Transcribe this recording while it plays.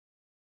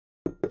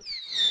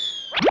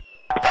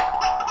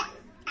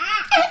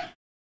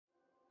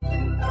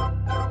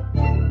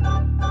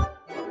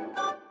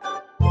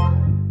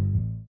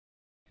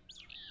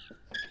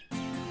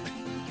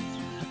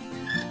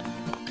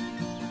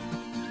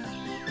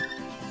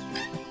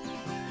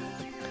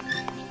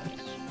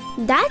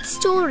That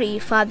story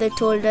Father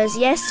told us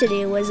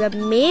yesterday was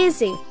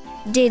amazing.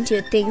 Didn't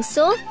you think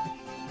so?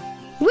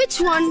 Which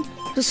one?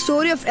 The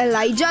story of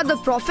Elijah the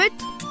prophet?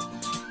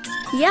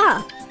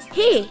 Yeah.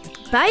 Hey,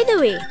 by the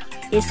way,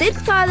 isn't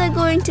Father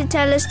going to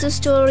tell us the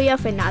story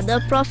of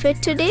another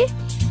prophet today?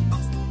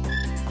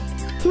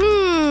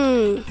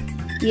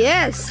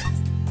 Yes.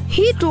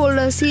 He told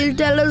us he'll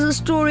tell us the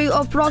story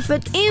of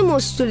Prophet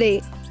Amos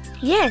today.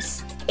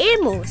 Yes,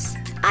 Amos.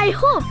 I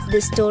hope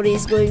this story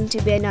is going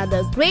to be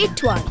another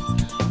great one.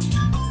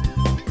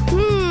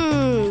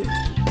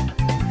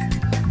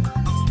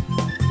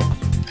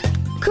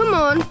 Come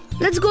on,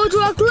 let's go to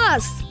our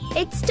class.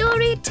 It's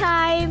story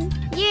time.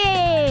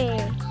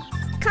 Yay!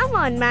 Come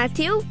on,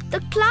 Matthew.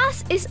 The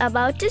class is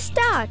about to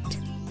start.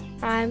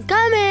 I'm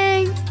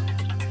coming.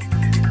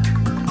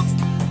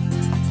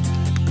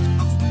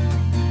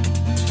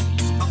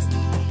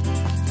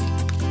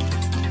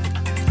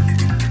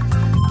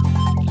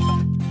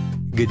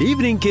 Good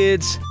evening,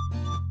 kids.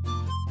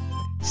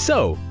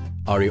 So,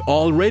 are you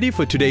all ready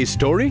for today's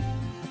story?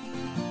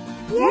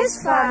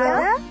 Yes,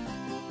 Father.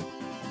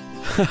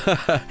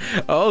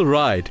 All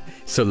right.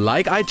 So,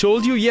 like I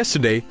told you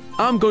yesterday,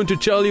 I'm going to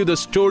tell you the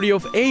story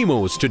of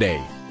Amos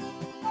today.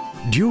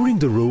 During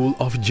the rule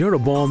of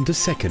Jeroboam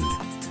II,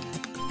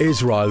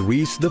 Israel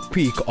reached the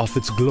peak of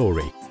its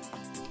glory.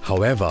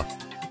 However,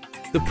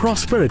 the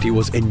prosperity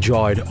was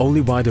enjoyed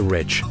only by the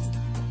rich.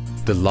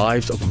 The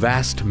lives of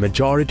vast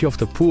majority of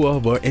the poor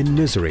were in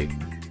misery.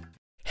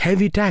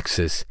 Heavy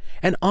taxes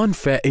and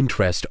unfair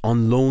interest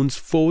on loans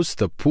forced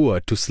the poor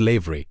to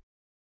slavery.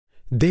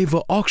 They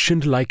were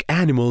auctioned like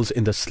animals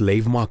in the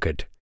slave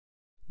market.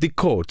 The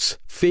courts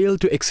failed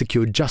to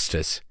execute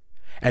justice,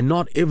 and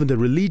not even the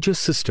religious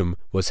system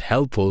was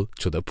helpful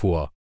to the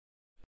poor.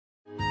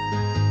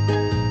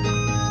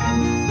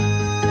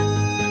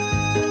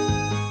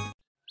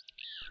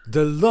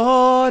 The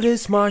Lord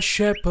is my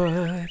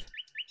shepherd,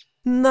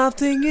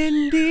 nothing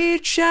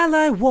indeed shall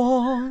I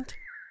want.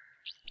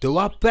 Though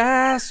I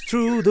pass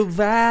through the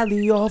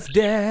valley of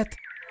death.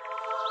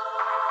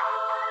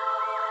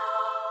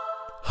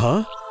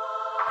 Huh?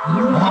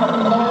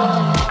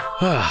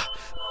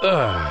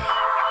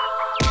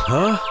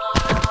 Huh?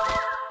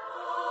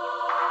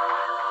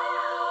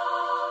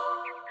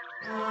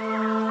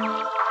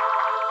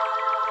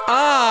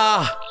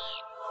 Ah!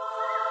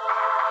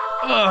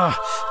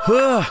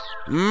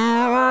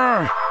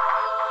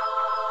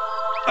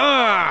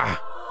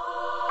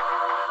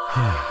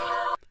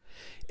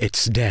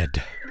 It's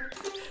dead.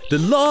 The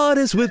Lord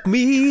is with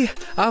me,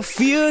 I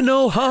fear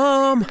no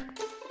harm.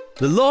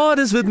 The Lord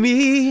is with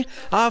me,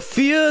 I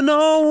fear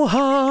no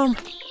harm.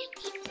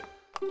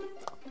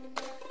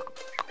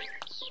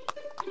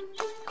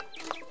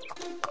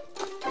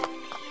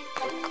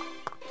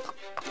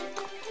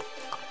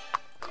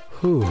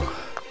 Whew,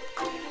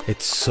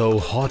 it's so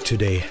hot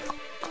today.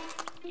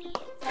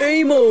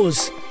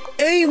 Amos!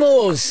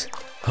 Amos!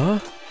 Huh?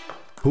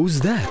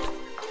 Who's that?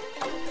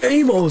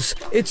 Amos,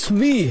 it's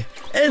me,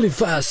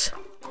 Eliphaz.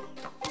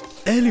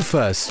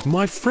 Eliphaz,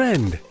 my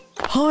friend.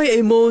 Hi,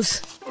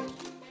 Amos.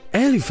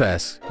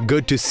 Eliphaz,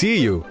 good to see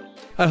you.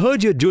 I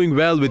heard you're doing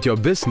well with your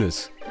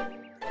business.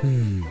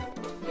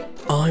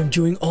 I'm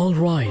doing all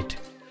right.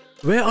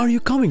 Where are you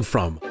coming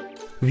from?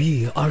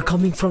 We are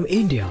coming from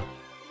India.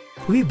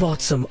 We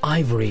bought some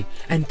ivory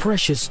and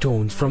precious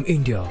stones from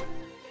India.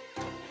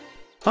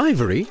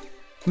 Ivory?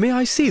 May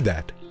I see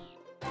that?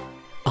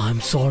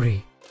 I'm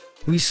sorry.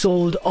 We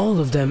sold all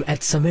of them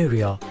at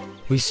Samaria.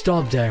 We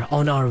stopped there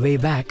on our way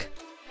back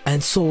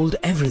and sold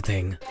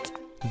everything.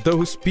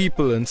 Those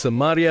people in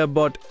Samaria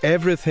bought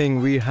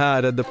everything we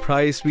had at the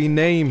price we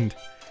named.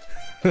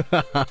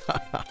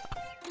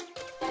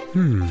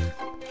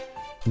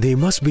 They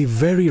must be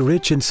very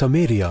rich in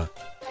Samaria.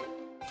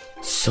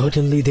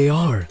 Certainly they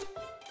are.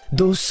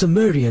 Those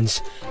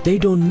Samaritans, they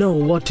don't know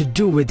what to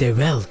do with their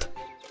wealth.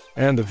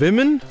 And the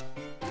women?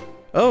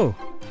 Oh,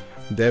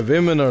 their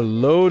women are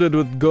loaded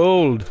with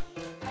gold.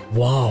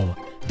 Wow,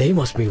 they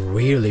must be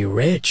really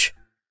rich.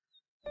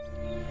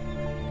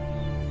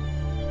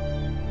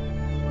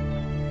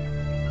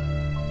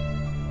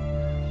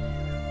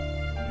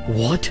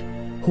 What?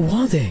 Who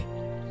are they?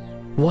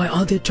 Why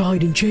are they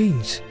tied in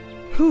chains?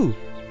 Who?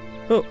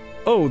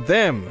 Oh,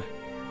 them.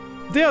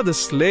 They are the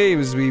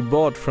slaves we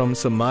bought from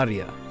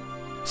Samaria.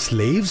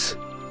 Slaves?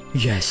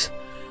 Yes,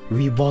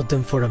 we bought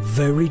them for a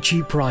very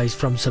cheap price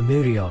from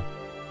Samaria.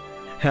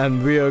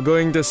 And we are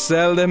going to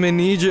sell them in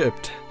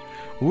Egypt.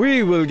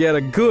 We will get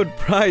a good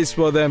price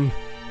for them.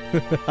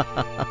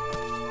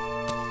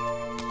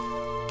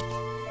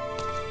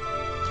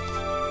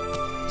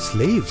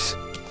 Slaves?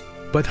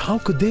 But how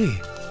could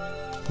they?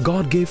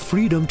 God gave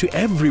freedom to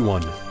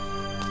everyone.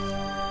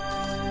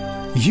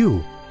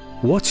 You,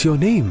 what's your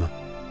name?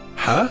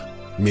 Huh?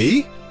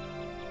 Me?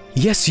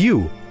 Yes,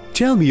 you.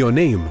 Tell me your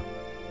name.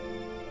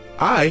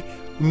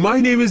 My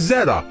name is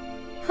Zera.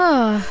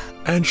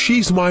 And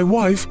she's my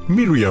wife,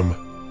 Miriam.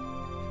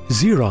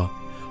 Zira,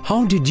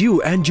 how did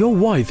you and your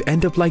wife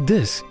end up like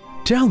this?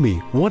 Tell me,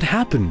 what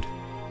happened?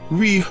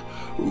 We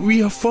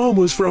are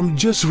farmers from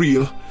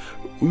Jezreel.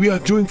 We are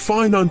doing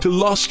fine until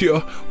last year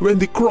when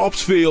the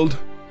crops failed.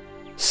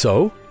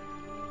 So?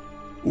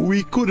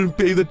 We couldn't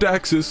pay the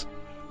taxes,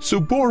 so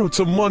borrowed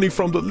some money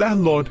from the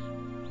landlord.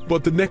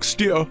 But the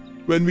next year,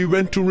 when we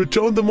went to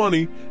return the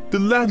money, the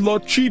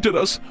landlord cheated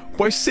us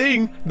by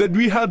saying that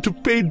we had to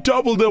pay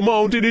double the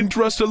amount in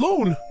interest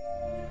alone.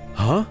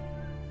 Huh?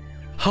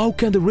 How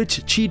can the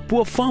rich cheat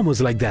poor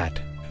farmers like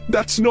that?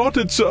 That's not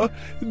it, sir.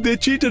 They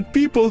cheated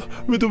people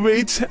with the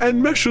weights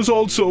and measures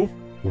also.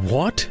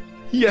 What?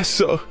 Yes,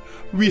 sir.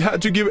 We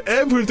had to give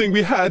everything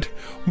we had,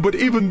 but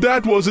even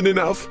that wasn't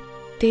enough.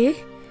 They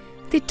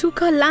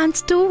took our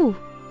lands too.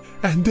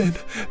 And then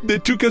they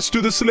took us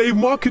to the slave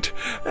market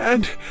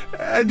and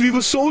we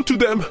were sold to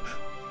them.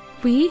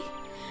 We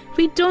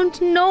don't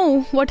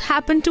know what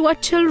happened to our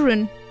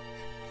children.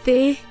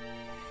 We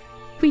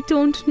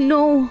don't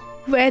know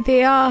where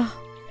they are.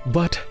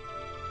 But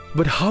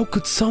how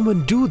could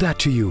someone do that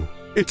to you?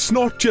 It's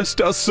not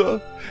just us,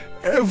 sir.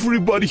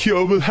 Everybody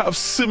here will have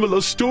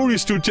similar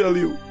stories to tell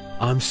you.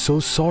 I'm so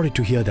sorry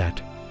to hear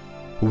that.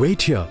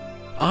 Wait here.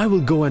 I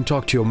will go and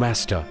talk to your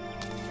master.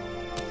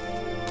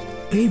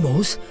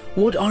 Amos,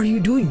 what are you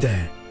doing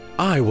there?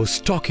 I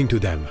was talking to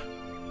them.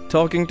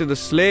 Talking to the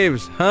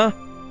slaves, huh?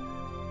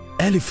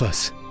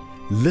 Eliphaz,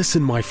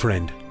 listen, my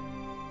friend.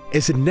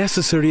 Is it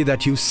necessary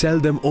that you sell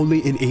them only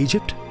in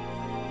Egypt?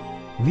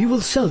 We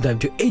will sell them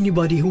to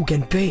anybody who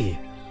can pay.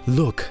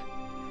 Look,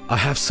 I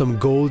have some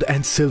gold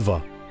and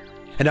silver,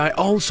 and I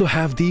also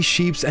have these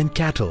sheep and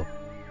cattle.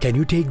 Can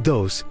you take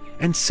those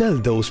and sell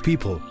those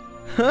people?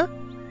 Huh?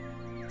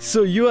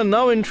 So you are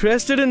now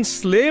interested in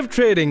slave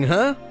trading,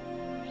 huh?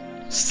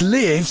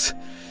 Slaves?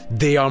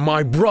 They are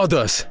my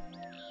brothers.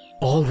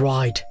 All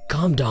right,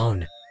 calm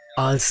down.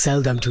 I'll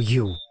sell them to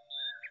you.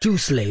 2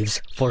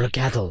 slaves for a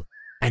cattle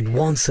and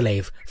 1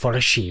 slave for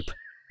a sheep.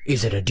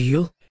 Is it a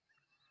deal?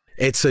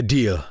 It's a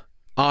deal.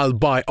 I'll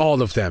buy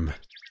all of them.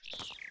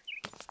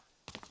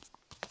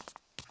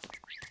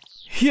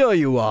 Here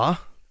you are.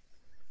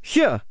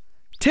 Here,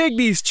 take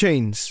these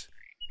chains.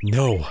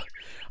 No,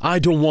 I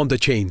don't want the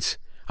chains.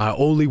 I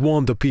only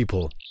want the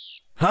people.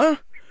 Huh?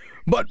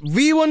 But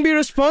we won't be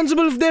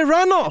responsible if they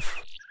run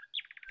off.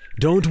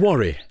 Don't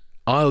worry.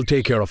 I'll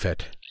take care of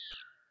it.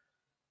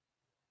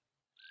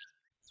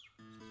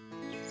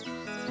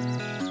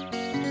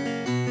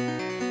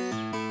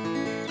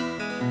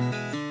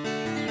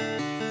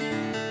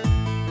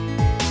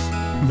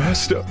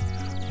 Master,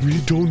 we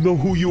don't know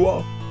who you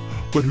are,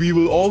 but we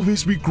will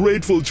always be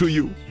grateful to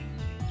you.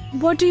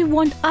 What do you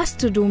want us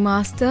to do,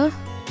 Master?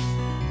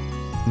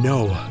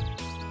 No,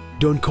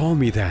 don't call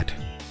me that.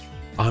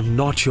 I'm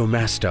not your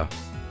master.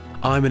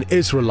 I'm an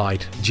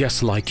Israelite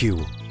just like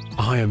you.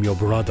 I am your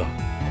brother.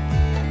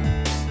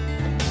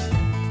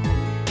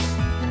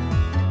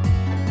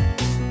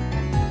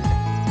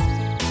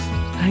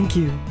 Thank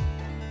you.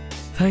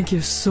 Thank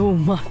you so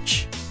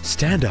much.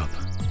 Stand up.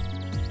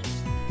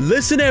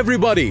 Listen,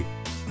 everybody.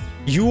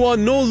 You are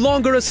no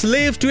longer a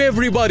slave to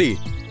everybody.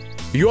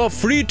 You are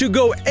free to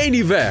go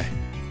anywhere.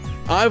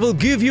 I will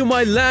give you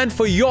my land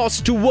for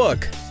yours to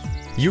work.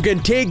 You can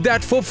take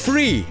that for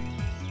free.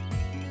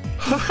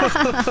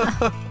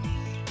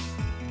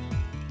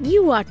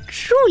 You are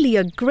truly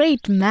a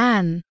great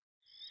man.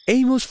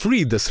 Amos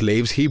freed the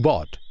slaves he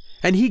bought,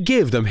 and he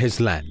gave them his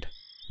land.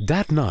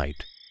 That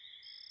night,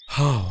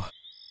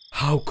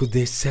 How could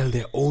they sell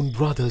their own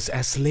brothers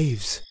as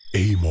slaves?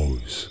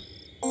 Amos.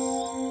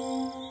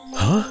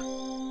 huh?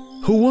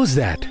 Who was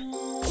that?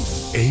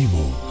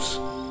 Amos.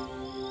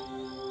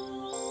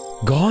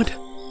 God?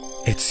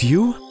 It's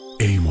you?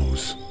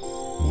 Amos,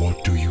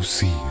 what do you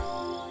see?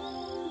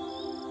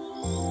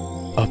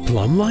 A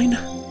plumb line?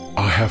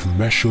 I have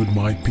measured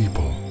my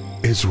people,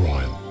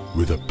 Israel,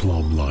 with a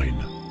plumb line.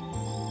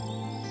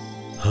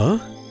 Huh?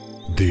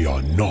 They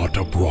are not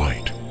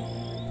upright,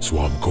 so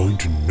I'm going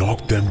to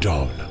knock them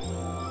down.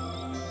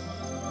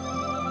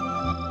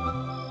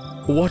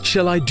 What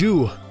shall I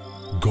do?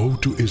 Go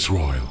to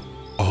Israel.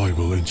 I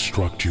will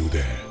instruct you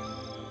there.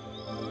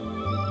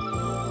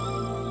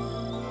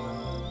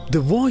 The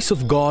voice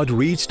of God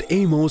reached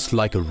Amos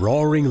like a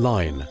roaring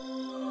lion.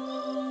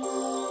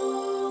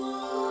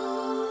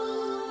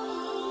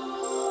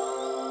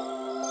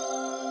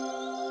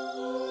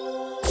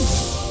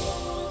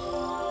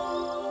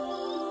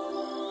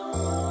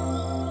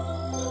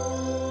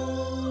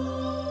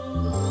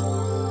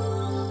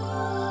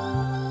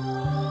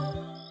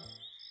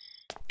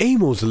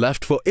 Amos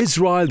left for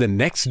Israel the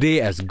next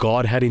day as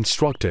God had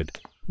instructed,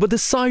 but the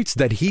sights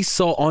that he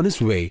saw on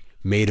his way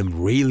made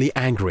him really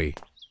angry.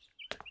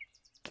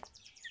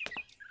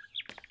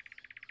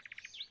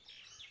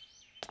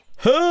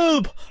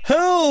 Help!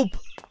 Help!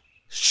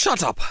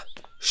 Shut up!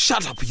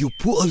 Shut up, you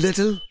poor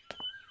little...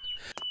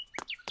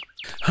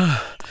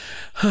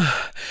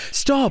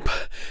 Stop!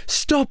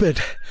 Stop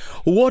it!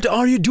 What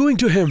are you doing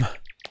to him?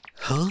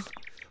 Huh?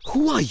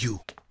 Who are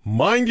you?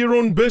 Mind your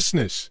own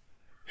business.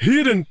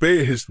 He didn't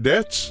pay his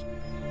debts,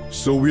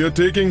 so we are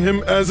taking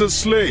him as a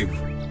slave.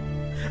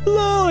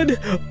 Lord,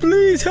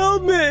 please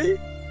help me.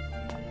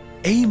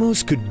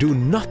 Amos could do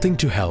nothing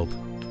to help,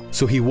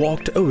 so he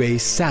walked away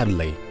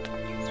sadly.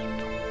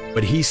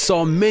 But he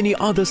saw many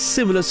other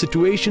similar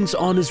situations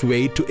on his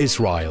way to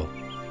Israel.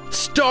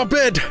 Stop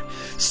it!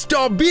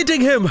 Stop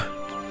beating him!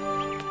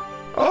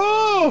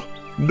 Oh,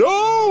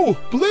 no!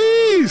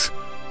 Please!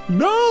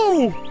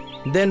 No!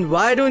 Then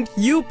why don't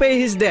you pay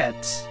his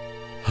debts?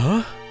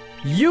 Huh?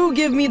 You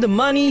give me the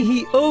money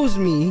he owes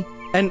me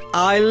and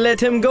I'll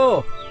let him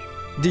go.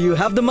 Do you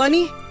have the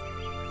money?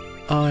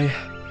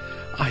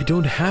 I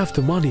don't have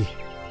the money.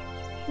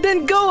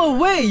 Then go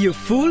away, you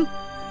fool.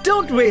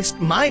 Don't waste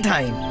my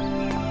time.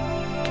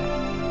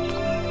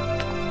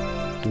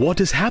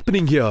 What is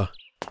happening here?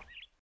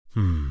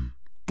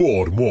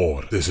 Pour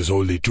more. This is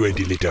only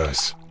 20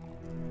 liters.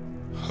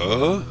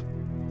 Huh?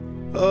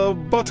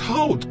 But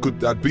how could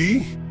that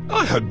be?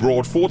 I had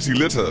brought 40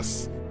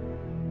 liters.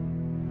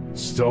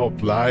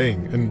 Stop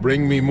lying and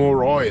bring me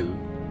more oil.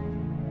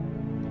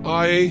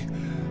 I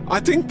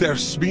think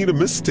there's been a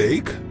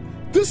mistake.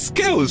 This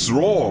scale is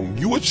wrong.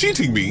 You are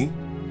cheating me.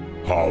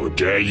 How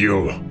dare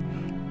you?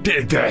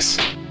 Take this.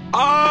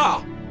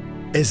 Ah!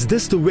 Is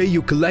this the way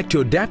you collect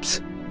your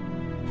debts?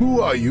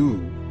 Who are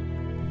you?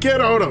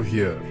 Get out of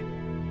here.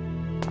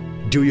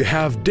 Do you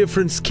have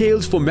different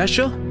scales for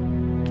measure?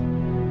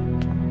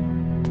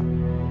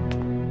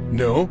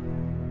 No.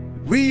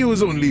 We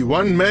use only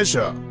one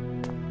measure.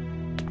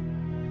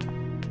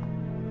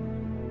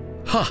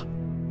 Ha!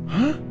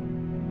 Huh?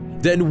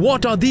 Then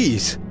what are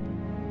these?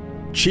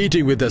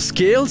 Cheating with the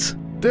scales?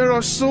 There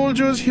are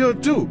soldiers here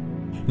too.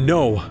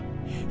 No,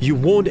 you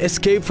won't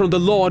escape from the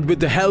Lord with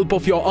the help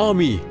of your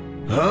army.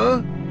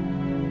 Huh?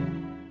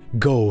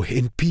 Go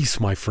in peace,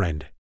 my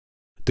friend.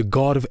 The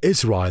God of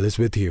Israel is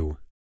with you.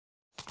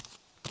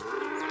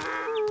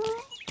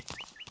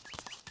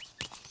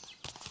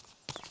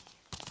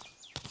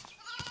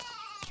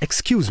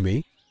 Excuse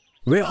me,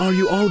 where are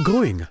you all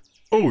going?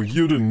 Oh,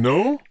 you didn't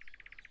know?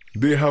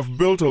 They have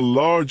built a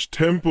large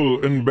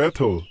temple in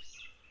Bethel.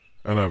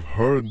 And I've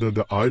heard that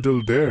the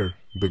idol there,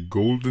 the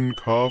golden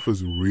calf,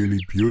 is really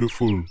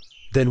beautiful.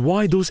 Then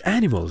why those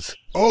animals?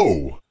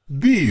 Oh,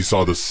 these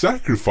are the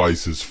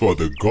sacrifices for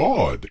the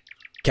god.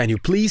 Can you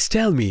please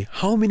tell me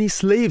how many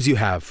slaves you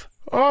have?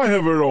 I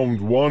have around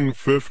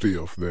 150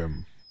 of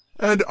them.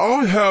 And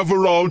I have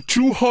around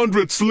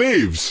 200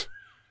 slaves.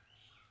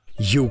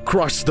 You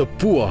crush the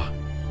poor,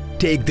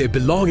 take their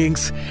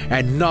belongings,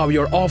 and now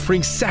you're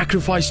offering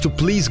sacrifice to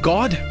please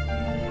God?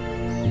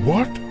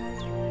 What?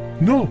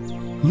 No,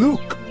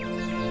 look.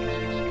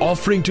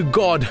 Offering to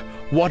God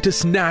what is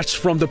snatched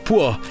from the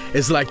poor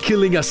is like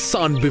killing a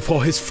son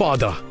before his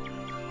father.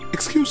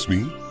 Excuse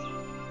me.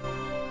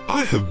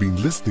 I have been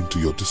listening to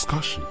your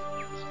discussion.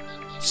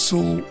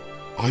 So,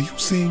 are you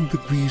saying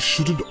that we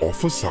shouldn't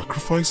offer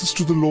sacrifices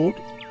to the Lord?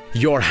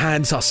 Your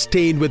hands are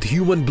stained with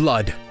human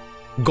blood.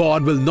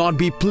 God will not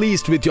be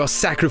pleased with your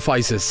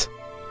sacrifices.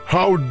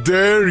 How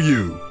dare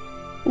you?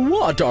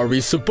 What are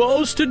we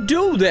supposed to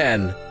do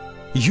then?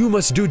 You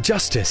must do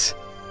justice.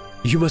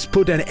 You must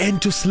put an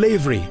end to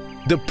slavery.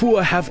 The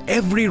poor have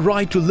every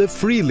right to live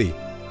freely.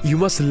 You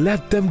must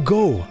let them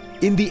go.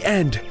 In the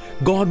end,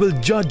 God will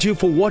judge you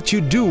for what you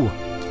do.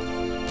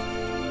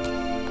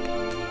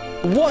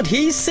 What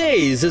he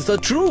says is the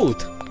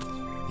truth.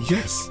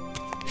 Yes,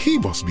 he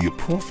must be a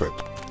prophet.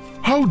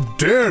 How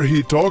dare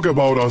he talk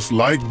about us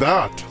like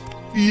that?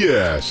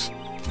 Yes,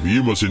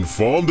 we must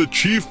inform the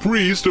chief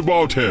priest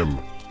about him.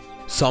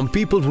 Some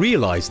people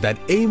realized that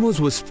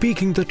Amos was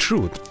speaking the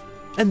truth,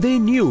 and they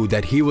knew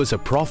that he was a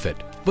prophet,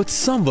 but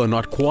some were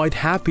not quite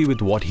happy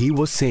with what he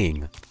was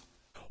saying.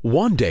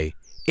 One day,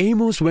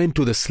 Amos went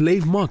to the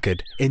slave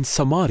market in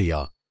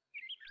Samaria.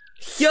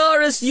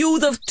 Here is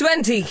youth of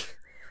 20.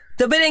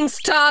 The bidding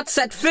starts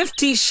at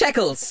 50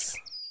 shekels.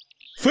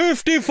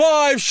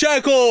 55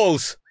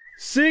 shekels!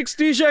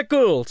 60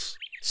 shekels.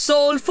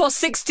 Sold for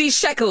 60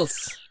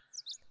 shekels.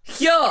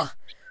 Here,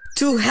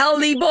 2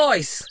 healthy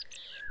boys.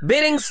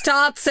 Bidding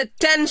starts at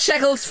 10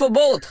 shekels for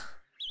both.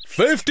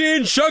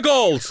 15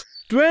 shekels!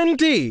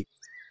 20.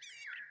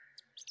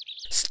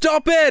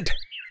 Stop it!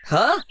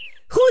 Huh?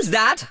 Who's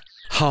that?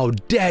 How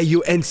dare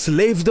you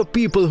enslave the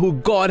people who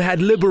God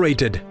had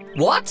liberated?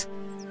 What?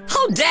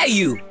 How dare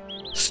you?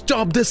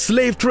 Stop this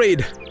slave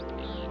trade!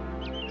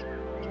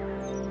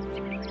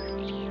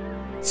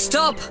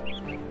 Stop!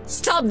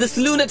 Stop this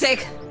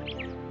lunatic!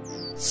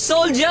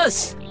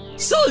 Soldiers!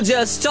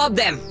 Soldiers, stop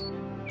them!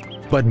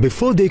 But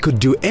before they could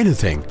do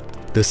anything,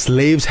 the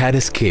slaves had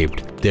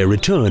escaped. They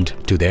returned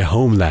to their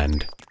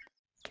homeland.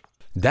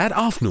 That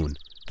afternoon,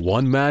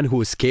 one man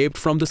who escaped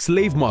from the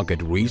slave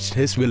market reached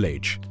his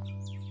village.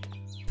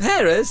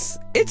 Paris,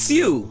 it's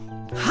you!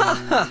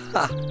 Ha ha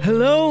ha!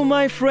 Hello,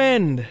 my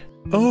friend.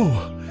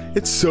 Oh,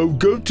 it's so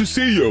good to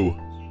see you.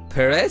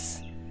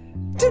 Paris?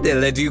 Did they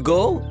let you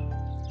go?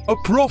 A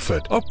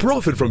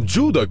prophet from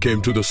Judah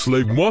came to the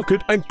slave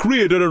market and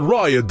created a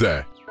riot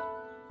there.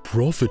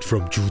 Prophet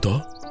from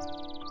Judah?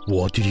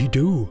 What did he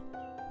do?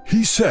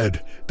 He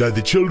said that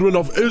the children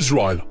of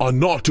Israel are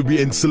not to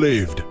be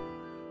enslaved.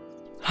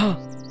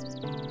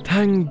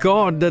 Thank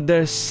God that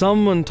there's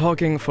someone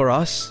talking for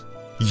us.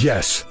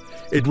 Yes,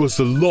 it was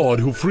the Lord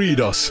who freed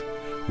us.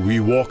 We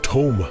walked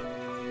home.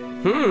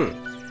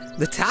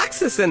 The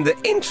taxes and the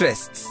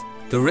interests.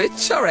 The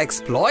rich are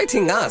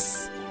exploiting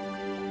us.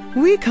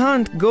 We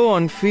can't go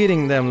on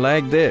feeding them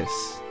like this.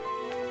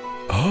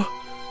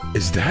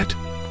 Is that?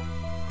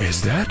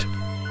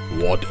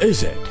 What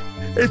is it?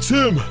 It's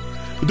him,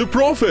 the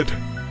prophet.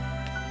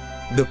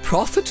 The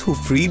prophet who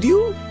freed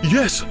you?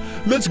 Yes,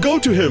 let's go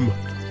to him.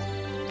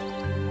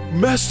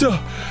 Master!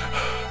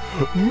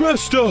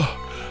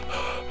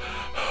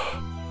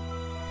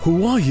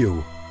 Who are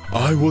you?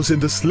 I was in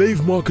the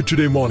slave market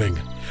today morning,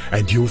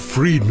 and you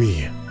freed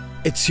me.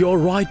 It's your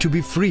right to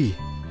be free.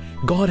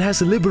 God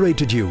has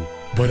liberated you.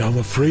 But I'm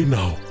afraid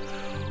now.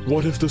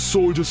 What if the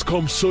soldiers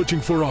come searching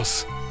for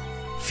us?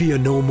 Fear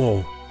no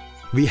more.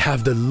 We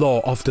have the law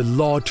of the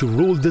Lord to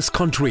rule this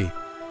country.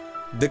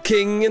 The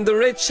king and the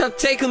rich have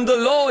taken the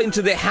law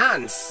into their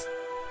hands.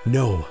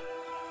 No,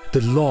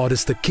 the Lord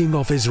is the King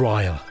of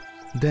Israel.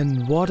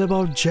 Then what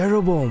about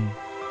Jeroboam?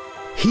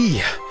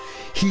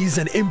 He's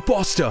an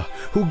impostor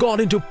who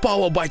got into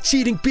power by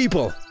cheating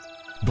people.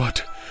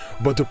 But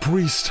the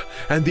priest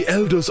and the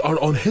elders are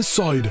on his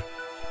side.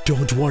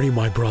 Don't worry,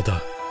 my brother.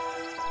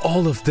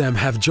 All of them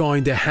have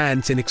joined their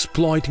hands in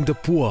exploiting the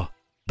poor,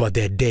 but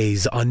their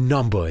days are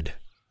numbered.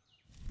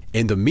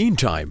 In the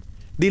meantime,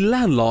 the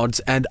landlords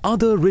and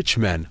other rich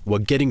men were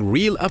getting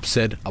real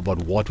upset about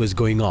what was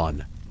going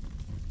on.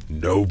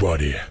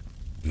 Nobody's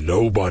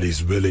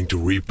willing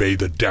to repay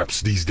the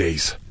debts these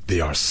days. They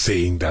are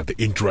saying that the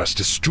interest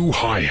is too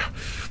high.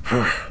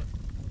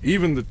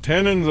 Even the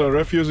tenants are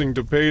refusing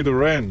to pay the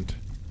rent.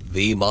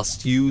 We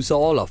must use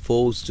all our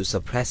force to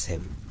suppress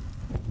him.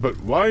 But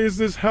why is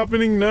this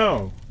happening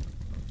now?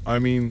 I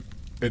mean,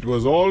 it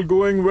was all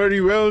going very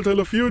well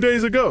till a few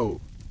days ago.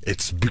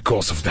 It's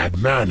because of that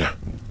man.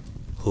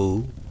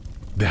 Who?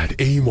 That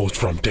Amos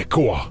from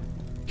Tekoa.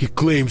 He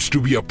claims to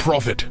be a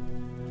prophet.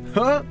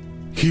 Huh?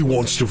 He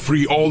wants to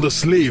free all the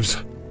slaves,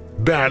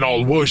 ban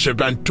all worship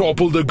and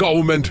topple the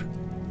government.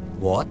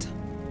 What?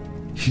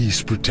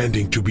 He's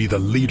pretending to be the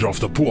leader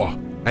of the poor,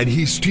 and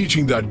he's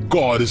teaching that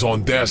God is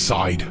on their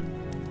side.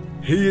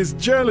 He is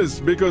jealous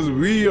because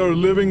we are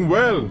living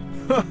well.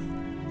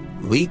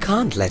 We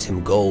can't let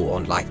him go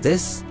on like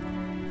this.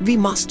 We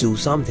must do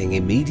something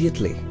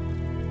immediately.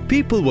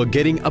 People were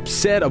getting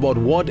upset about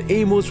what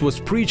Amos was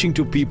preaching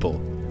to people.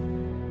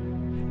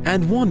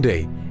 And one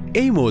day,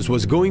 Amos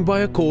was going by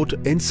a court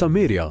in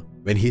Samaria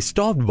when he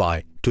stopped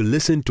by to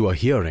listen to a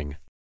hearing.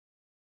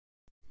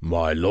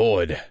 My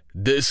lord,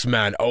 this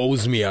man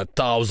owes me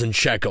 1,000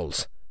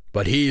 shekels,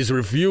 but he is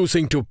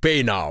refusing to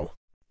pay now.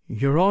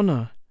 Your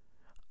Honor,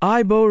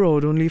 I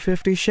borrowed only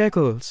 50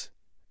 shekels,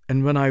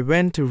 and when I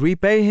went to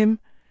repay him,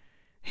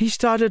 he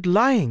started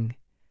lying.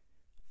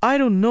 I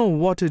don't know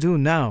what to do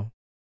now.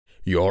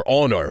 Your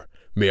Honor,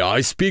 may I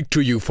speak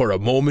to you for a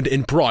moment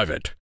in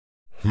private?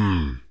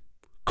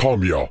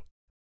 Come here.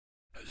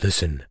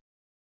 Listen,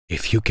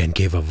 if you can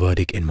give a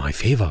verdict in my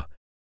favor,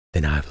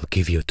 then I will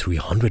give you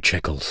 300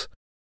 shekels.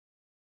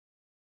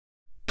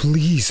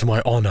 Please,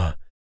 my honor,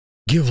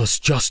 give us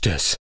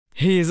justice.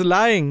 He is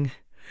lying.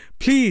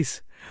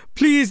 Please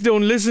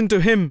don't listen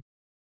to him.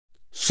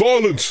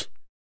 Silence!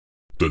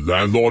 The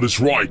landlord is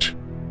right.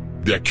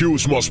 The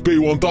accused must pay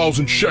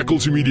 1,000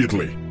 shekels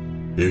immediately.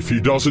 If he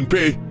doesn't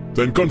pay,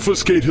 then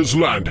confiscate his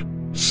land,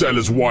 sell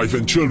his wife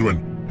and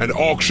children, and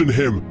auction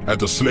him at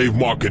the slave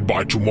market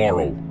by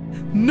tomorrow.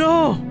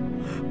 No!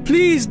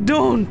 Please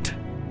don't!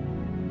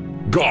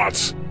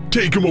 Guards,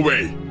 take him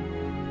away!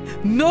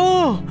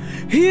 No!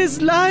 He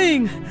is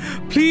lying!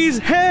 Please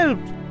help!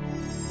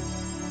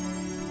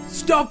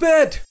 Stop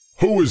it!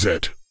 Who is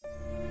it?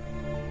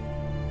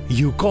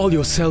 You call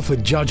yourself a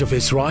judge of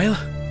Israel?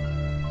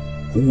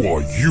 Who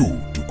are you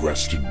to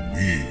question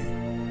me?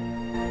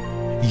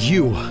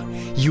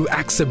 You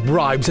accept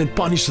bribes and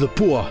punish the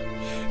poor.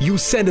 You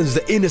sentence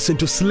the innocent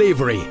to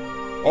slavery.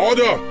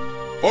 Order!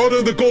 Order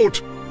in the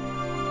court!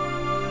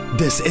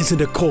 This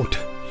isn't a court.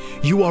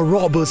 You are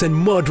robbers and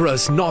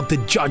murderers, not the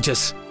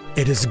judges.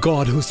 It is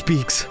God who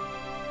speaks.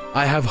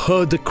 I have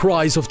heard the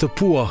cries of the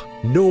poor.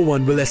 No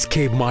one will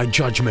escape my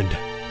judgment.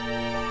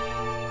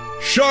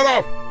 Shut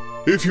up!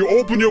 If you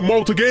open your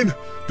mouth again,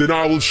 then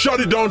I will shut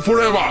it down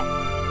forever!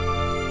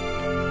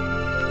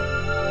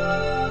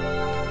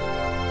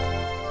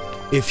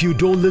 If you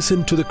don't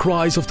listen to the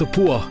cries of the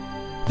poor,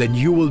 then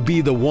you will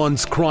be the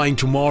ones crying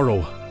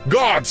tomorrow.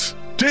 Guards,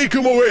 take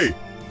him away!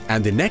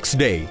 And the next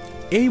day,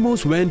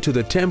 Amos went to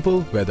the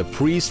temple where the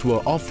priests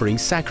were offering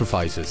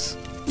sacrifices.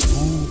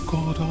 Oh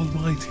God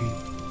Almighty,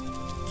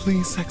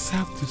 please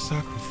accept this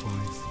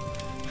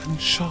sacrifice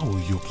and shower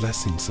your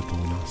blessings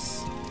upon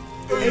us.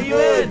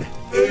 Amen!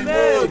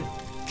 Amen!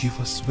 Give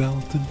us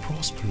wealth and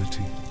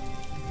prosperity.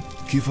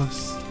 Give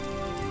us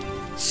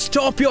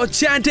Stop your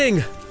chanting!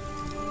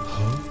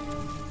 Huh?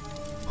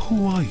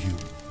 Who are you?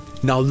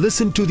 Now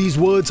listen to these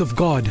words of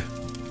God.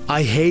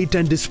 I hate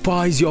and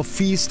despise your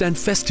feasts and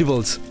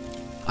festivals.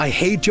 I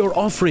hate your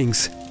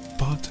offerings.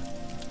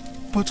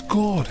 But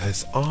God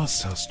has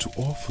asked us to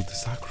offer the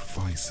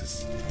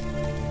sacrifices.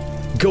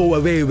 Go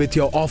away with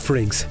your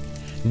offerings.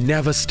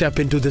 Never step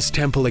into this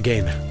temple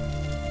again.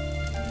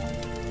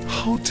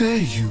 How dare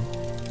you?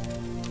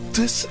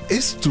 This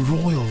is the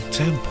royal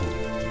temple.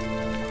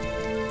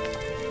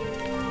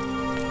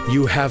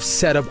 You have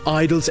set up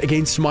idols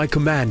against my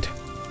command.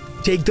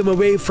 Take them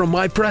away from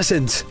my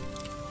presence.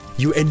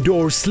 You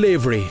endorse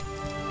slavery,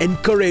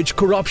 encourage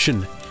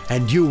corruption,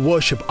 and you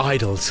worship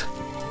idols.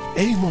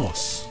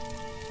 Amos,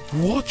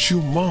 watch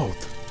your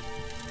mouth.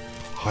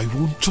 I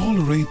won't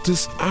tolerate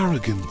this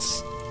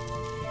arrogance.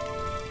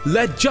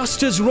 Let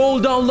justice roll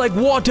down like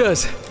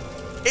waters,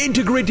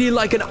 integrity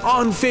like an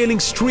unfailing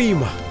stream.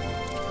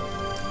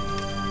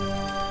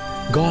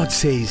 God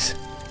says,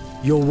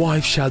 your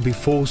wife shall be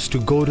forced to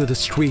go to the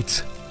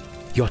streets.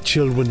 Your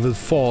children will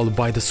fall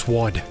by the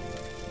sword.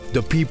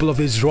 The people of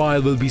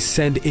Israel will be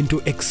sent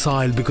into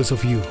exile because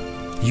of you.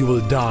 You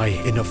will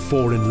die in a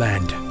foreign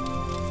land.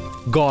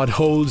 God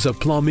holds a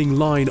plumbing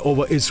line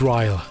over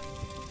Israel.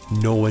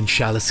 No one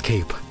shall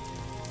escape.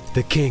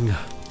 The king,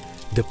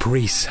 the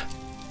priests,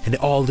 and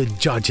all the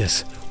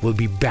judges will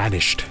be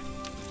banished.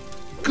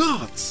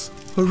 Guards,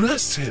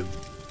 arrest him.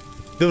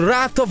 The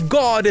wrath of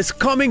God is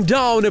coming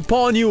down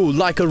upon you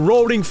like a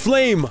roaring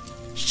flame.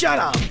 Shut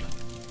up!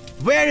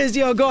 Where is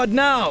your God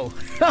now?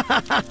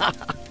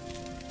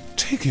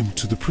 Take him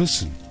to the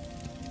prison.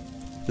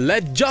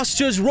 Let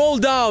justice roll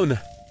down.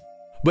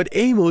 But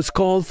Amos'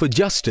 call for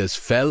justice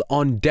fell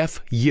on deaf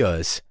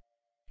ears.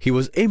 He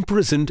was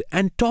imprisoned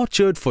and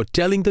tortured for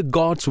telling the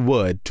God's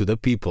word to the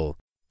people.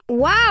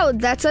 Wow,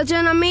 that's such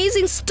an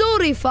amazing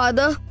story,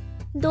 Father.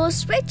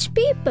 Those rich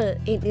people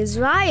in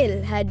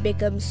Israel had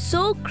become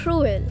so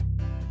cruel.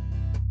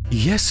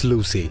 Yes,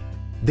 Lucy.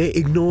 They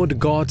ignored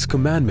God's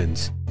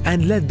commandments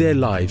and led their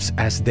lives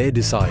as they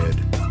desired.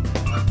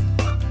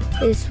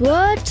 His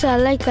words are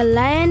like a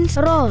lion's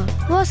roar,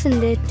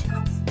 wasn't it?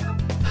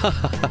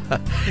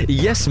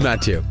 Yes,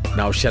 Matthew.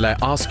 Now shall I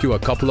ask you a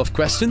couple of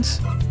questions?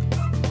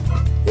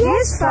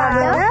 Yes,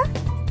 Father.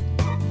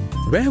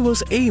 Where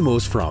was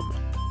Amos from?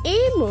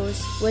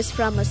 Amos was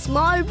from a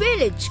small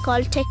village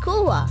called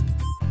Tekoa.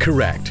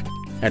 Correct.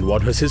 And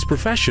what was his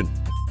profession?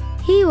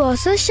 He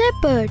was a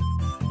shepherd.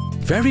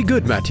 Very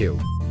good, Matthew.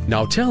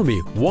 Now tell me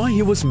why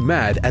he was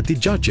mad at the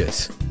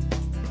judges.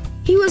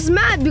 He was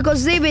mad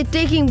because they were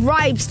taking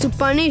bribes to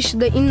punish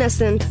the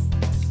innocent.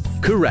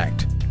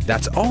 Correct.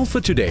 That's all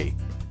for today.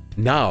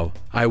 Now,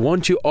 I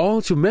want you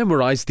all to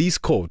memorize these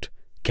quotes.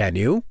 Can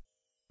you?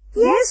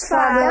 Yes,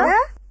 Father.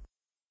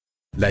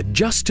 Let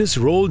justice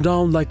roll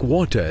down like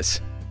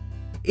waters.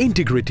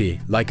 Integrity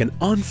like an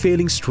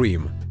unfailing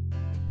stream.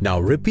 Now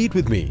repeat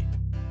with me.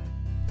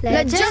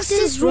 Let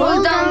justice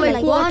roll down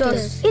like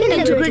waters,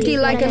 integrity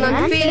like an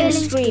unfailing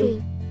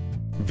stream.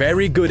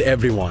 Very good,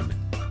 everyone.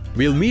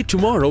 We'll meet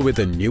tomorrow with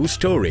a new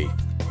story.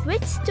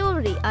 Which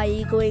story are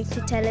you going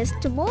to tell us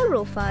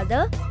tomorrow,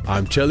 Father?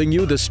 I'm telling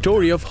you the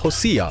story of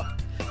Hosea,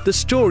 the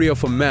story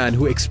of a man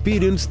who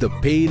experienced the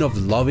pain of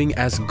loving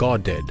as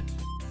God did.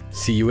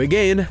 See you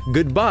again.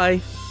 Goodbye.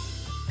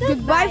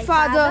 Goodbye,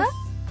 Father.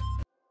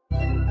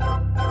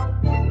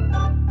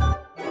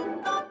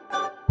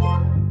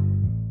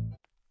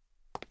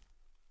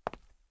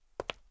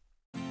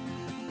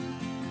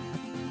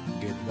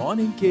 Good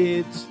morning,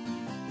 kids.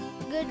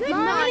 Good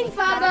morning,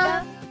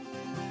 Father.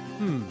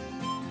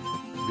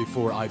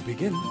 Before I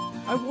begin,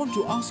 I want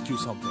to ask you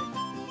something.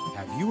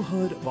 Have you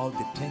heard about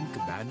the 10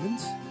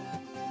 Commandments?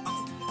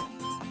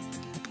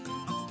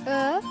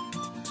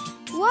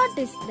 What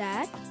is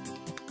that?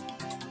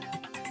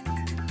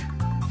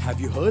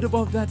 Have you heard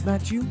about that,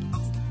 Matthew?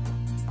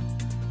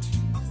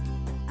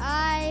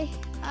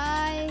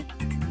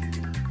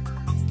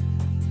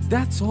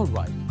 That's all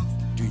right.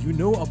 Do you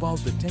know about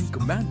the 10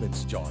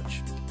 Commandments,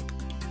 George?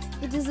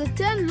 It is the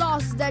 10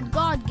 laws that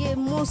God gave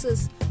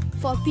Moses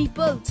for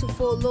people to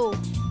follow.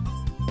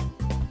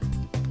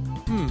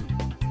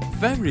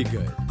 Very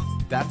good.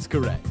 That's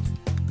correct.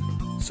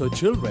 So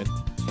children,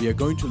 we are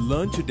going to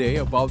learn today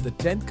about the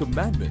 10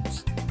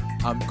 Commandments.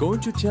 I'm going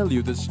to tell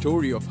you the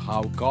story of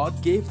how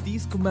God gave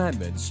these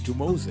commandments to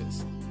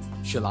Moses.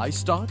 Shall I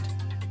start?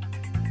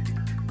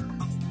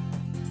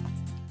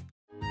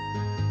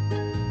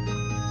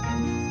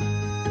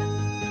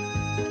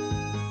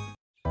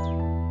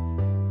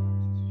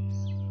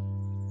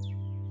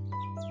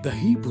 The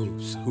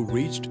Hebrews who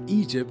reached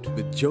Egypt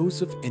with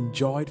Joseph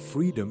enjoyed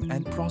freedom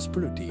and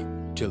prosperity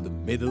till the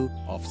middle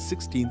of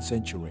 16th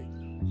century.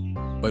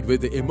 But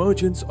with the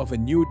emergence of a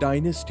new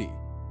dynasty,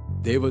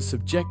 they were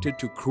subjected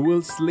to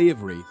cruel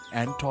slavery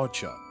and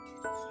torture.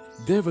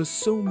 There were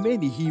so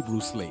many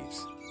Hebrew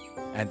slaves,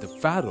 and the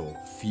Pharaoh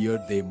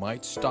feared they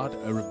might start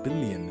a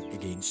rebellion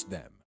against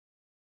them.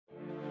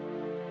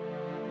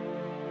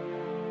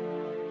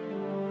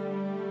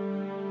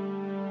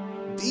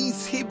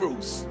 These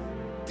Hebrews,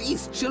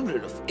 these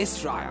children of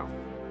Israel,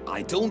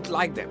 I don't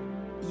like them.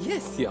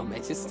 Yes, Your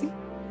Majesty.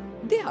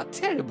 They are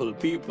terrible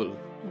people.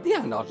 They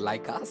are not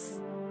like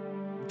us.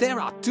 There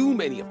are too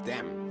many of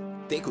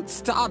them. They could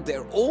start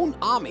their own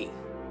army.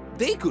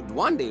 They could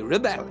one day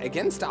rebel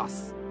against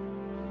us.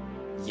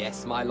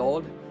 Yes, my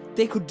lord,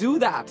 they could do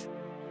that.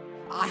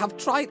 I have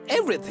tried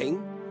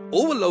everything,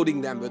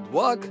 overloading them with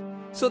work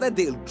so that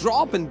they'll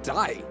drop and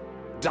die,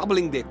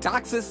 doubling their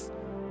taxes,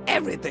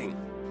 everything.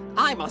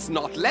 I must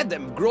not let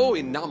them grow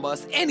in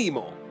numbers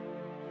anymore.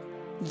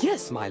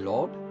 Yes, my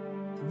lord,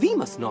 we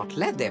must not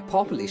let their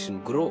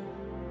population grow.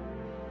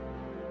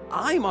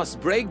 I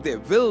must break their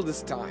will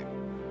this time,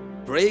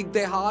 break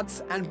their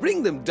hearts and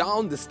bring them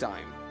down this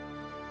time.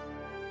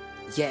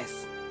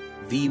 Yes,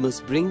 we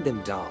must bring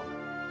them down.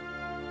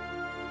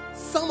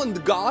 Summon the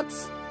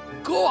gods,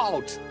 go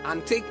out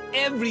and take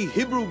every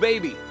Hebrew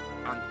baby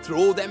and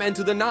throw them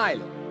into the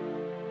Nile.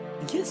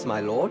 Yes,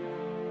 my lord,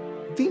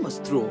 we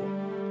must throw.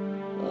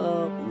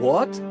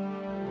 What?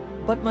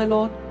 But my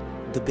lord,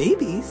 the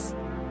babies?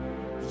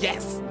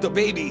 Yes, the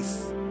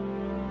babies.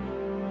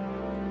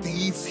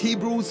 These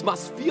Hebrews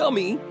must fear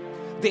me.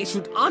 They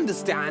should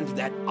understand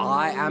that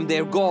I am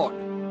their God.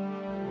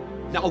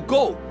 Now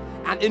go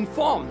and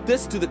inform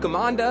this to the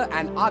commander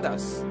and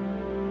others.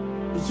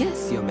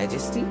 Yes, Your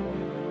Majesty.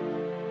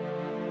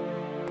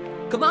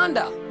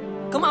 Commander!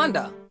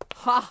 Commander!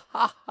 Ha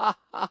ha ha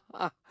ha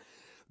ha!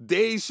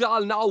 They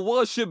shall now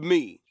worship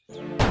me.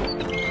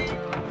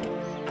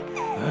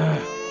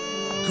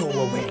 Go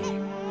away.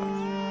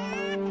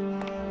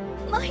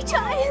 My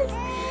child!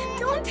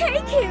 Don't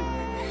take him!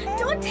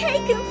 Don't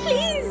take him,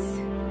 please!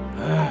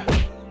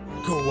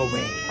 Go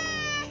away.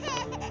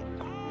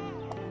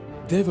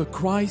 There were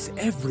cries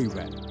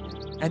everywhere,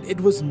 and it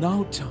was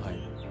now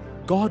time.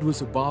 God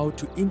was about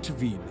to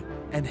intervene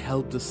and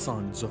help the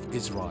sons of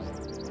Israel.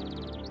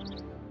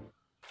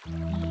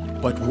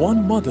 But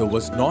one mother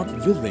was not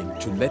willing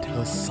to let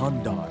her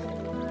son die.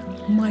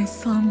 My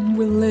son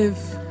will live.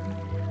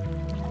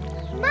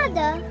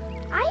 Mother,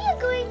 are you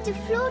going to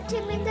float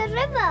him in the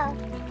river?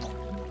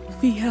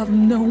 We have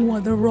no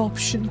other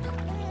option.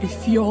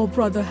 If your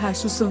brother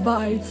has to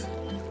survive,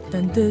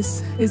 then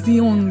this is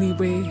the only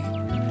way.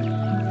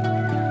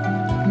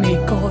 May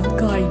God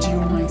guide you,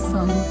 my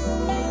son.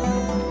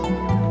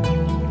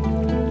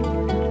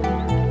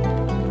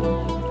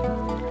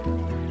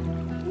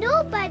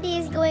 Nobody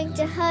is going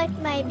to hurt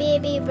my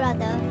baby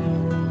brother.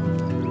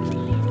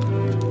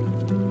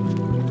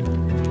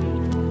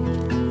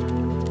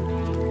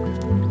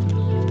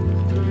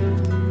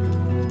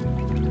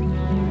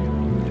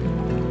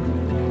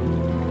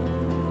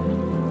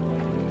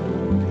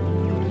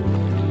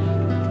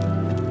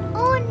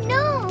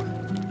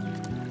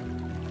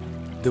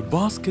 The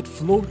basket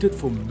floated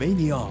for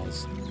many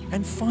hours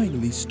and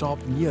finally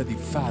stopped near the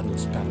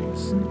Pharaoh's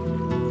palace.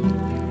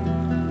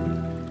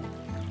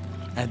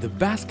 And the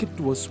basket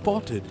was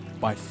spotted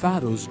by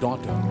Pharaoh's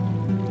daughter.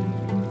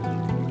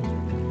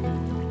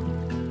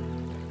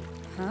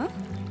 Huh?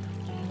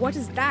 What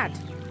is that?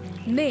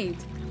 Maid,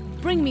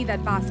 bring me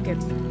that basket.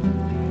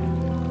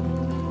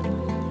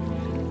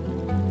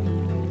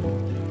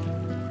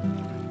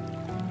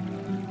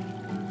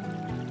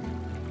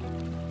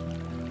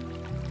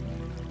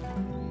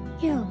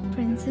 Here,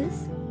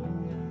 princess.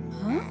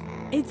 Huh?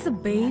 It's a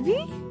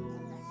baby?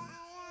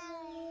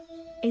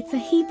 It's a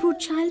Hebrew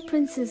child,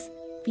 princess.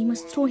 We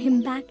must throw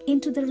him back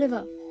into the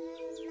river.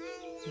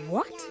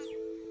 What?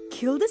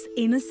 Kill this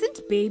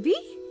innocent baby?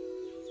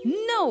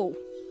 No!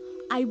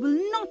 I will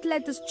not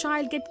let this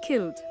child get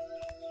killed.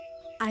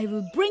 I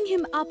will bring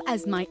him up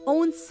as my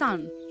own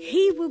son.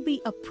 He will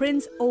be a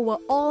prince over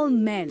all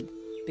men,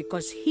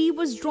 because he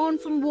was drawn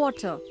from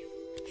water.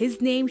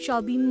 His name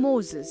shall be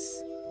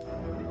Moses.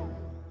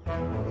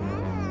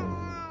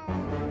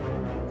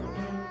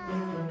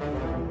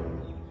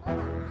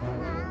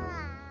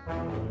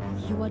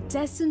 You are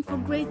destined for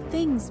great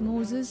things,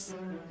 Moses.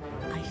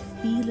 I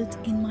feel it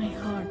in my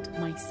heart,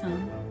 my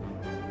son.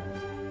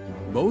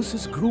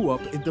 Moses grew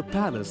up in the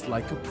palace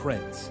like a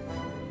prince.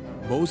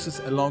 Moses,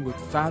 along with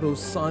Pharaoh's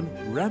son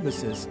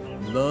Ramesses,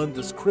 learned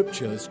the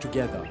scriptures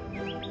together.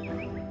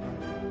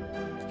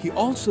 He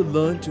also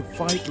learned to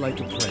fight like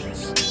a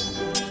prince.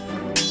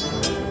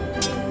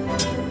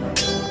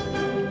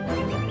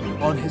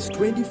 On his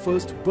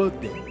 21st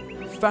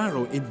birthday,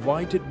 Pharaoh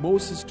invited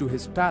Moses to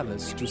his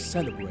palace to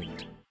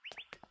celebrate.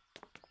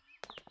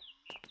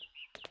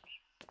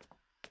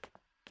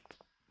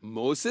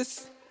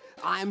 Moses,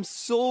 I am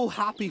so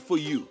happy for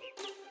you.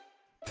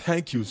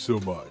 Thank you so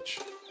much.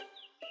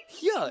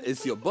 Here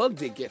is your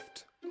birthday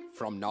gift.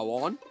 From now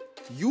on,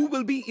 you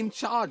will be in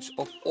charge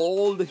of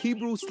all the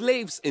Hebrew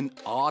slaves in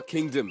our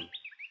kingdom.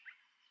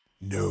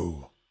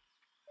 No.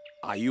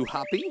 Are you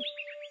happy?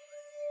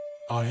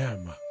 I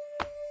am.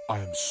 I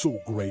am so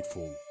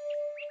grateful.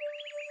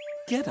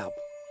 Get up.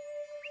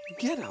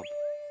 Get up.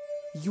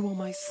 You are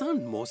my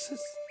son,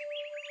 Moses.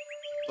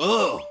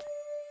 Ugh!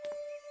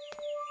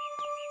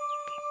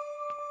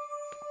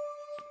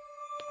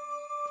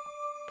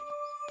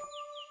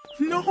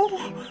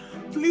 No!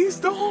 Please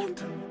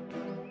don't!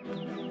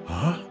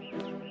 Huh?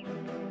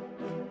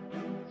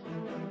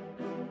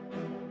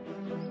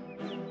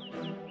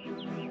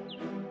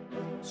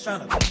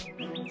 Shut up.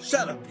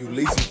 Shut up, you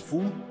lazy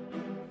fool.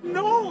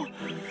 No!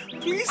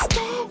 Please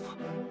stop!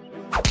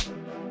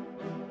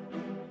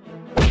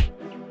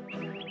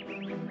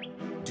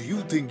 Do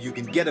you think you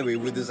can get away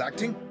with this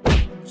acting?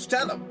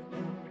 Stand up.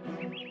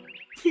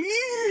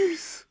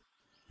 Please!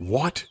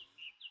 What?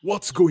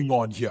 What's going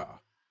on here?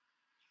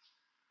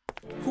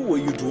 Who are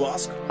you to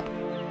ask?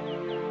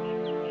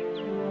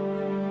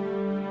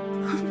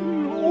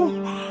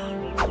 No!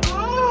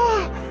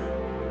 Ah!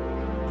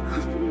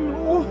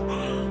 No!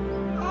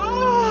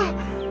 Ah!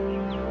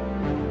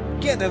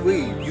 Get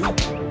away, you.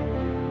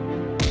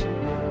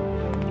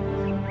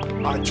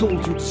 I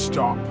told you to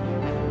stop.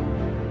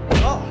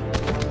 Ah!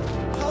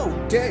 How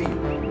dare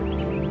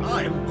you!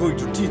 I am going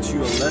to teach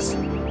you a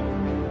lesson.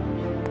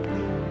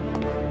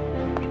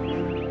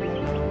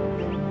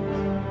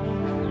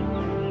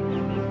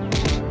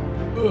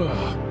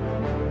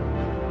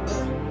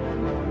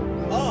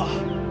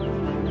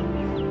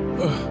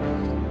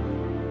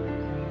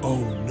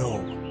 Oh no,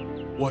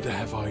 what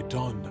have I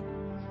done?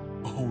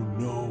 Oh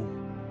no.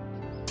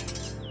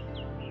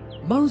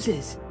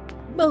 Moses!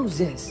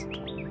 Moses!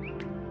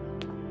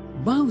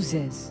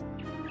 Moses!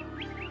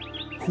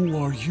 Who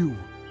are you?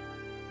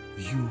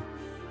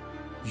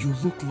 You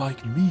look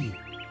like me.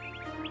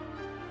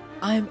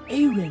 I am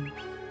Aaron,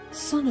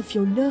 son of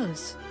your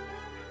nurse.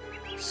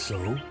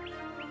 So?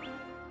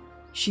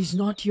 She's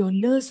not your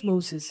nurse,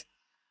 Moses.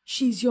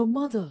 She's your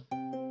mother.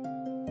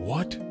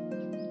 What?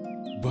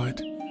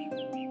 But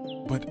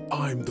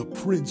I'm the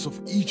Prince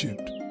of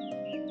Egypt.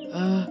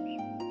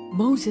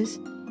 Moses,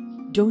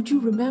 don't you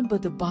remember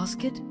the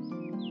basket?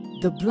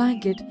 The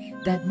blanket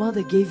that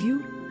mother gave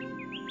you?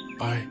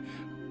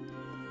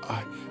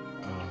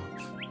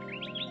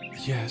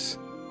 Yes.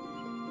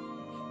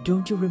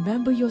 Don't you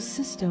remember your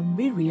sister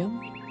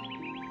Miriam?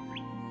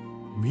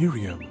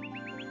 Miriam?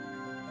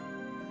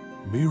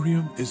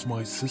 Miriam is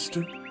my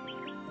sister?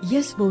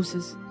 Yes,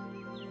 Moses.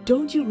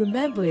 Don't you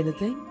remember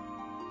anything?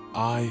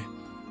 I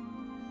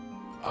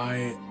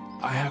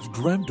have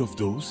dreamt of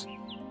those,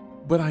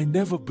 but I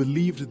never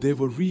believed they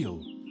were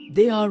real.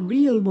 They are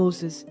real,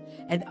 Moses,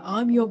 and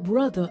I'm your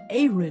brother,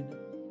 Aaron.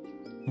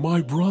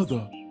 My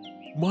brother!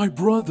 My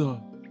brother!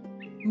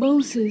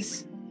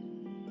 Moses!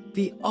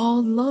 We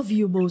all love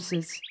you,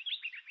 Moses.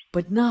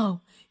 But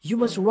now, you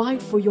must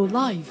ride for your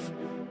life.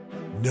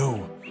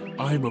 No,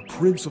 I'm a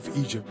prince of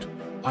Egypt.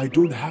 I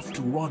don't have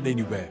to run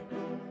anywhere.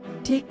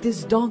 Take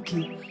this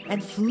donkey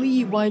and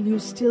flee while you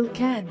still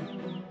can.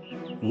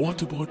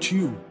 What about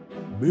you,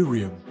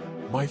 Miriam,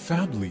 my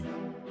family?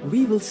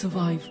 We will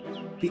survive.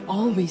 We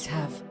always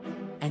have.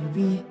 And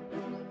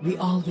we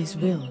always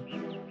will.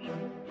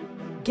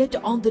 Get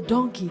on the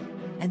donkey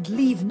and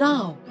leave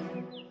now.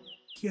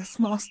 Yes,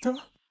 Master.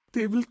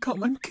 They will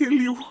come and kill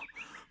you.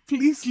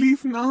 Please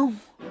leave now.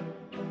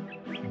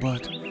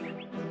 But...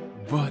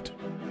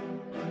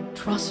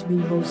 Trust me,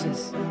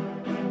 Moses.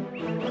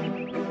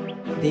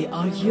 They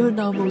are here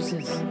now,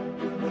 Moses.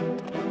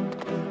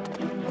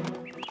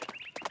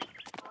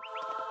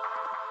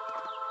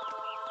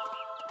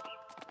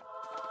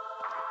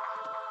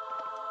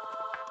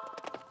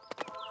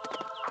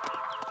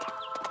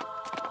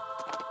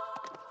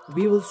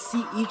 We will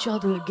see each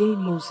other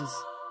again, Moses.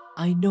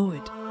 I know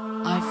it.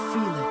 I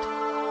feel it.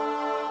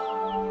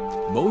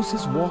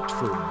 Moses walked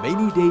for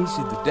many days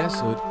in the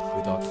desert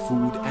without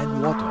food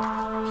and water.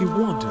 He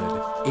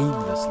wandered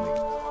aimlessly.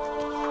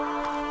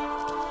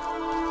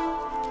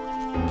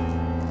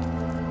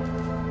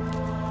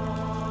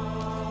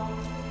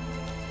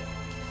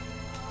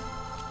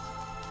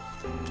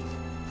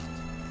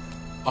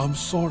 I'm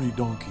sorry,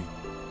 donkey.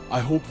 I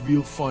hope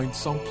we'll find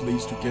some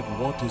place to get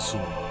water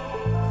soon.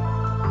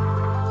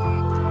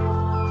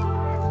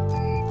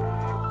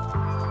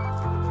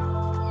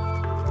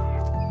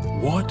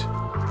 What?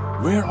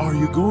 Where are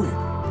you going?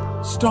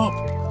 Stop!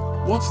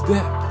 What's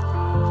that?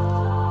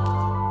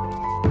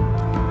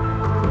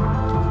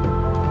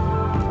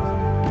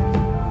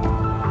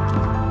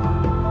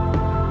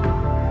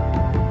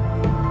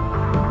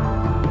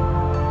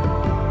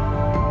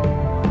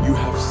 You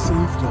have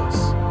saved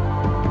us.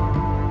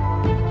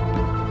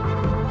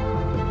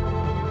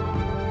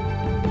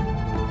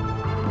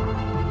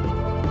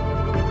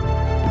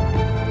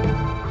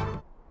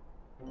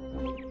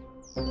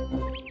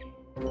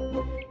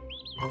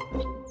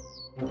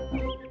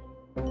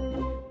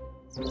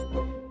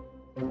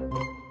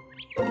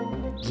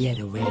 Get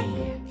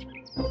away.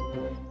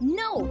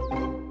 No!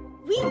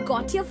 We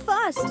got here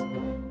first.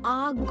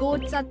 Our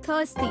goats are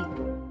thirsty.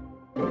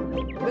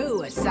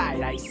 Move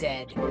aside, I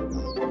said.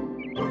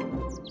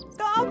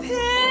 Stop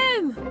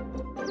him!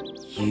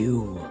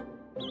 You.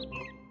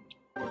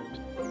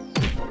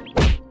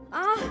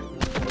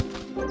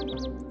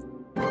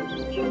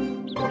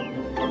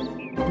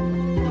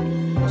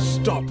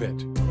 Stop it!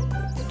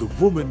 The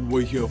women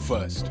were here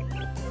first.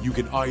 You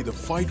can either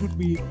fight with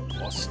me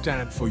or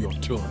stand for your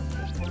turn.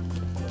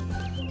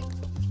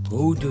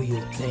 Who do you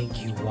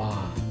think you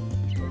are?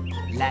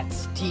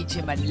 Let's teach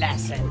him a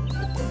lesson.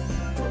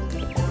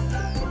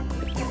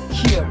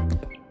 Here.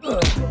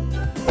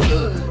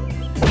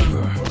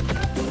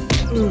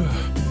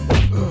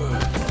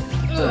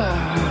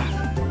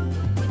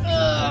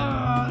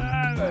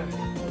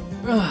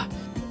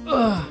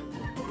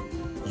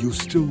 You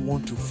still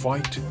want to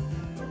fight?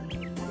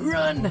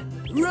 Run!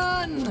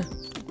 Run!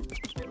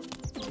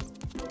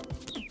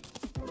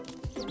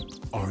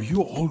 Are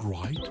you all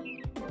right?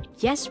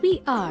 Yes,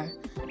 we are.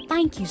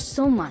 Thank you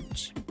so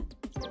much.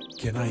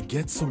 Can I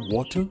get some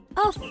water?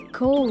 Of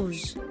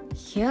course.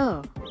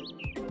 Here.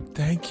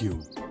 Thank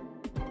you.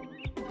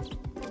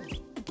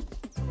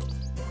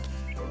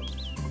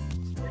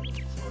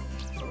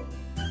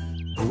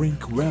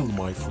 Drink well,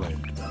 my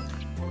friend.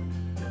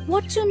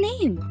 What's your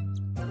name?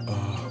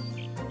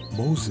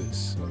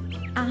 Moses.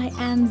 I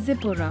am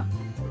Zipporah,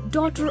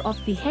 daughter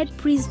of the head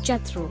priest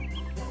Jethro.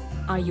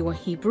 Are you a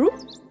Hebrew?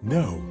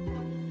 No.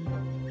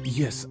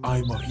 Yes,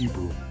 I'm a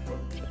Hebrew.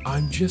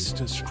 I'm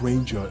just a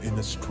stranger in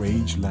a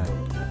strange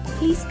land.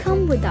 Please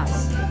come with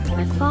us.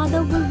 My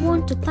father will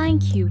want to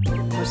thank you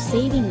for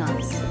saving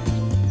us.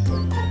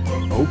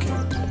 Okay,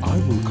 I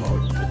will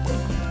come.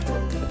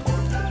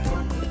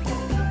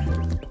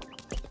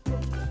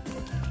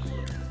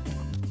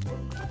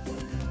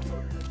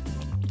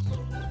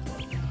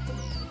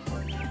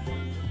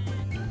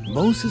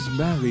 Moses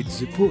married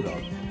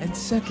Zipporah and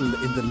settled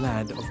in the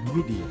land of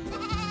Midian.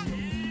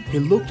 He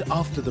looked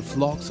after the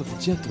flocks of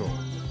Jethro.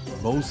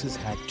 Moses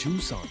had 2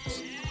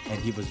 sons, and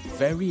he was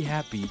very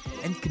happy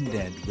and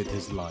content with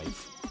his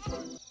life.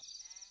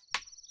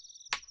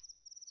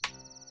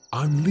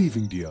 I'm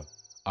leaving, dear.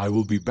 I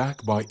will be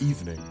back by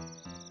evening.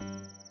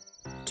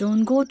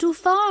 Don't go too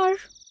far.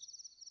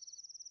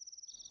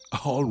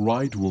 All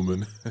right,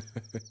 woman.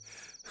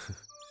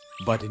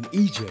 But in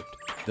Egypt,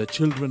 the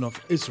children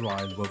of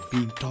Israel were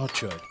being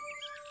tortured.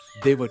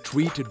 They were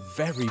treated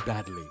very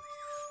badly,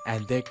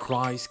 and their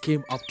cries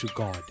came up to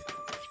God.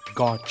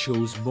 God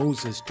chose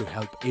Moses to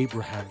help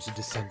Abraham's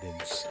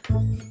descendants.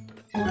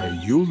 Hey,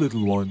 you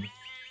little one,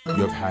 you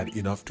have had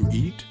enough to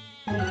eat?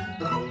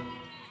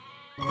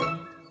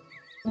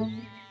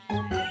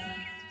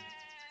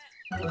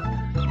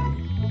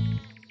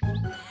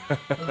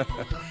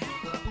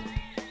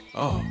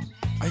 Oh,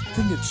 I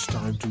think it's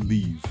time to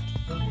leave.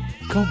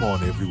 Come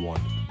on,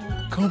 everyone.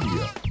 Come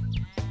here.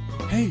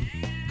 Hey,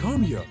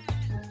 come here.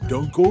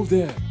 Don't go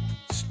there.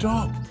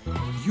 Stop.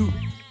 You,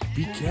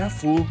 be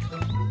careful.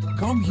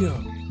 Come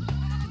here.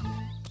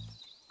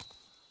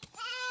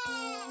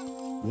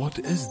 What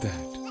is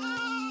that?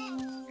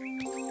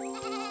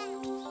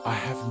 I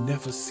have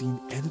never seen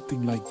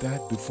anything like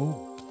that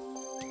before.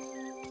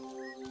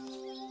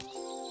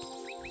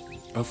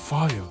 A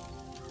fire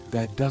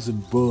that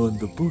doesn't burn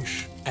the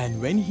bush. And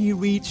when he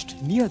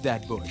reached near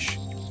that bush,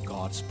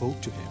 God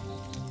spoke to him.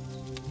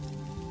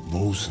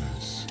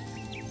 Moses.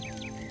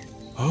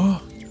 Huh?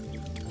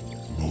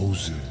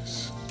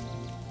 Moses.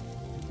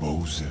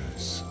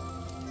 Moses.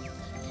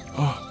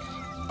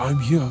 I'm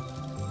here.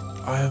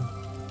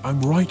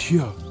 I'm right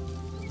here.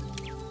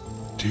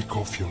 Take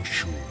off your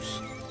shoes,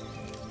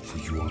 for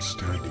you are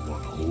standing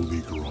on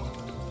holy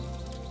ground.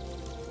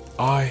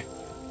 I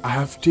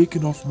have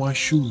taken off my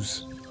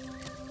shoes.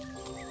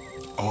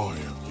 I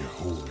am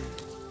Jehovah,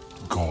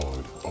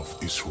 God of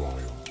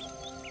Israel.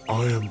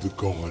 I am the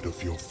God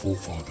of your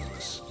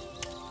forefathers,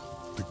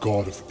 the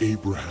God of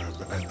Abraham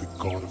and the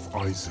God of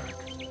Isaac,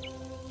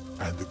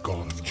 and the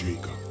God of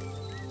Jacob.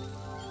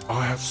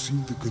 I have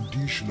seen the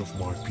condition of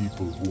my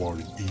people who are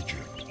in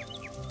Egypt.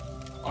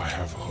 I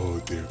have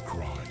heard their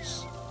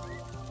cries.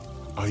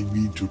 I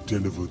mean to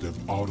deliver them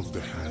out of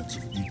the hands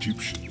of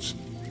Egyptians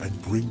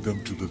and bring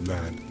them to the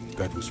land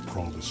that was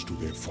promised to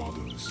their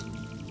fathers.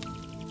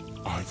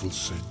 I will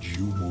send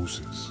you,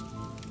 Moses,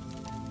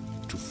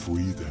 to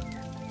free them,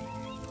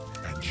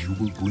 and you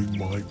will bring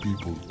my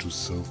people to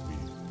serve me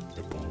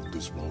upon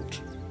this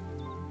mountain.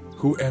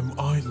 Who am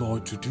I,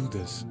 Lord, to do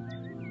this?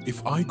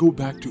 If I go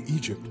back to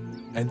Egypt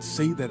and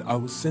say that I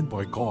was sent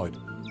by God,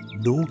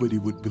 nobody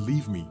would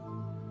believe me.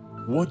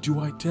 What do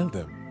I tell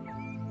them?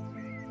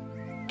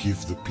 Give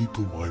the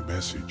people my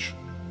message,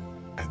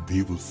 and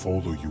they will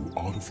follow you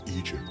out of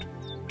Egypt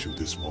to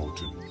this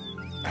mountain.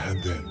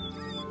 And then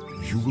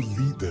you will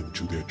lead them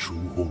to their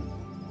true home,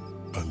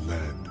 a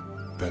land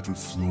that will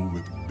flow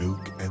with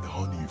milk and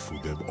honey for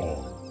them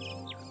all.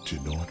 Do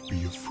not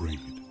be afraid.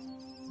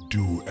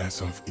 Do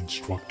as I've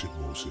instructed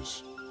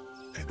Moses,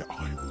 and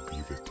I will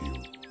be with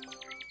you.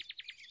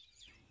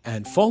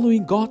 And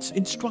following God's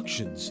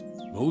instructions,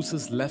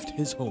 Moses left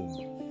his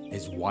home,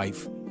 his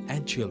wife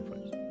and children.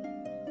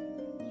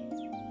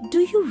 Do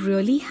you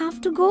really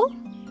have to go?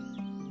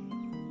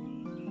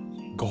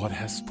 God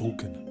has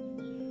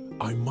spoken.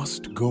 I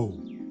must go.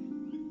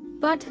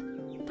 But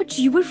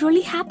you were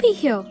really happy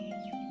here.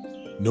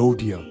 No,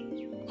 dear.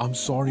 I'm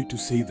sorry to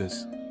say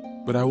this,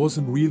 but I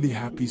wasn't really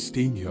happy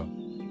staying here.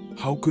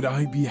 How could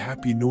I be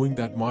happy knowing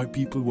that my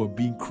people were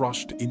being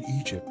crushed in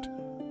Egypt?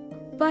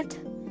 But...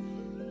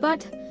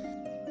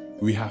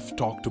 We have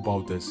talked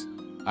about this.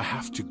 I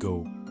have to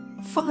go.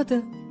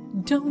 Father,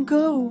 don't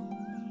go.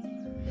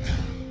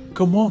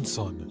 Come on,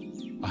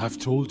 son. I have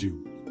told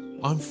you.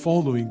 I'm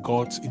following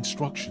God's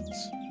instructions.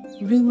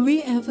 Will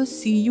we ever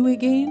see you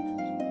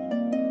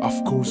again?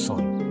 Of course,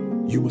 son.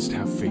 You must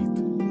have faith.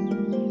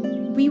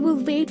 We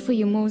will wait for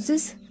you,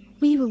 Moses.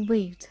 We will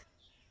wait.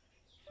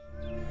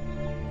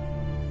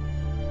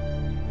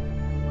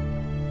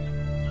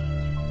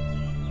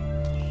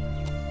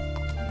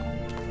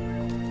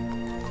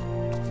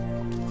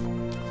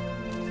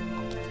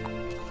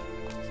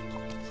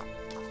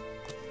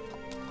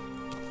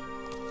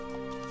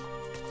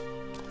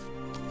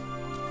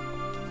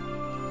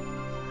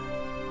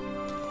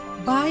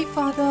 Bye,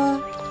 Father.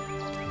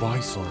 Bye,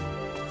 son.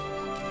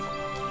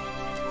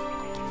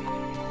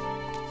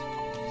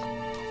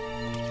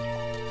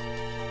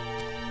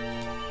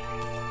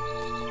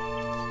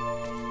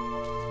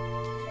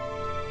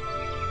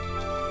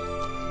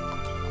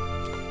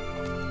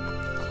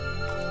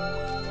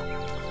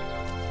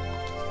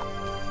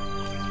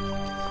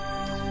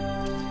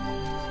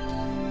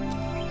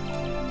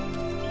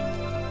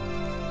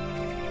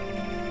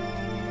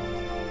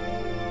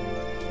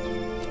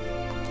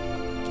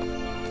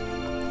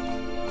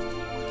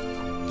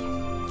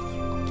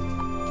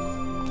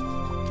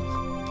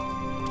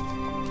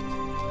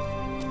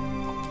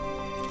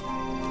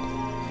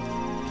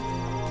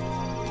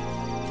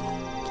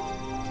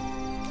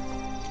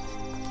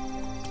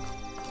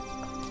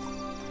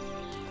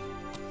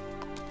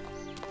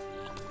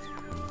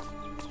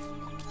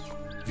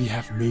 We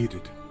have made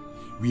it.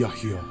 We are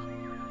here.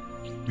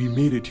 We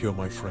made it here,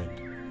 my friend.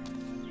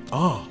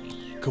 Ah,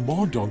 come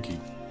on, donkey.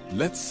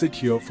 Let's sit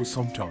here for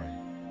some time.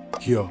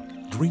 Here,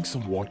 drink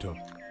some water.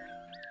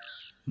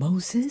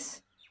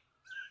 Moses?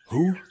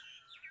 Who?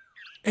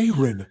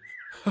 Aaron!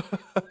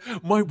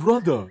 My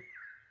brother!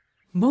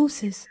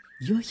 Moses,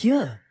 you're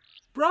here.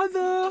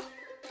 Brother!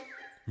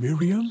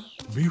 Miriam,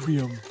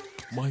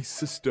 my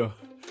sister.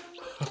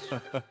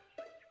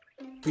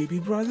 Baby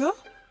brother,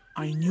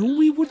 I knew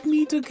we would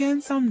meet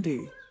again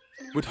someday.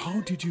 But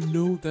how did you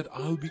know that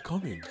I'll be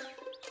coming?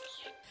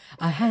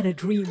 I had a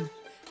dream.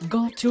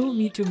 God told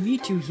me to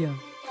meet you here.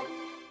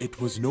 It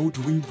was no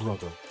dream,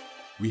 brother.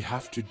 We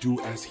have to do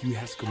as He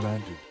has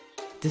commanded.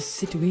 The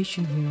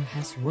situation here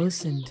has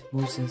worsened,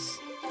 Moses.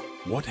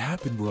 What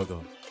happened, brother?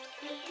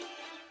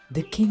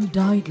 The king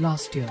died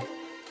last year,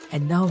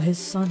 and now his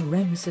son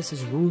Ramesses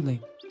is ruling.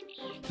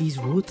 He's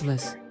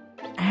ruthless,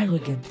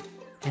 arrogant,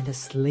 and a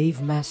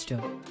slave master.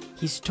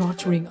 He's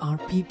torturing our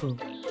people.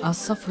 Our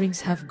sufferings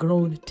have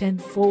grown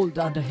tenfold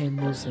under him,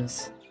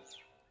 Moses.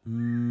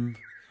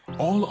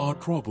 All our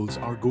troubles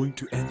are going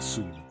to end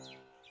soon.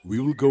 We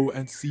will go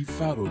and see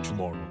Pharaoh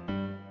tomorrow.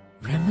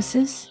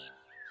 Ramesses?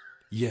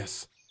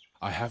 Yes,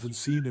 I haven't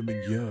seen him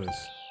in years.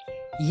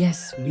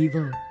 Yes, we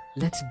will.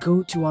 Let's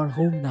go to our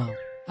home now.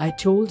 I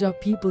told our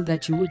people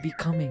that you would be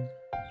coming.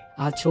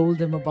 I told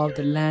them about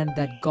the land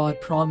that God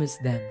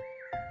promised them.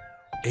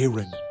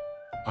 Aaron,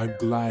 I'm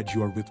glad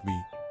you are with me.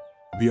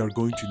 We are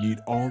going to need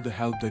all the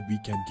help that we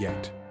can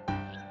get.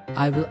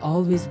 I will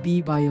always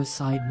be by your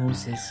side,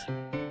 Moses.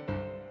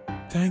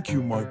 Thank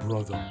you, my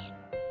brother.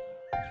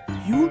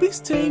 You'll be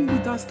staying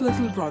with us,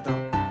 little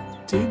brother.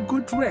 Take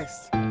good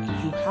rest.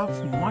 You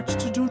have much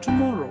to do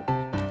tomorrow.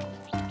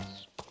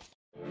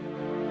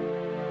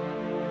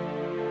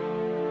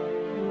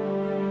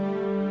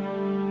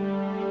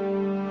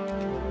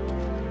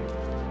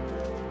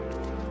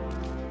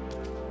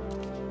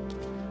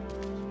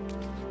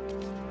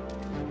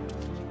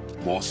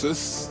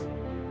 Moses?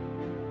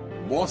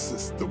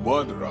 Moses the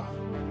murderer.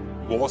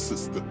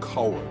 Moses the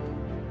coward.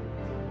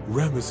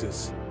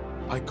 Ramesses,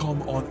 I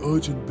come on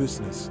urgent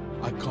business.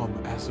 I come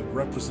as a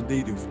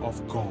representative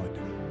of God.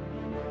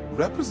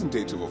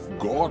 Representative of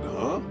God,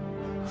 huh?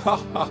 Ha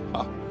ha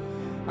ha.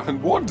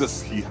 And what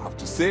does he have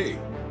to say?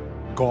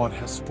 God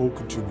has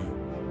spoken to me.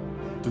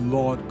 The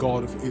Lord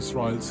God of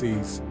Israel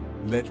says,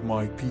 let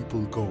my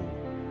people go.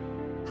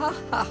 Ha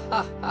ha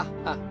ha ha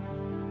ha.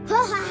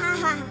 Ha ha ha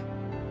ha.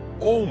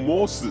 Oh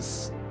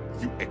Moses,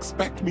 you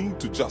expect me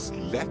to just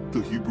let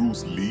the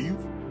Hebrews leave?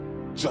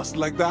 Just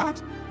like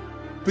that?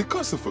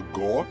 Because of a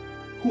God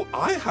who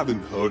I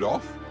haven't heard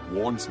of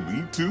wants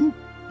me to?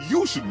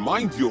 You should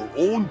mind your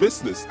own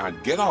business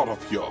and get out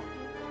of here.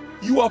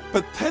 You are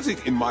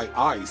pathetic in my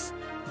eyes.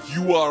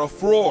 You are a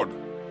fraud.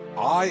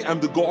 I am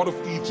the God of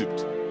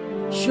Egypt.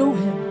 Show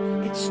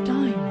him. It's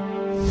time.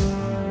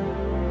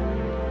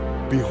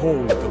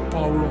 Behold the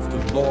power of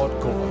the Lord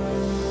God.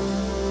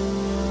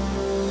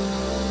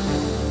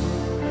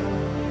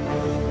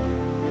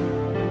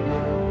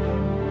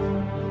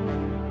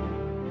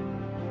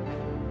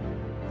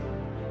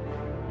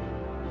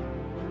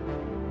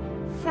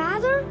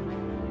 Father?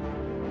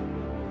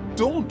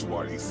 Don't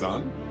worry,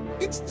 son.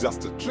 It's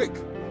just a trick.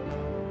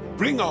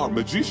 Bring our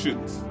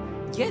magicians.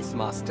 Yes,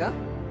 master.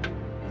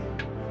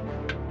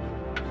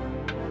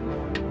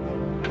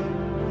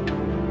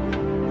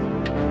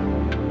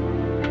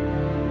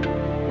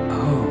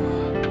 Oh,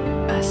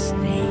 a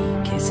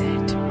snake, is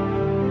it?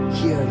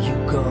 Here you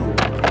go.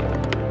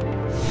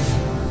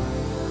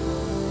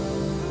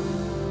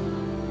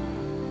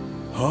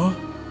 Huh?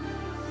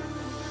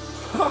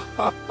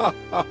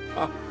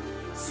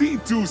 See,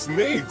 two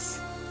snakes.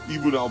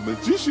 Even our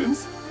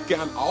magicians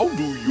can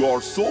outdo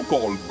your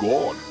so-called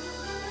God.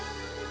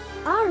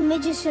 Our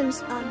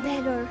magicians are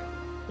better.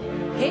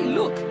 Hey,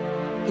 look!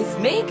 His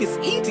snake is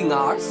eating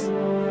ours!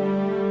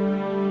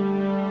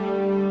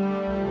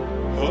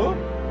 Huh?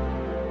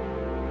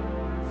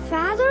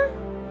 Father?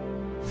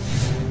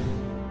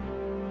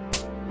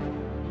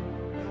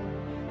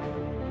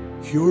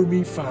 Hear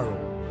me, Pharaoh.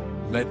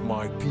 Let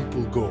my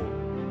people go.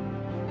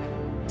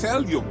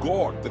 Tell your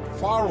God that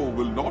Pharaoh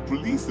will not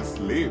release his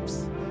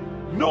slaves.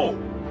 No!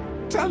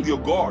 Tell your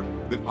God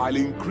that I'll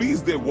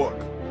increase their work.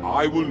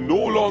 I will no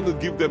longer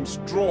give them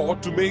straw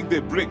to make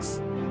their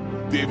bricks.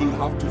 They will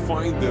have to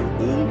find their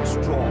own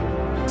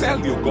straw. Tell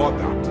your God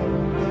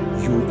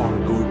that. You are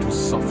going to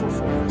suffer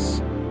for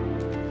this.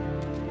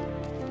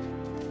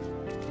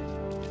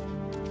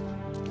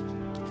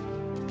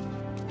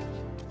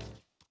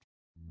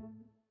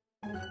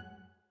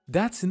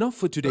 That's enough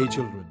for today,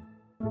 children.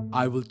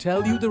 I will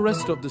tell you the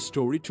rest of the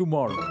story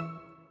tomorrow.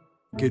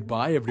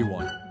 Goodbye,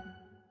 everyone.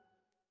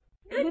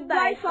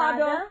 Goodbye,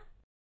 Father.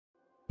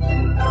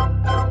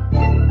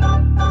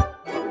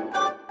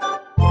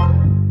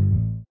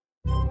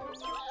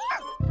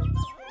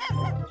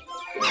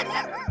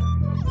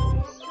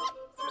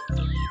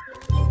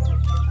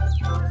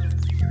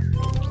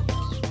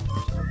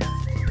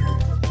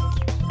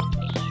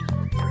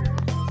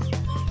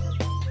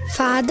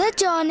 Father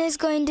John is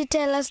going to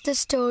tell us the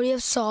story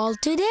of Saul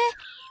today.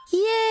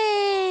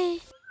 Yay!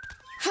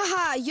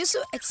 Haha, you're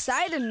so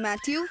excited,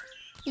 Matthew.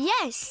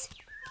 Yes,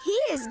 he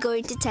is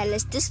going to tell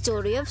us the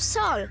story of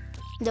Saul,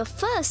 the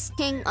first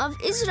king of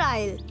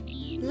Israel.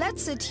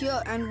 Let's sit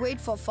here and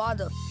wait for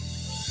Father.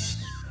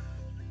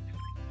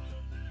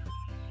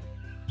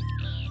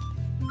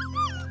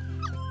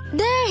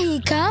 There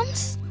he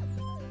comes.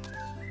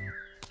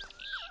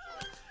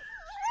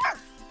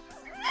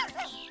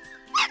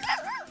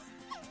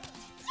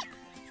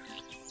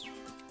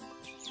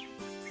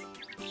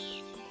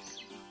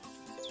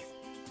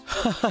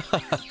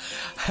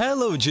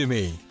 Hello,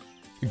 Jimmy.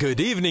 Good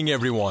evening,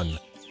 everyone.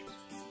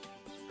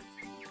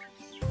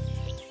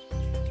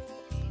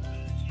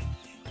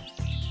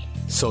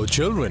 So,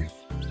 children,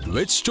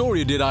 which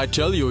story did I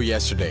tell you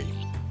yesterday?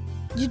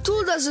 You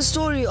told us the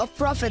story of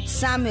Prophet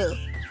Samuel.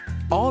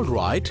 All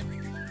right.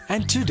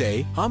 And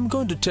today, I'm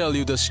going to tell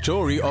you the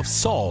story of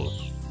Saul.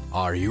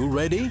 Are you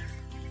ready?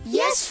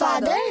 Yes,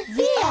 Father,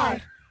 we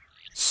are.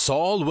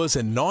 Saul was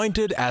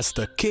anointed as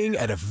the king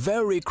at a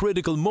very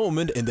critical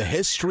moment in the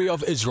history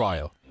of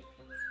Israel.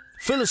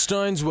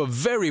 Philistines were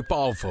very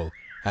powerful,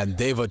 and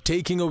they were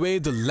taking away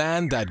the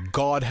land that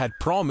God had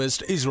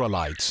promised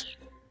Israelites.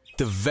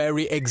 The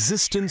very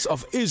existence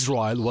of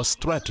Israel was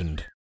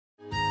threatened.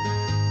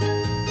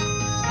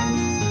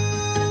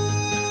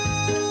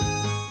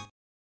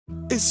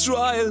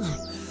 Israel,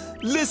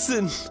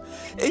 listen!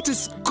 It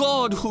is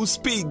God who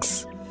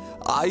speaks.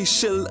 I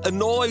shall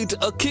anoint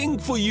a king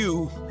for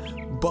you.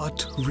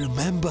 But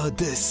remember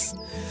this,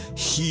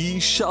 he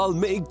shall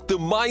make the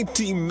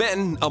mighty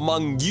men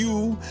among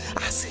you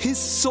as his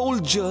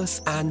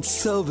soldiers and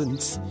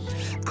servants,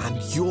 and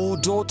your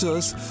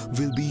daughters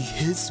will be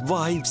his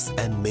wives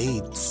and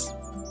maids.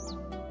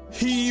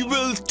 He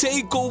will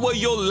take over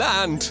your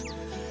land.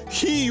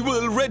 He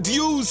will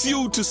reduce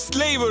you to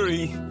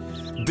slavery.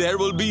 There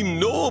will be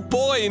no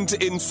point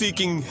in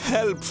seeking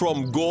help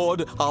from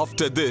God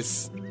after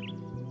this.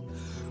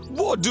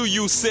 What do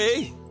you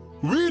say?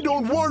 We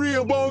don't worry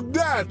about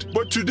that,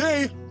 but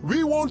today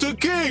we want a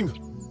king.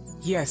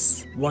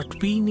 Yes,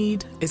 what we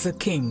need is a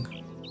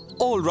king.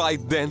 All right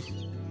then.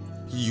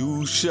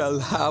 You shall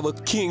have a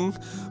king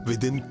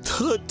within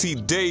 30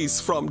 days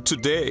from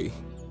today.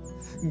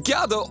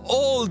 Gather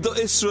all the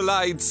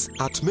Israelites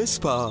at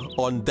Mizpah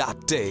on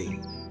that day.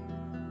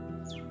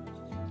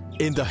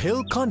 In the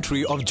hill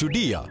country of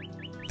Judea,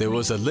 there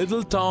was a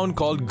little town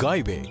called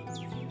Gibeah.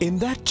 In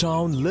that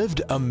town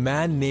lived a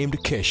man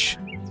named Kish,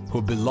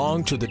 who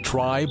belonged to the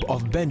tribe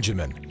of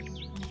Benjamin.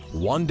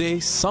 One day,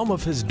 some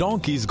of his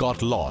donkeys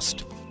got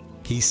lost.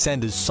 He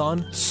sent his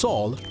son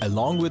Saul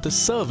along with a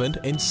servant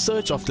in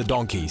search of the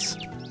donkeys.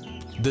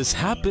 This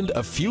happened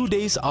a few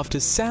days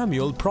after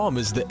Samuel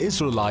promised the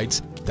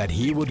Israelites that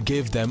he would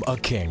give them a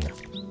king.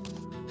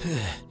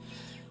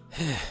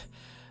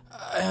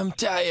 I am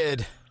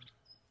tired.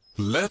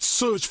 Let's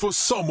search for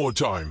some more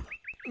time.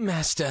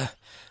 Master,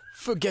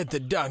 forget the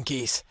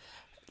donkeys.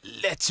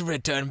 Let's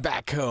return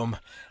back home.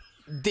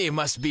 They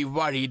must be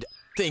worried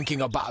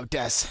thinking about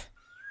us.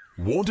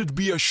 Won't it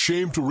be a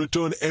shame to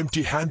return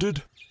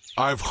empty-handed?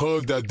 I've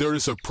heard that there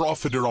is a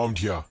prophet around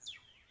here.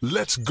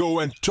 Let's go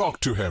and talk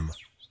to him.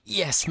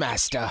 Yes,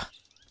 Master.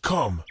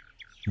 Come,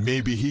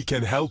 maybe he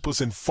can help us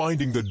in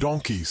finding the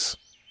donkeys.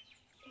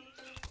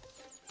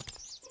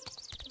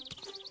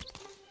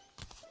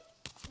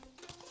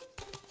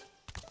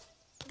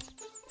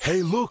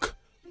 Hey, look,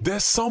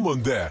 there's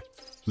someone there.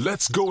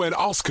 Let's go and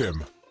ask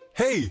him.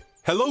 Hey,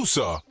 hello,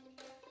 sir.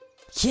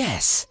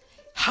 Yes,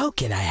 how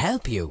can I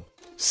help you?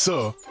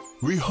 Sir,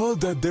 we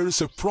heard that there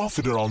is a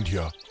prophet around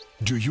here.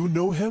 Do you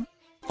know him?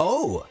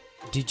 Oh,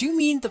 did you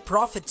mean the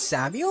prophet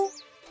Samuel?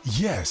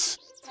 Yes.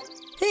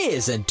 He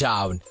is in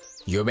town.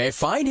 You may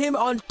find him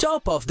on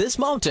top of this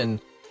mountain.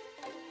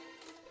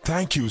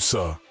 Thank you,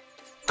 sir.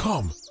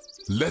 Come,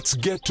 Let's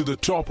get to the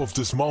top of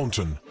this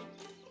mountain.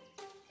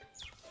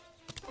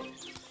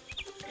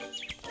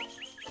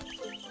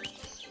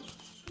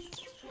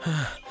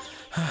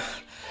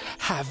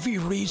 Have we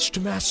reached,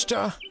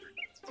 Master?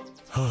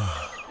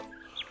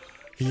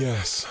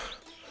 Yes,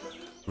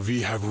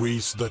 we have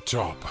reached the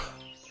top.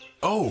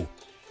 Oh,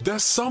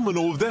 there's someone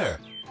over there.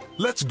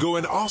 Let's go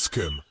and ask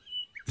him.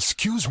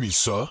 Excuse me,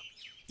 sir.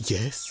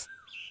 Yes?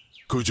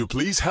 Could you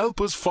please help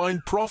us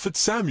find Prophet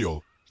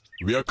Samuel?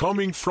 We are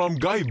coming from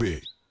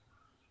Gaibe.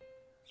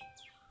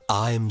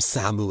 I'm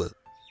Samuel.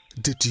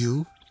 Did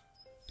you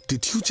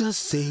just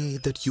say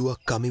that you are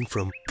coming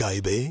from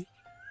Gaibe?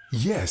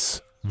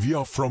 Yes, we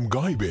are from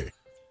Gaibe.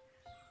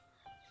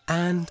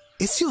 And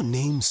is your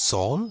name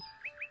Saul?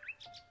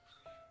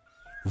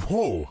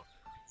 Whoa,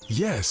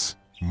 yes,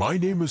 my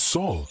name is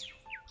Saul.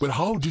 But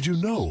how did you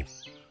know?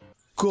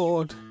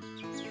 God,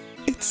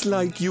 it's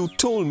like you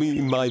told me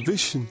in my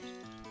vision.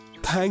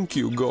 Thank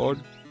you, God.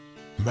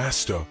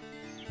 Master,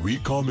 we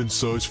come in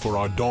search for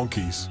our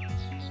donkeys.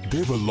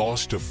 They were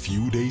lost a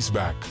few days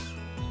back.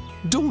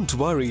 Don't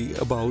worry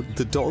about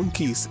the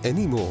donkeys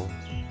anymore.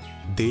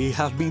 They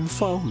have been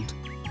found.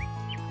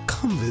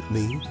 Come with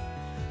me.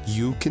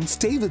 You can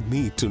stay with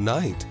me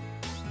tonight.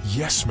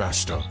 Yes,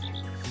 Master.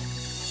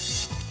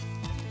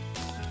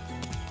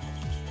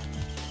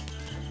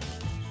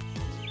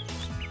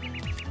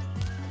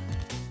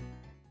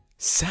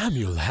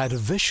 Samuel had a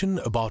vision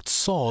about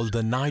Saul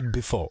the night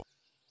before.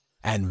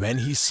 And when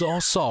he saw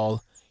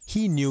Saul,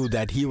 he knew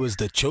that he was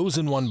the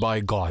chosen one by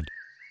God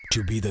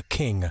to be the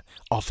king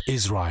of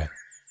Israel.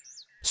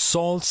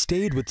 Saul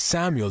stayed with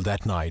Samuel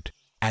that night,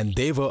 and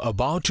they were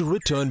about to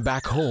return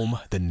back home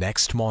the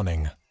next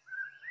morning.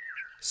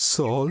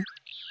 Saul,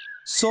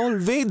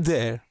 wait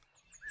there.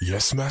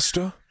 Yes,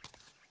 Master?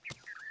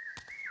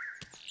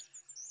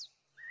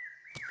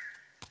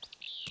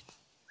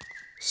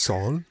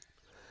 Saul,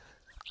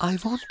 I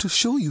want to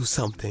show you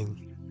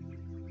something.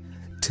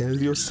 Tell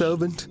your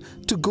servant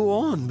to go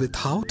on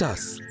without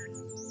us.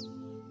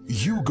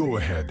 You go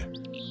ahead.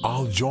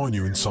 I'll join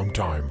you in some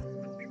time.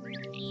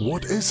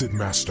 What is it,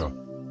 Master?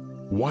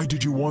 Why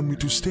did you want me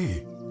to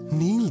stay?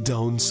 Kneel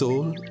down,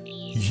 Saul.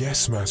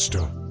 Yes,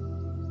 Master.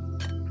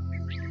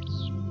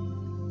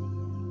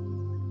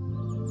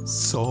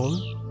 Saul,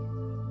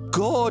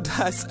 God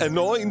has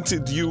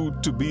anointed you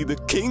to be the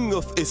king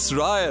of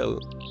Israel.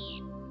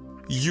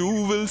 You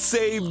will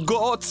save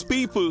God's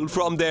people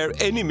from their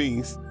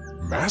enemies.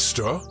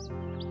 Master?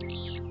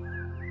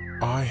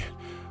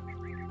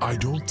 I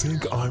don't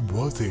think I'm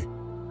worthy.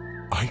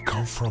 I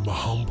come from a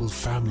humble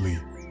family.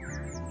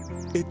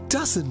 It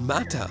doesn't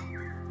matter.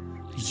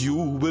 You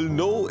will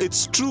know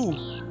it's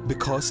true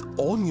because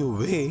on your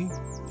way,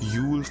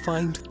 you will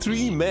find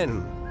 3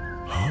 men.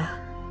 Huh?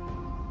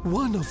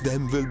 One of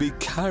them will be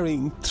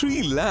carrying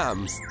 3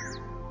 lambs.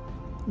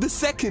 The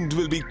second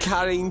will be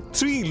carrying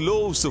 3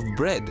 loaves of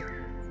bread.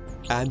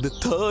 And the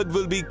third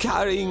will be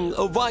carrying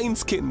a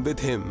wineskin with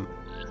him.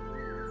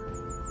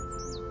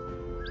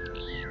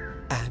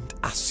 And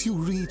as you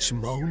reach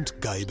Mount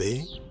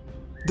Gaibe,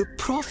 the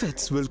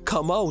prophets will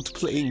come out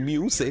playing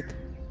music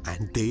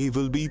and they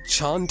will be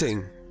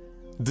chanting.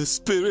 The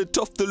Spirit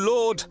of the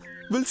Lord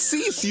will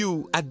seize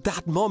you at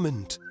that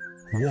moment.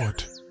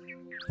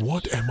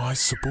 What am I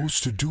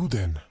supposed to do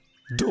then?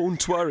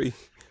 Don't worry.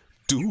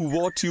 Do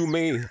what you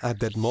may at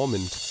that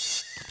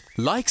moment.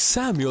 Like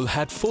Samuel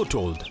had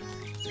foretold,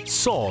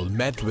 Saul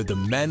met with the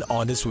men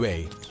on his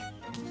way.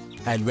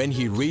 And when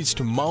he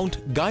reached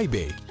Mount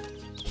Gaibe,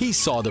 he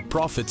saw the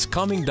prophets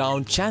coming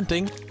down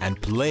chanting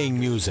and playing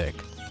music.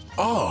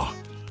 Ah,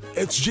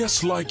 it's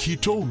just like he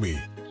told me.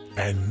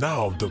 And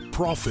now the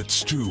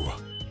prophets too.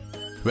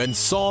 When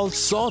Saul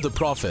saw the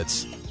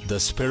prophets, the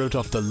Spirit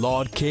of the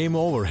Lord came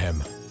over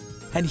him,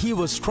 and he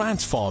was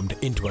transformed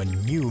into a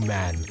new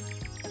man.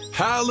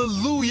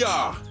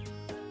 Hallelujah!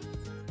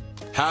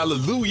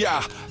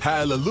 Hallelujah!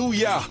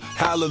 Hallelujah!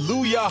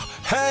 Hallelujah!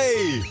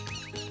 Hey!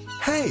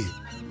 Hey,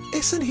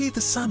 isn't he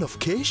the son of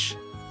Kish?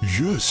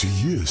 Yes,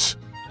 he is.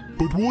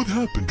 But what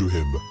happened to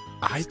him?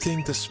 I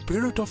think the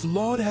Spirit of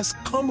Lord has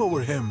come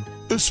over him.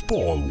 Is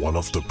Paul one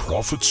of the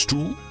prophets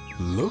too?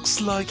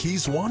 Looks like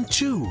he's one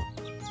too.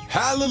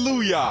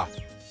 Hallelujah!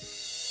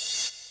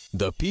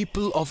 The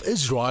people of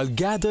Israel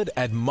gathered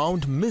at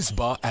Mount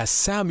Mizpah as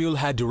Samuel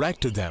had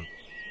directed them.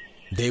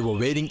 They were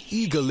waiting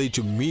eagerly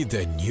to meet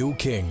their new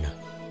king.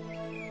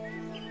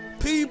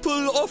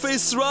 People of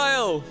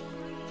Israel,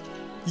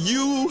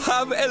 you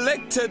have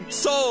elected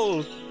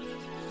Saul,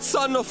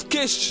 son of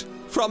Kish,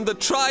 from the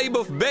tribe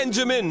of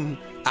Benjamin,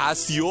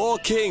 as your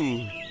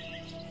king.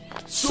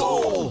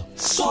 Saul,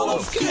 son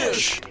of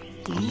Kish,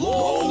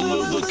 long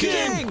live the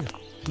king!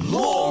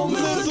 Long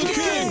live the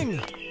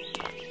king!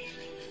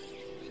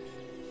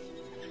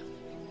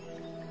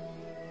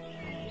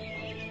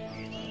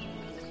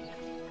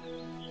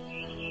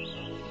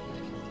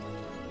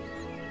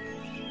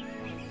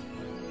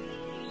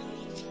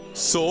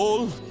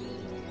 Saul,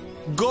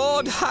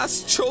 God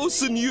has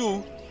chosen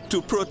you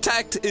to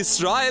protect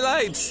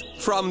Israelites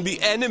from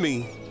the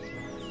enemy.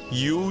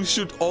 You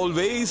should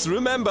always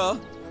remember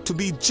to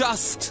be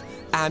just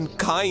and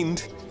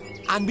kind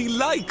and be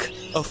like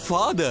a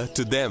father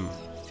to them.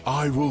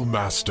 I will,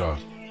 Master.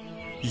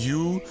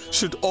 You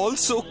should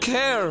also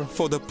care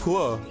for the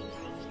poor.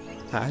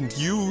 And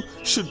you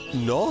should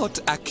not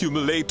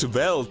accumulate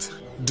wealth.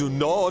 Do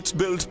not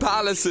build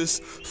palaces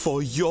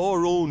for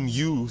your own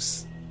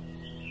use.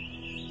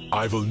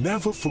 I will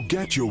never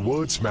forget your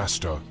words,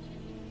 Master.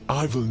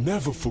 I will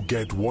never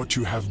forget what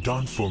you have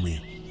done for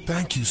me.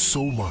 Thank you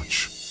so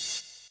much.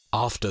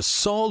 After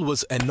Saul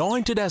was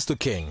anointed as the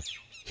king,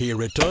 he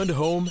returned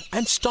home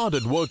and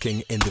started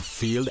working in the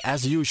field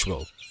as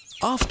usual.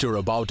 After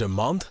about a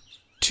month,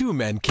 2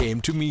 men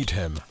came to meet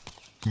him.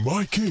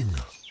 My king.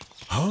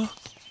 Huh?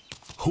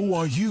 Who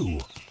are you?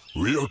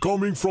 We are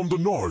coming from the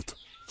north,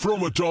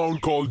 from a town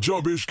called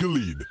Jabesh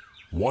Gilead.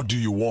 What do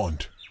you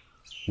want?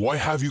 Why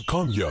have you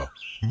come here?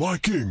 My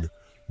king,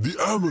 the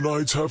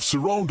Ammonites have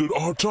surrounded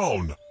our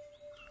town.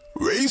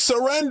 We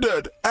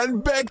surrendered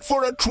and begged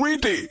for a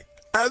treaty,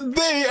 and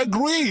they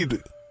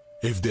agreed.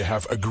 If they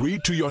have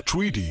agreed to your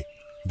treaty,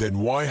 then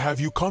why have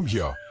you come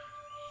here?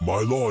 My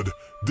lord,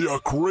 they are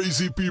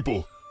crazy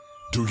people.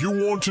 Do you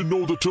want to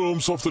know the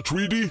terms of the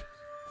treaty?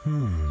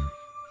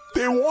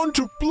 They want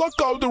to pluck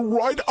out the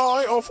right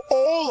eye of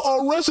all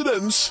our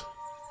residents.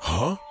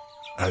 Huh?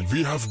 And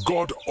we have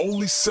got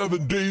only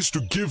 7 days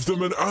to give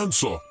them an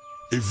answer.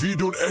 If we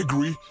don't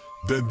agree,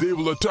 then they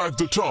will attack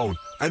the town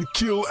and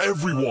kill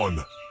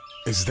everyone.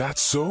 Is that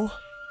so?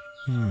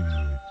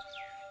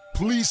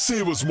 Please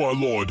save us, my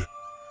lord.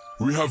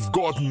 We have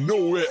got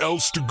nowhere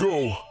else to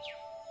go.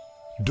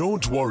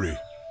 Don't worry.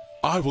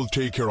 I will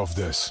take care of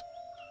this.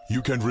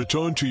 You can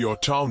return to your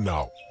town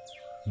now.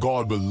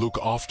 God will look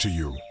after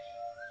you.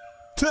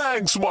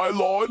 Thanks, my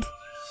lord.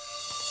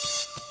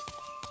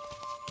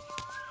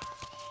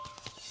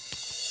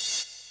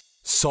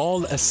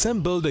 Saul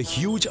assembled a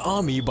huge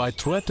army by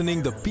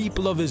threatening the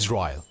people of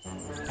Israel,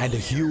 and a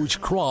huge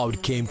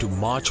crowd came to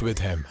march with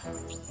him.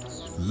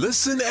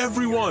 Listen,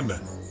 everyone.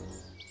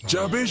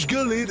 Jabesh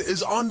Gilead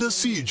is under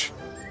siege,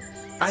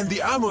 and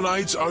the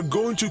Ammonites are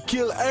going to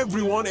kill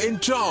everyone in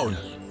town.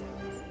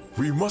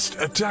 We must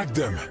attack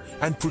them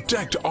and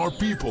protect our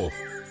people.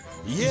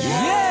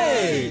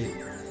 Yay!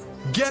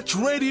 Get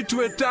ready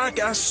to attack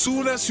as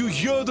soon as you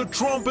hear the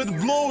trumpet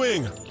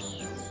blowing.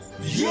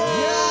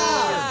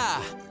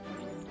 Yeah!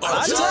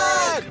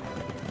 Attack!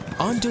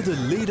 Under the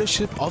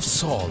leadership of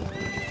Saul,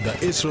 the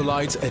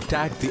Israelites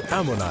attacked the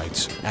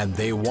Ammonites, and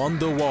they won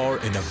the war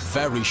in a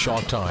very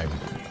short time.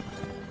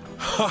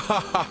 Ha ha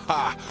ha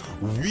ha!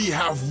 We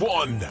have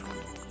won!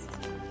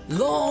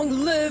 Long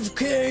live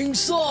King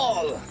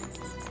Saul!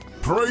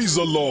 Praise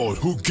the Lord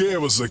who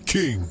gave us a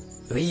king.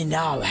 We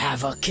now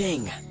have a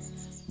king.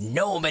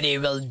 Nobody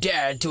will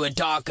dare to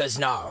attack us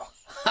now.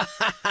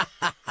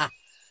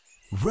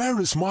 Where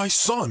is my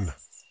son?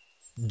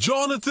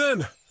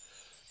 Jonathan!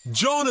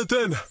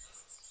 Jonathan!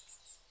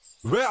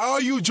 Where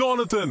are you,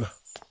 Jonathan?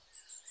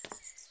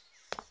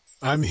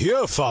 I'm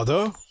here,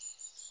 Father.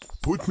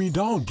 Put me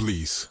down,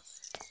 please.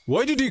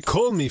 Why did you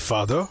call me,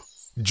 Father?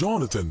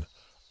 Jonathan,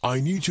 I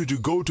need you to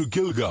go to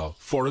Gilgal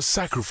for a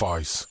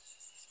sacrifice.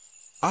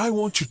 I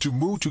want you to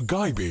move to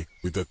Gibeah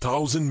with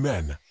 1,000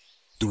 men.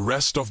 The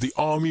rest of the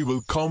army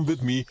will come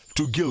with me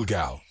to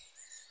Gilgal.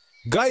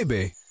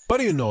 Gibeah?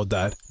 But you know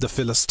that the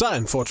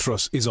Philistine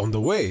fortress is on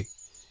the way.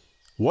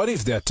 What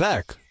if they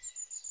attack?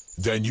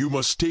 Then you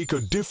must take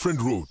a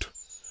different route.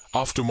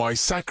 After my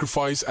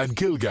sacrifice at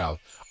Gilgal,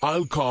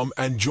 I'll come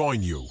and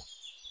join you.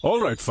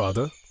 All right,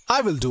 Father.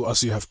 I will do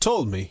as you have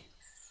told me.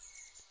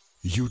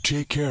 You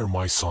take care,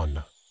 my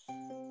son.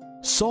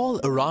 Saul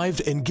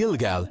arrived in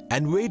Gilgal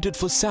and waited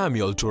for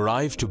Samuel to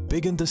arrive to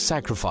begin the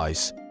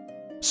sacrifice.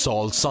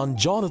 Saul's son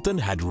Jonathan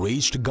had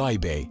reached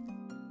Gibeah.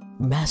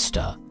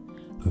 Master,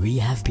 we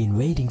have been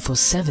waiting for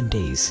 7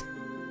 days.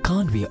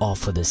 Can't we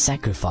offer the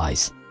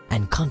sacrifice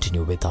and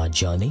continue with our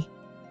journey?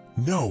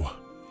 No,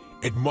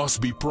 it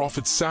must be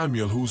Prophet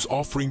Samuel who's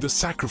offering the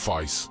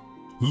sacrifice.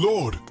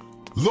 Lord!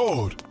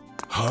 Lord!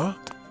 Huh?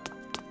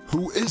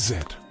 Who is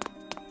it?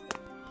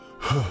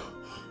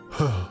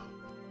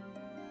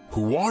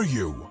 Who are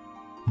you?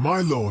 My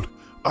lord,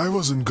 I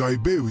was in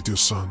Gibeah with your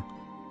son.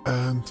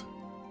 And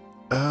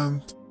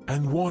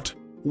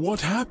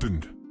what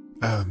happened?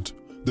 And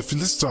the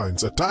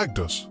Philistines attacked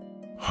us.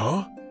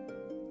 Huh?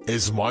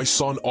 Is my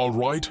son all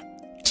right?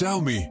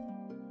 Tell me,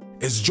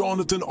 is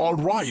Jonathan all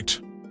right?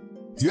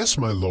 Yes,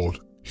 my lord,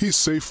 he's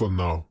safe for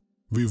now.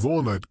 We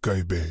won at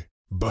Gibeah,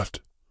 but...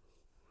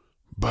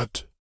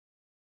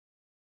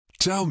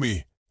 Tell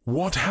me,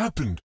 what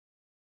happened?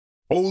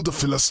 All the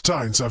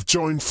Philistines have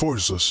joined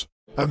forces,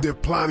 and they're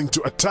planning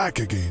to attack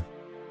again.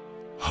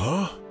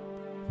 Huh?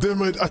 They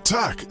might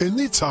attack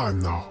any time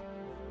now.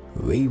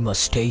 We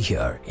must stay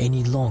here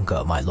any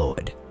longer, my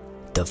lord.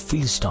 The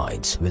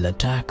Philistines will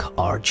attack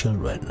our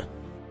children.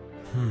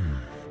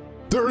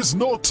 There is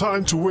no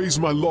time to waste,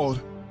 my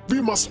lord.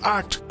 We must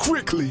act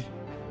quickly.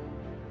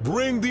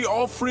 Bring the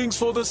offerings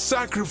for the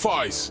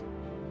sacrifice.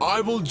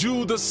 I will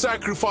do the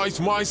sacrifice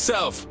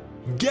myself.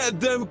 Get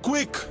them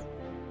quick.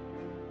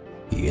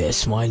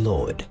 Yes, my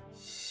lord.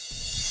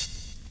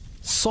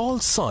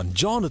 Saul's son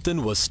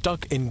Jonathan was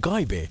stuck in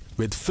Gibeah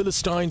with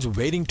Philistines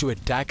waiting to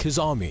attack his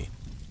army.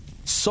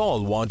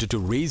 Saul wanted to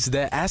reach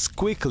there as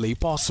quickly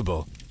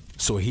possible,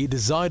 so he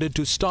decided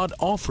to start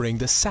offering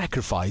the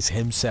sacrifice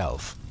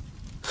himself.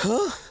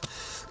 Huh?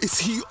 Is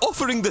he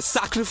offering the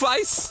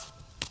sacrifice?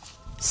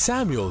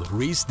 Samuel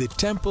reached the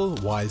temple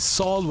while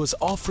Saul was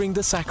offering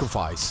the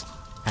sacrifice,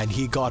 and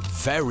he got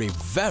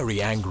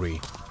very angry.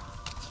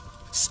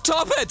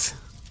 Stop it!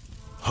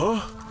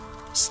 Huh?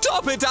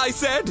 Stop it, I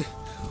said!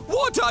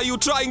 What are you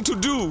trying to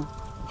do?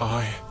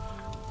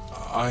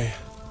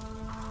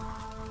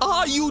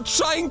 Are you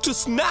trying to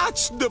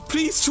snatch the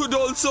priesthood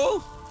also?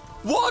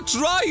 What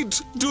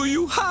right do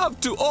you have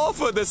to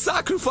offer the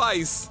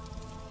sacrifice?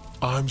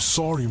 I'm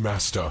sorry,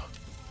 Master.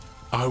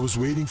 I was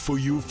waiting for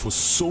you for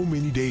so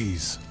many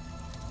days.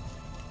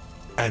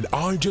 And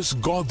I just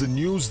got the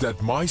news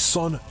that my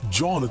son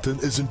Jonathan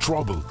is in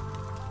trouble.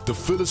 The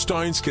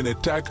Philistines can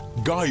attack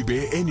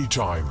Gibeah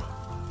anytime.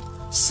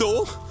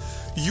 So,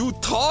 you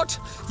thought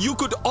you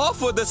could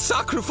offer the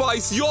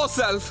sacrifice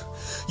yourself?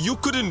 You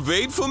couldn't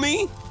wait for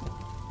me?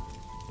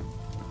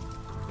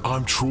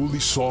 I'm truly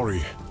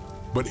sorry,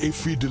 but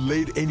if we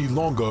delayed any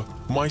longer,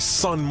 my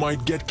son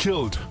might get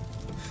killed.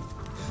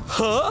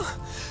 Huh?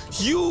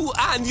 You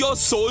and your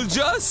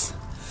soldiers?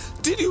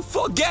 Did you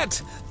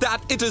forget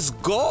that it is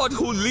God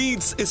who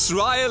leads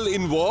Israel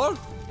in war?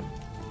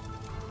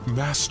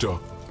 Master,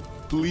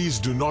 please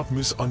do not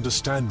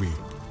misunderstand me.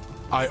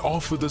 I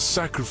offer the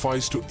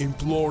sacrifice to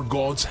implore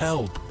God's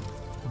help.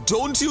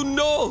 Don't you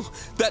know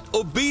that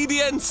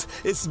obedience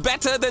is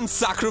better than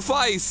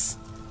sacrifice?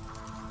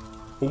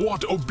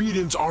 What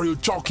obedience are you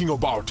talking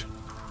about?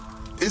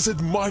 Is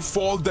it my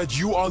fault that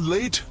you are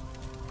late?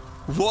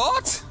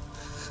 What?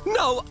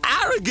 Now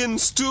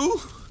arrogance too?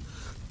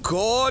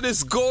 God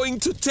is going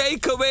to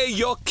take away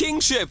your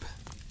kingship.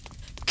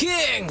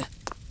 King!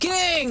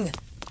 King!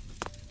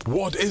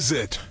 What is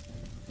it?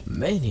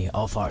 Many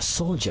of our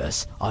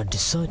soldiers are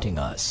deserting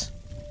us.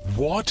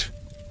 What?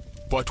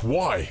 But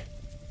why?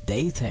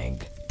 They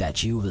think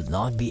that you will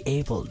not be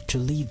able to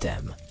lead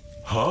them.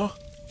 Huh?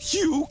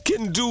 You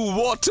can do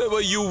whatever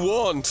you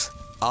want.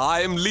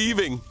 I am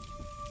leaving.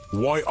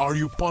 Why are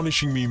you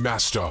punishing me,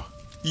 Master?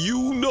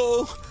 You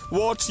know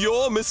what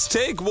your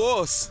mistake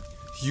was.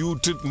 You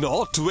did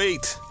not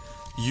wait.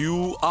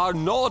 You are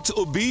not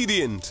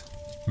obedient.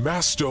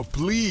 Master,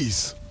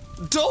 please.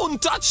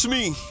 Don't touch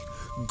me.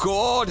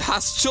 God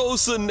has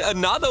chosen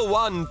another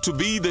one to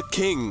be the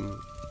king.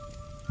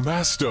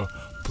 Master,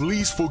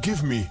 please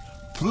forgive me.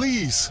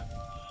 Please.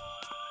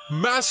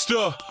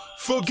 Master,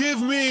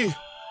 forgive me.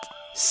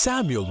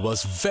 Samuel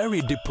was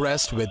very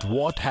depressed with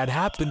what had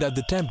happened at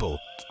the temple.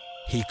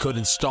 He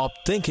couldn't stop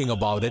thinking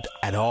about it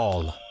at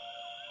all.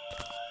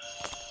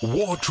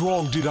 What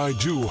wrong did I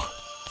do?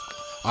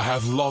 I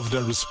have loved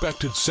and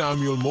respected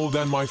Samuel more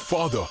than my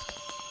father.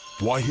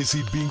 Why is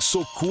he being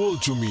so cruel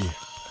to me?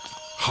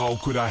 How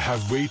could I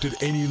have waited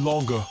any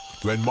longer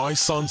when my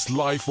son's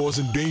life was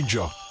in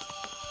danger?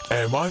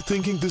 Am I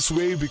thinking this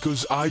way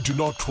because I do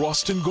not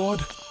trust in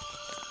God?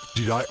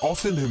 Did I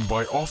offend him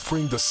by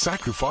offering the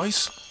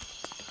sacrifice?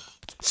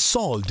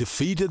 Saul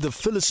defeated the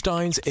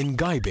Philistines in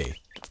Gibeah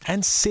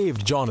and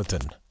saved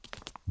Jonathan.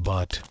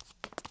 But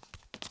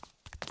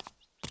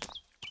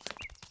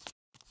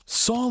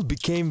Saul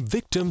became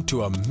victim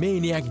to a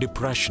maniac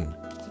depression.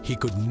 He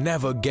could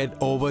never get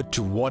over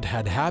to what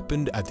had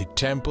happened at the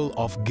temple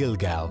of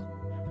Gilgal.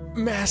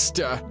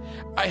 Master,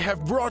 I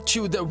have brought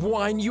you the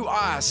wine you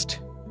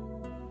asked.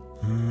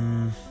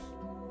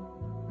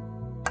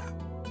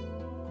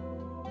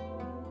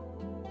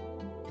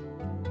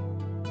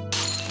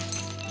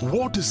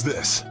 What is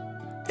this?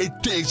 It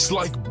tastes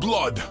like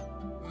blood.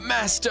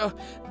 Master,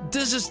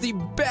 this is the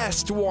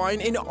best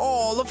wine in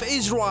all of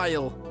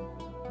Israel.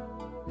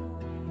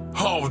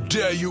 How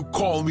dare you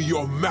call me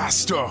your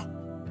master?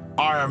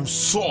 I am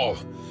Saul,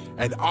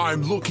 and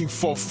I'm looking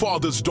for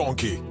father's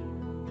donkey.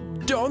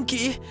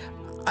 Donkey?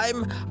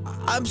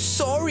 I'm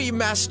sorry,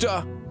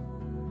 Master.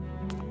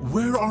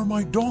 Where are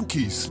my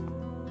donkeys?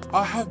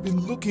 I have been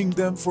looking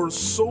them for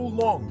so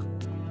long.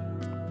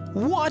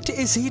 What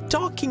is he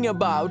talking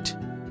about?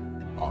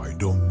 I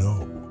don't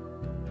know,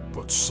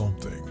 but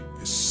something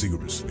is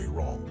seriously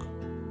wrong.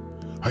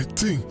 I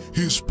think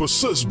he's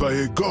possessed by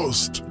a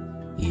ghost.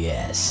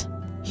 Yes,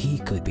 he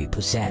could be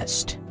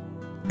possessed.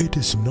 It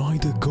is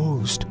neither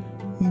ghost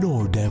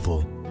nor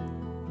devil.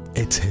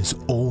 It's his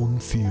own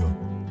fear.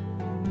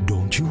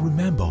 Don't you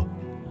remember?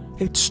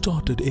 It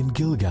started in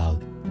Gilgal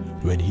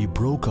when he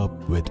broke up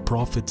with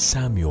Prophet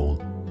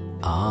Samuel.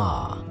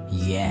 Ah,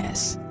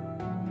 yes.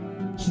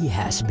 He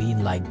has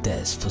been like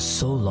this for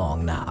so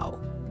long now.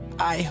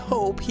 I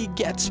hope he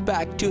gets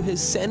back to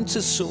his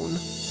senses soon.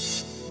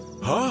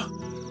 Huh?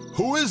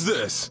 Who is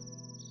this?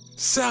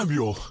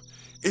 Samuel,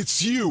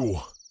 it's you.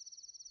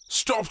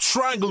 Stop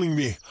strangling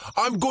me.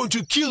 I'm going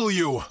to kill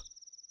you.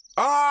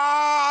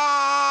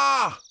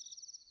 Ah!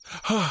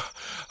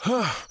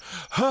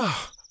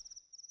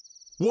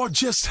 What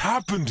just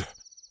happened?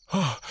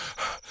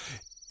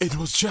 It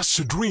was just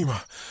a dream.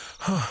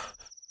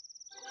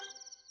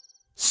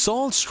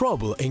 Saul's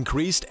trouble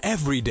increased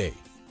every day.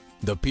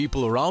 The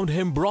people around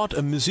him brought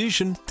a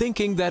musician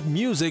thinking that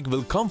music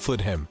will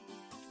comfort him,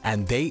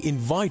 and they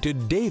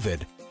invited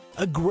David,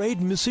 a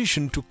great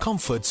musician, to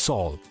comfort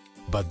Saul.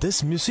 But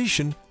this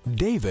musician,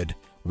 David,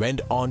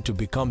 went on to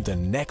become the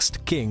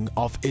next king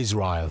of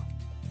Israel.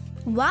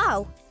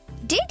 Wow!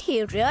 Did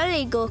he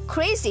really go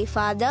crazy,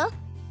 Father?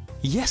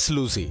 Yes,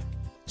 Lucy.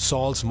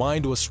 Saul's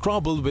mind was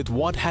troubled with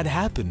what had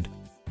happened,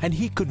 and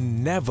he could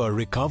never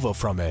recover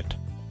from it.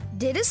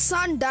 Did his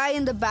son die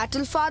in the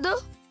battle, Father?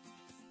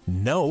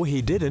 No,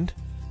 he didn't.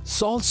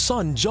 Saul's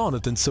son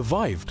Jonathan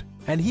survived,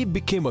 and he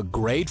became a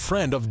great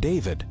friend of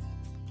David.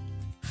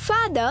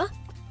 Father,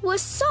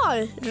 was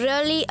Saul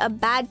really a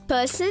bad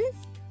person?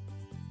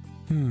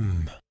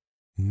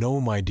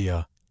 No, my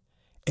dear.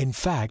 In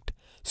fact,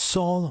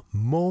 Saul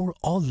more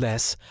or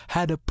less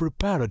had a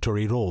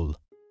preparatory role.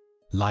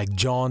 Like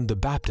John the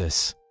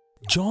Baptist.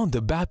 John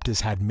the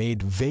Baptist had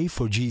made way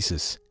for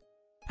Jesus,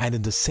 and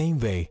in the same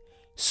way,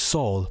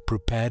 Saul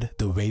prepared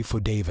the way for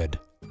David.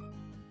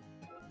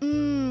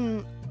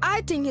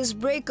 I think his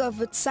breakup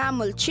with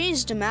Samuel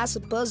changed him as a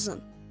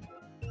person.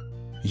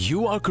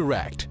 You are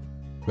correct.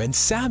 When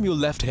Samuel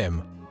left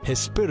him, his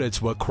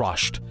spirits were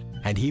crushed,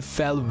 and he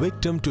fell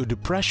victim to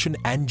depression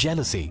and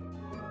jealousy.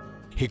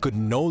 He could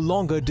no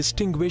longer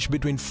distinguish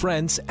between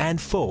friends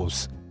and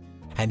foes,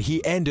 and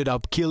he ended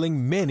up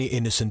killing many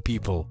innocent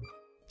people.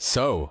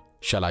 So,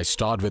 shall I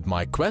start with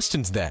my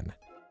questions then?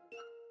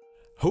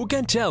 Who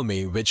can tell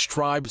me which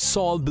tribe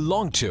Saul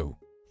belonged to?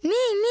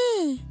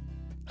 Me.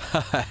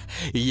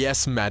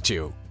 Yes,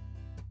 Matthew.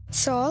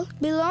 Saul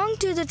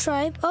belonged to the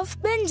tribe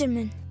of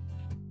Benjamin.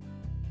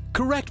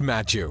 Correct,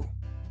 Matthew.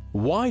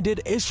 Why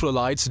did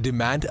Israelites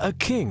demand a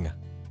king?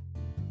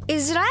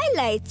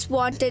 Israelites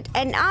wanted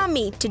an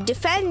army to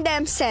defend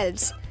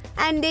themselves,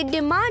 and they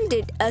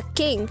demanded a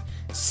king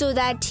so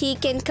that he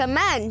can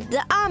command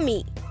the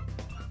army.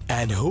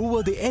 And who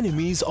were the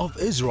enemies of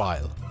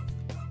Israel?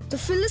 The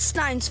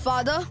Philistines,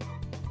 Father.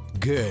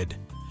 Good.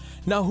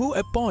 Now who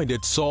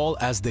appointed Saul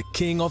as the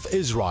king of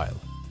Israel?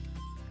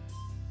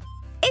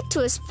 It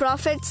was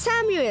Prophet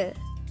Samuel.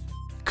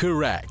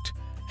 Correct.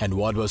 And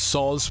what was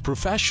Saul's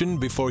profession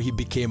before he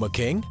became a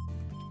king?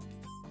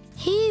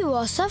 He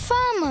was a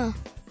farmer.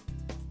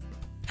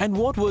 And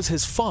what was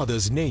his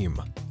father's name?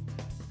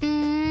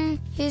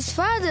 His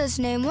father's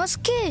name was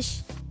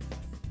Kish.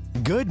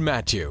 Good,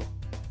 Matthew.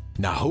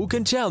 Now who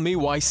can tell me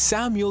why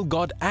Samuel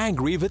got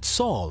angry with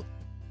Saul?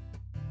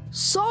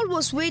 Saul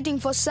was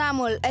waiting for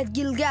Samuel at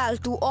Gilgal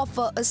to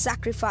offer a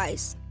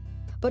sacrifice.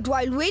 But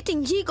while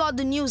waiting, he got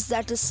the news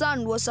that his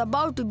son was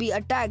about to be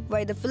attacked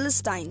by the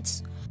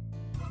Philistines.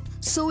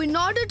 So in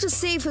order to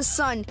save his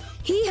son,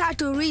 he had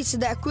to reach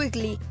there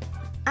quickly,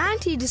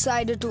 and he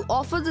decided to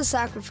offer the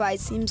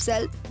sacrifice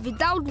himself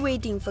without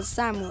waiting for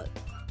Samuel.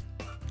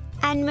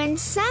 And when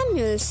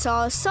Samuel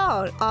saw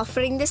Saul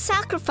offering the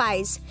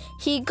sacrifice,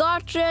 he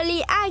got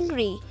really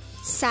angry.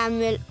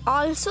 Samuel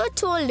also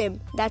told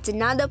him that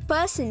another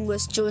person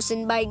was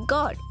chosen by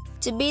God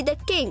to be the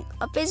king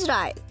of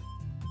Israel.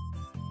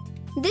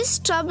 This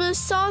troubled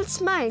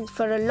Saul's mind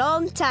for a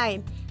long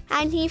time,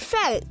 and he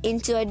fell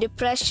into a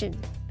depression.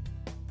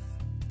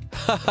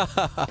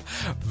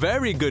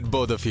 Very good,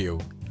 both of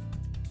you.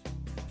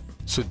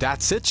 So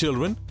that's it,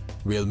 children.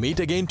 We'll meet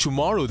again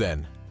tomorrow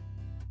then.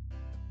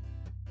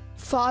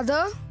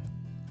 Father,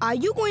 are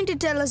you going to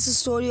tell us the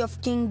story of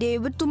King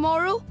David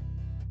tomorrow?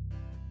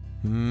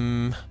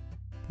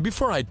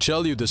 Before I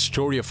tell you the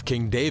story of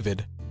King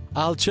David,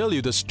 I'll tell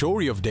you the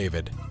story of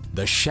David,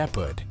 the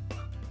shepherd.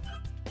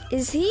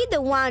 Is he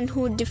the one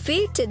who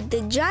defeated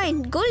the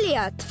giant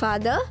Goliath,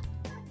 Father?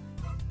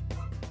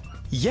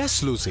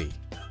 Yes, Lucy.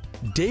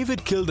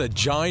 David killed a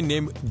giant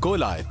named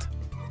Goliath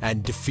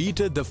and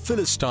defeated the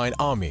Philistine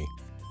army.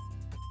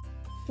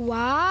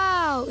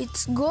 Wow,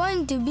 it's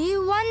going to be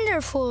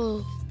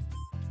wonderful.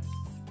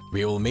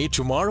 We will meet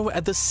tomorrow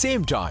at the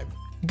same time.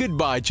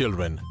 Goodbye,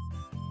 children.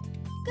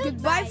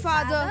 Goodbye,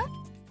 Father.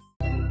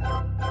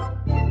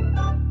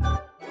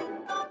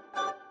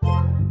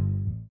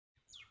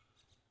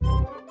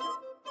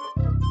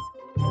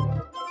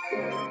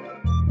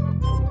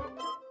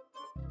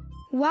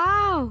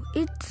 Wow,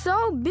 it's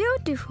so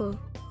beautiful.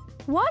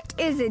 What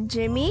is it,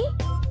 Jimmy?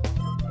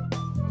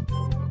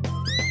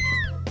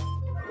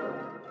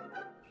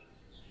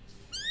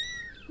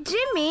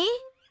 Jimmy?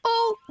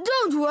 Oh,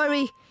 don't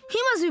worry. He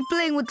must be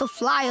playing with a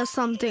fly or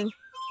something.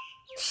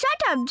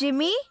 Shut up,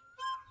 Jimmy.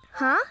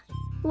 Huh?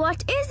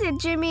 What is it,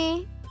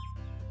 Jimmy?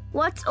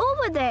 What's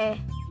over there?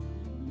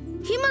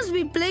 He must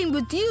be playing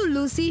with you,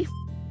 Lucy.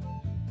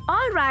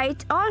 All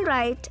right.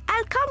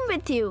 I'll come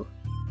with you.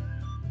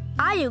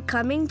 Are you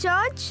coming,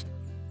 George?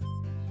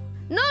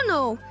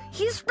 No.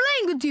 He's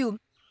playing with you.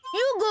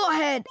 You go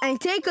ahead and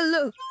take a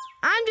look.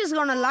 I'm just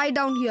gonna lie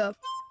down here.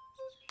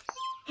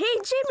 Hey,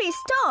 Jimmy,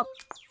 stop.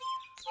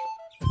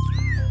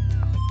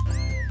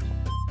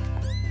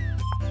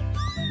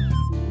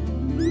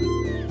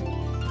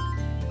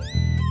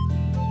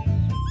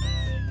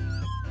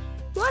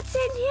 What's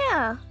in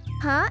here?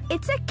 Huh?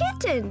 It's a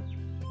kitten.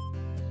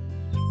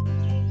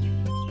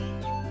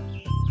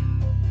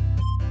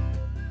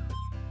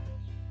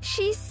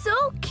 she's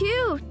so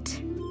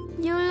cute.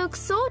 You look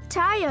so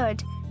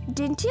tired.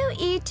 Didn't you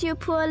eat, you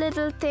poor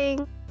little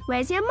thing?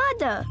 Where's your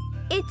mother?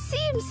 It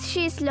seems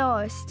she's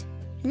lost.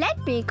 Let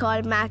me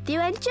call Matthew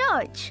and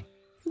George.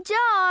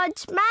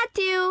 George,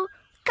 Matthew,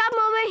 come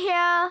over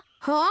here.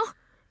 Huh?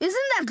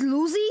 Isn't that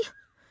Lucy?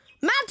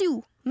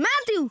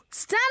 Matthew,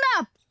 stand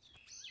up.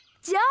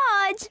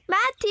 George,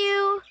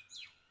 Matthew.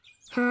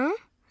 Huh?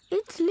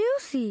 It's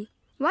Lucy.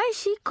 Why is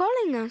she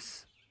calling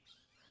us?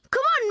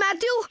 Come on,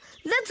 Matthew.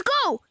 Let's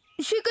go.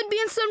 She could be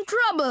in some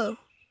trouble.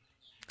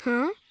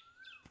 Huh?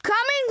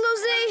 Coming,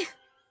 Lucy.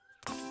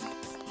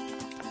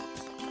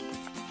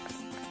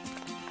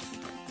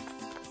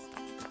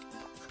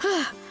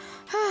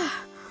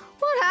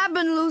 What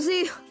happened,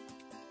 Lucy?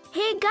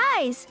 Hey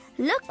guys,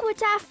 look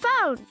what I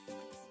found.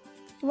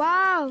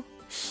 Wow,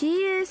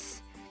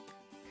 she's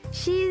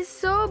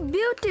so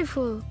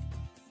beautiful.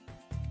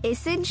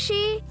 Isn't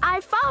she? I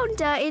found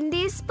her in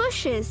these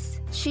bushes.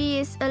 She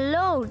is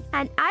alone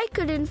and I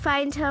couldn't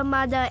find her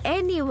mother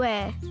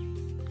anywhere.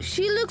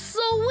 She looks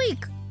so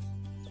weak.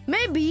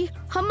 Maybe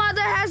her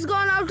mother has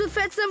gone out to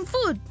fetch some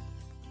food.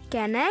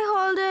 Can I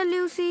hold her,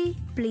 Lucy,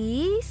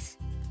 please?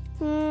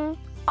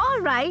 All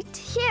right,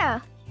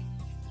 here.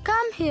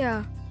 Come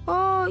here.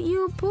 Oh,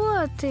 you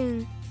poor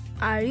thing.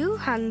 Are you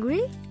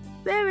hungry?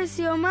 Where is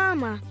your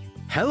mama?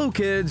 Hello,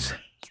 kids.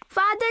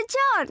 Father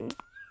John.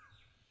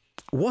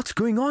 What's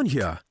going on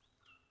here?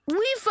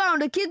 We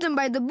found a kitten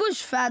by the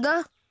bush,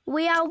 Father.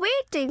 We are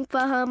waiting for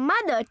her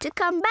mother to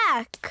come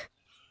back.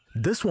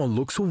 This one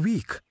looks so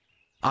weak.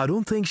 I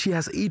don't think she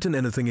has eaten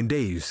anything in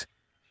days.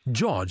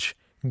 George,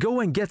 go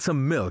and get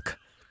some milk.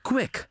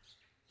 Quick.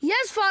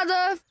 Yes,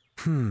 Father.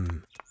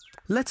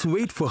 Let's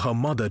wait for her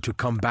mother to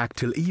come back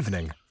till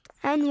evening.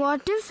 And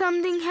what if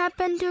something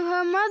happened to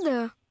her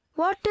mother?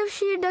 What if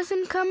she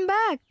doesn't come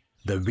back?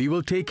 Then we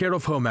will take care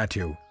of her,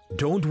 Matthew.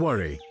 Don't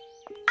worry.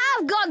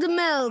 I've got the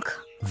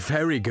milk.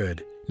 Very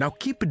good. Now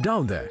keep it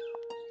down there.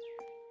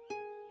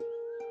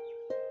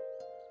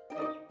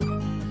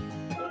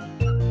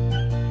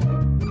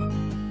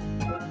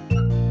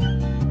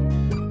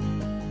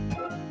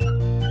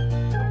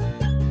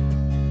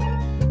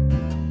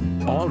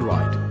 All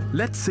right,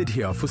 let's sit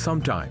here for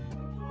some time.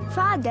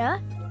 Father,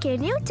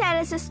 can you tell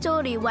us a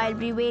story while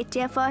we wait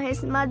here for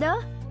his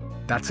mother?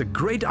 That's a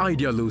great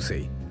idea,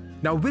 Lucy.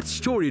 Now, which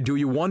story do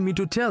you want me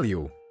to tell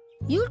you?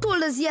 You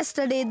told us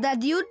yesterday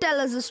that you'd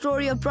tell us the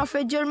story of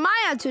Prophet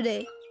Jeremiah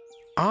today.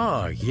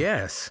 Ah,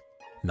 yes.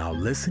 Now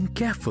listen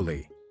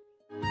carefully.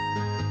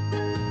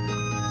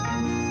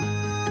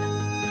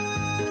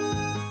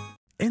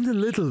 In the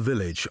little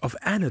village of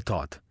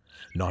Anathoth,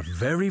 not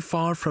very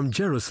far from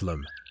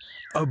Jerusalem,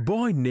 a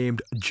boy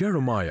named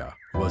Jeremiah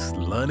was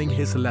learning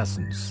his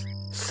lessons.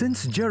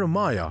 Since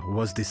Jeremiah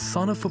was the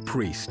son of a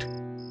priest,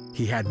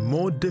 he had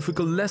more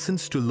difficult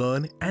lessons to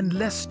learn and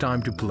less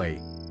time to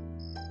play.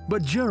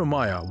 But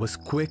Jeremiah was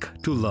quick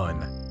to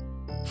learn.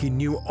 He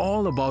knew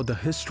all about the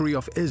history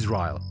of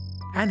Israel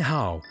and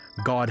how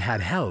God had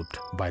helped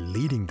by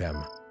leading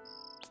them.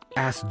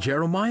 As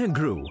Jeremiah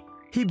grew,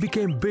 he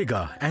became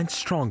bigger and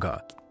stronger.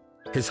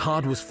 His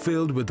heart was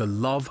filled with the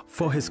love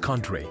for his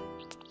country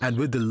and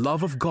with the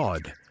love of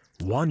God.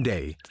 One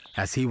day,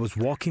 as he was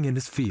walking in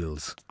his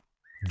fields,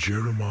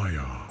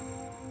 Jeremiah,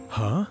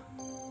 Huh?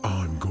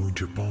 I'm going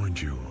to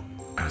appoint you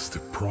as the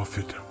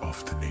prophet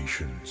of the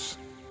nations.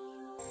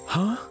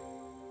 Huh?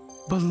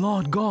 But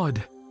Lord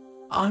God,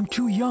 I'm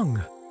too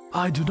young.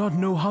 I do not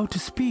know how to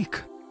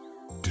speak.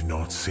 Do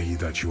not say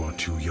that you are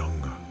too young.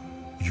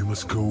 You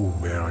must go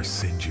where I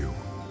send you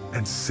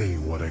and say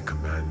what I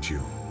command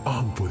you.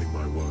 I'm putting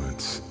my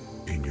words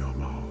in your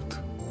mouth.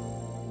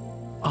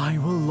 I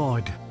will,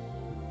 Lord.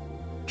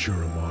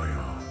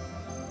 Jeremiah,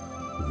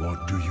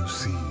 what do you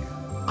see?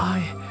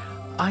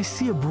 I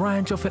see a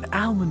branch of an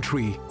almond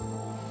tree,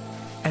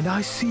 and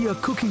I see a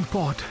cooking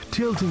pot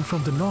tilting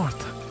from the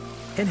north.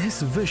 in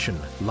his vision,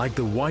 like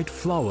the white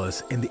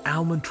flowers in the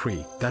almond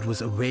tree that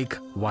was awake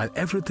while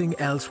everything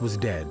else was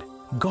dead,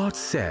 God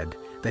said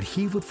that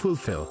he would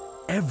fulfill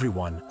every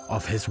one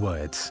of his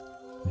words.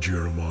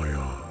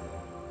 Jeremiah,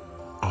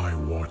 I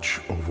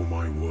watch over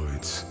my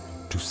words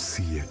to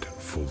see it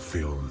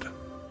fulfilled.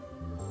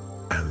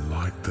 And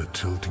like the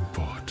tilting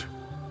pot,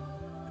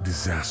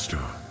 disaster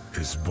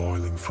is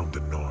boiling from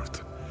the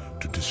north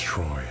to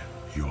destroy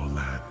your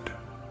land.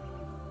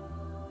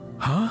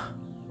 Huh?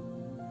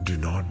 Do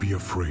not be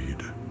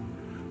afraid.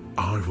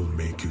 I will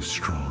make you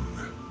strong.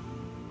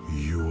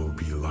 You will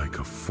be like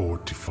a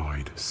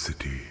fortified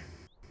city.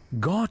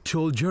 God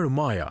told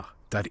Jeremiah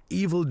that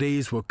evil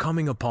days were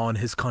coming upon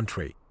his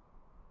country.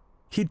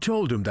 He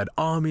told him that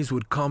armies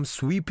would come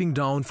sweeping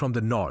down from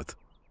the north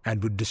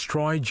and would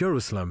destroy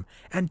Jerusalem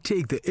and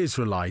take the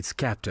Israelites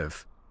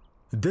captive.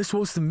 This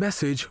was the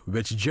message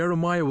which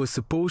Jeremiah was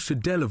supposed to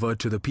deliver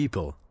to the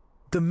people.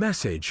 The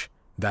message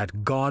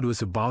that God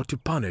was about to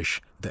punish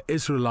the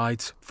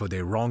Israelites for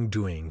their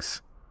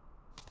wrongdoings.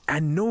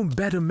 And no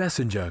better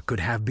messenger could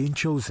have been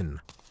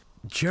chosen.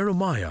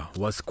 Jeremiah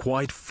was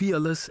quite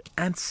fearless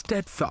and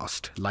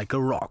steadfast like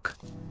a rock.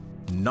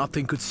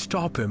 nothing could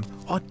stop him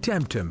or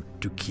tempt him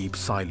to keep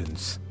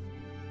silence.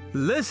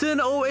 Listen,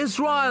 O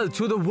Israel,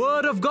 to the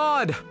word of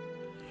God.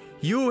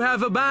 You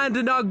have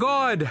abandoned our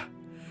God.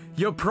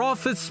 Your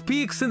prophet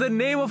speaks in the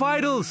name of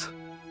idols.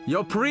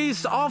 Your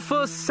priests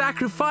offer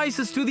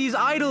sacrifices to these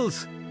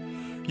idols.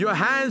 Your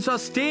hands are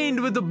stained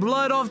with the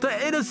blood of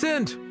the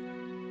innocent.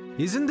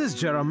 Isn't this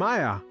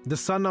Jeremiah, the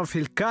son of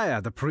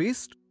Hilkiah, the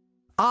priest?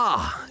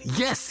 Ah,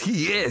 yes,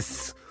 he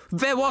is.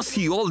 Where was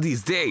he all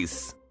these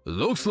days?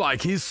 Looks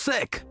like he's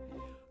sick.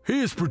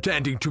 He is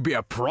pretending to be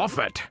a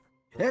prophet.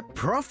 A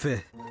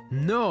prophet?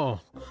 No,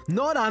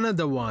 not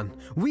another one.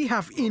 We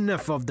have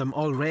enough of them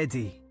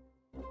already.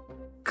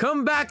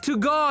 Come back to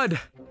God.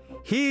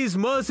 He is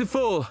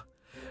merciful.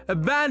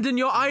 Abandon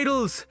your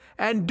idols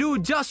and do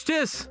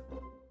justice.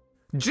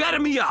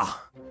 Jeremiah,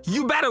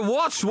 you better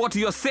watch what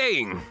you're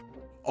saying.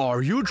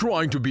 Are you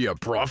trying to be a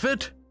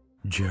prophet?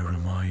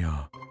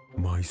 Jeremiah,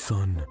 my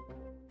son,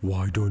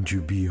 why don't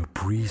you be a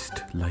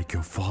priest like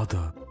your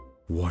father?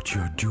 What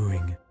you're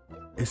doing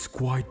is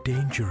quite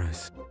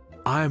dangerous.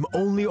 I am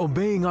only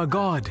obeying our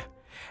God,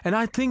 and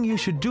I think you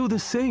should do the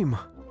same.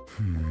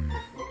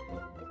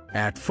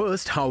 At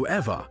first,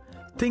 however,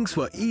 things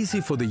were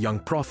easy for the young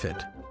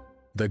prophet.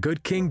 The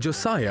good King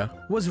Josiah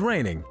was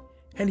reigning,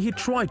 and he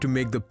tried to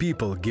make the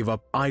people give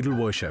up idol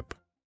worship.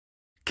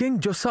 King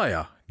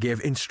Josiah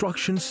gave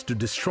instructions to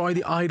destroy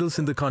the idols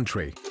in the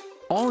country.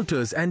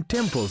 Altars and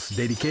temples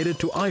dedicated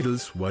to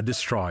idols were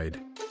destroyed.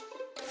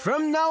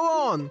 From now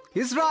on,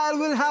 Israel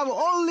will have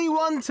only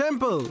one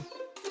temple.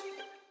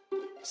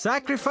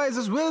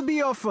 Sacrifices will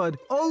be offered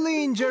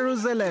only in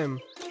Jerusalem.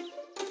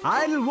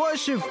 Idol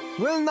worship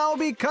will now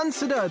be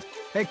considered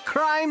a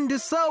crime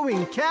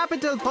deserving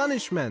capital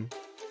punishment.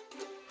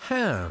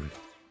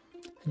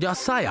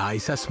 Josiah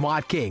is a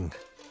smart king.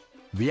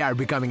 We are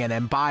becoming an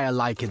empire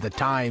like in the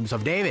times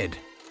of David.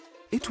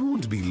 It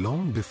won't be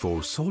long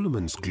before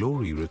Solomon's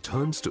glory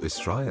returns to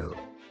Israel.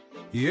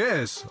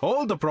 Yes,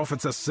 all the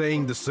prophets are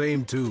saying the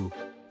same too.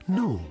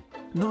 No,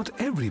 not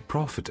every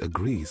prophet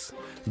agrees.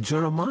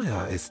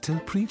 Jeremiah is still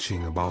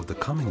preaching about the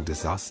coming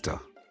disaster.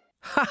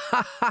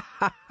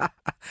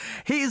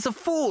 He is a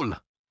fool.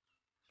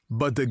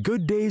 But the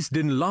good days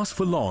didn't last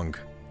for long.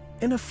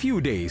 In a few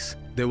days,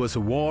 there was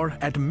a war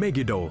at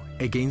Megiddo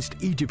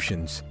against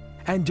Egyptians,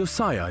 and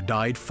Josiah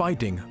died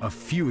fighting a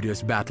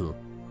furious battle.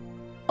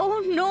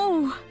 Oh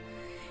no!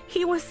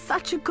 He was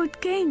such a good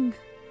king.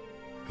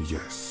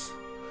 Yes,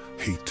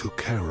 he took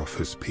care of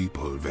his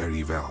people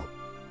very well.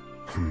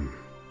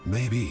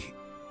 Maybe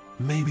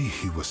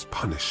he was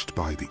punished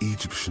by the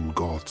Egyptian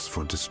gods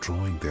for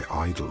destroying their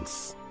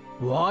idols.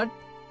 What?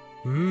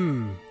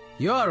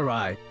 You're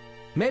right.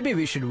 Maybe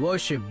we should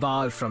worship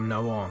Baal from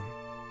now on.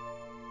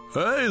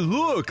 Hey,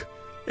 look!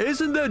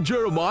 Isn't that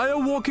Jeremiah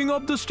walking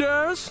up the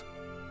stairs?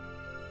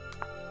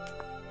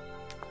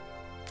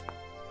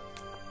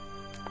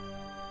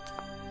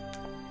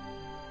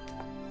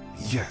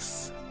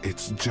 Yes,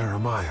 it's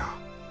Jeremiah.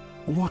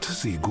 What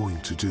is he going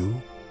to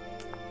do?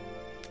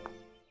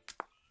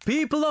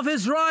 People of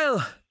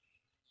Israel,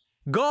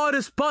 God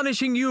is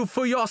punishing you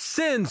for your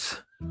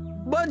sins.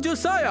 But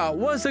Josiah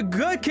was a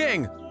good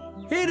king.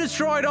 He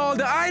destroyed all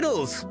the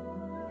idols.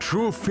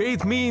 True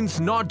faith means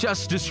not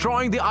just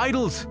destroying the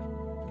idols.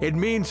 It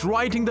means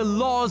writing the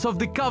laws of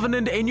the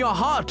covenant in your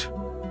heart.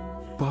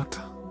 But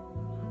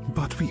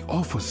we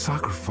offer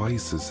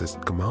sacrifices as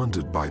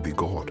commanded by the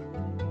God.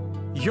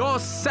 Your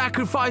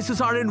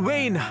sacrifices are in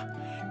vain.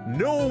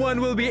 No one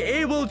will be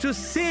able to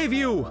save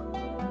you.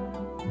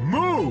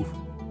 Move!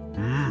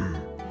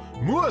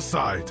 Move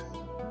aside!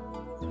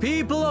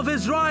 People of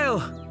Israel,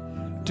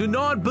 do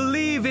not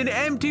believe in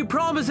empty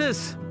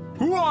promises.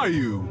 Who are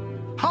you?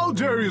 How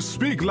dare you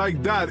speak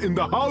like that in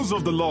the house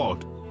of the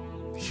Lord?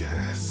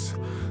 Yes,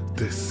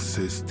 this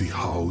is the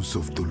house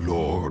of the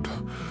Lord.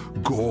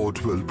 God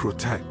will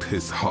protect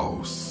his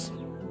house.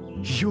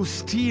 You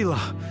steal,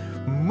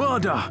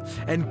 murder,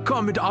 and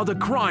commit other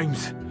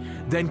crimes,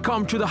 then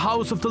come to the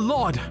house of the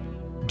Lord.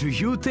 Do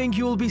you think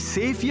you will be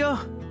safe here?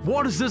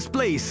 What is this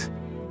place?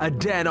 A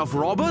den of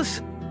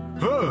robbers?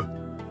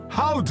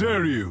 How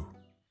dare you?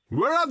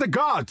 Where are the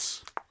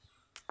guards?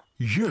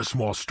 Yes,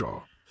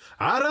 master.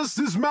 Arrest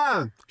this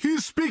man!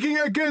 He's speaking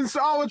against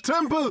our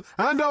temple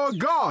and our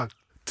God!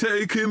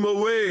 Take him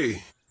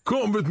away!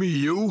 Come with me,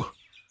 you!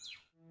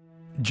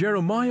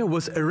 Jeremiah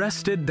was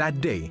arrested that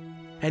day,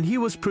 and he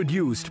was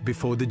produced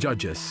before the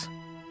judges.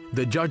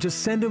 The judges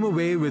sent him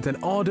away with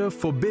an order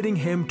forbidding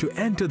him to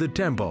enter the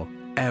temple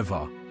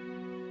ever.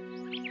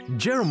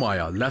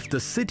 Jeremiah left the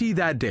city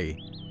that day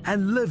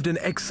and lived in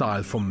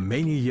exile for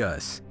many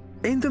years.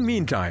 In the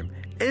meantime,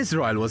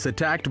 Israel was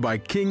attacked by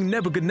King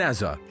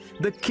Nebuchadnezzar,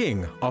 the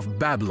king of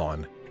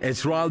Babylon.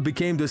 Israel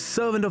became the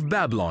servant of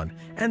Babylon,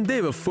 and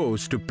they were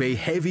forced to pay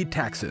heavy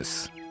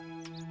taxes.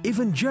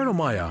 Even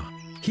Jeremiah,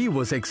 he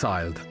was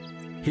exiled.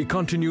 He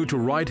continued to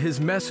write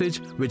his message,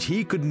 which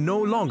he could no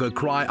longer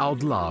cry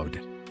out loud.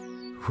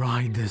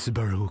 Write this,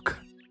 Baruch.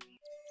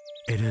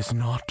 It is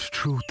not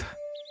truth,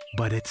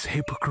 but it's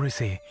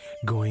hypocrisy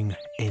going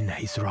in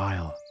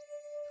Israel.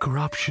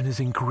 Corruption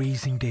is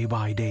increasing day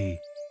by day,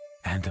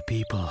 and the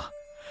people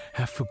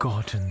have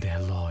forgotten their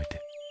Lord.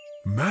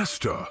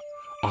 Master,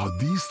 are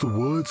these the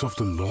words of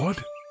the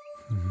Lord?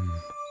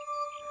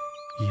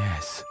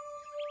 Yes.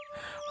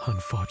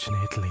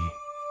 Unfortunately,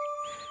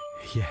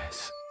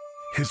 yes.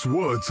 His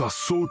words are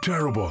so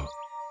terrible.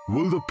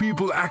 Will the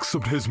people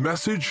accept his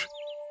message?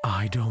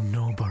 I don't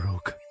know,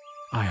 Baruch.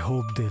 I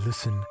hope they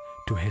listen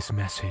to his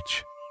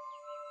message.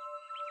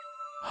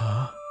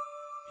 Huh?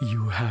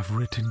 You have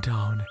written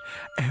down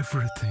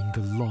everything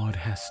the Lord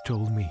has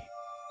told me.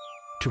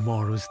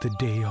 Tomorrow's the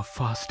day of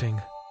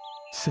fasting.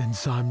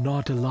 Since I'm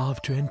not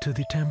allowed to enter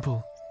the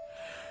temple,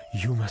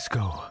 you must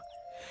go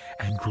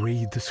and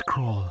read the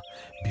scroll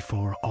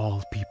before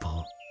all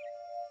people.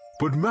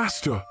 But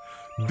Master,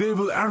 they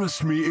will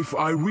arrest me if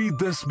I read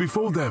this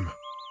before them.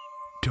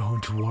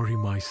 Don't worry,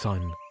 my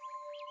son.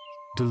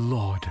 The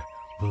Lord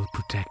will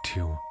protect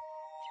you.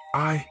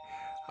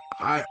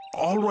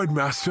 All right,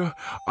 Master.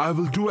 I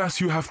will do as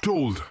you have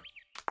told.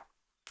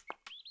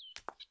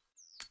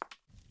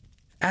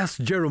 As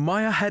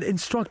Jeremiah had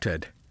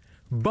instructed,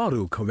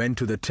 Baruch went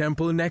to the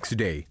temple next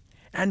day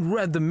and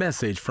read the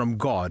message from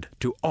God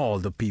to all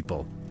the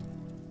people.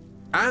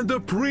 And the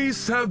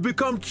priests have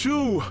become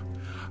two.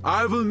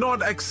 I will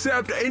not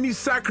accept any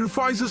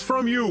sacrifices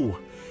from you.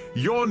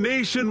 Your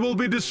nation will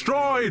be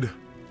destroyed.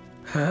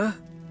 Huh?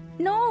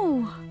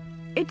 No,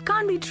 it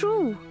can't be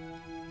true.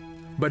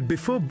 But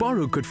before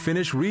Baruch could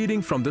finish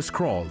reading from the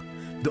scroll,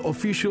 the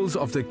officials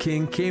of the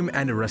king came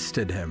and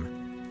arrested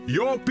him.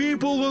 Your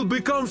people will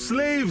become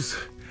slaves,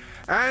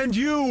 and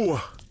you...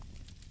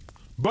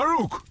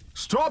 Baruch,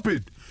 stop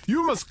it!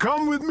 You must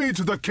come with me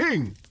to the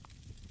king!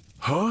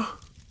 Huh?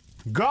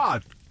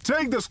 God,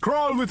 take the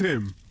scroll with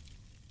him!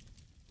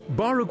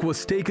 Baruch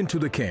was taken to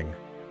the king,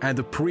 and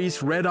the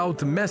priest read out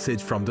the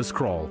message from the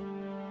scroll.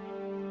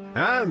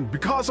 And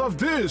because of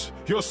this,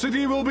 your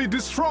city will be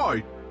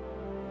destroyed.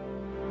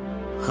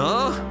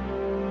 Huh?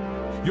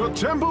 Your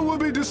temple will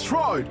be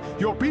destroyed.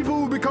 Your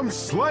people will become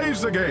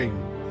slaves again.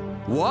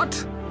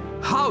 What?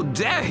 How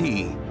dare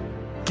he?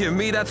 Give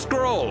me that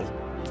scroll.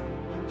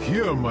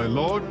 Here, my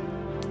lord.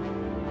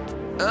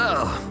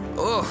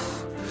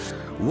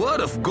 Word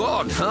of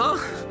God, huh?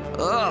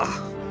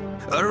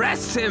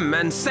 Arrest him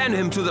and send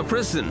him to the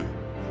prison.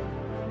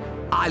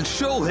 I'll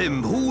show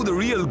him who the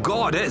real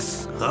God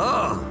is.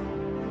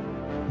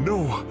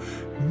 No,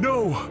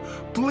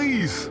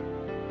 please.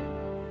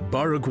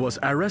 Baruch was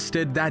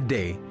arrested that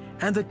day,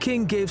 and the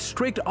king gave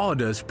strict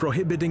orders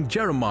prohibiting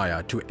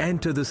Jeremiah to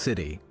enter the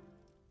city.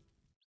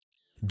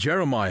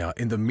 Jeremiah,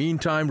 in the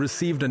meantime,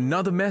 received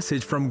another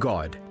message from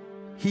God.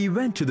 He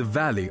went to the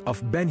valley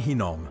of Ben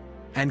Hinnom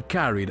and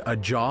carried a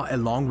jar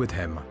along with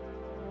him.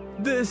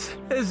 This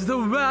is the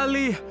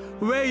valley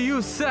where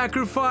you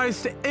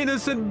sacrificed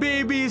innocent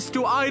babies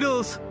to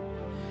idols.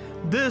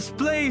 This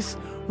place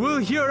will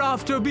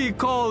hereafter be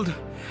called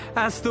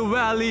as the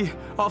Valley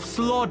of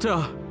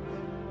Slaughter.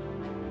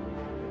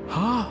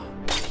 Huh?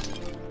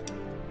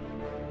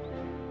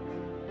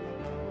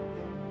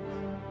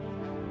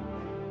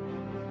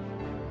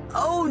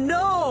 Oh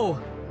no!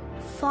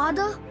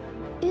 Father,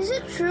 is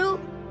it true?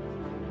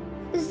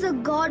 Is the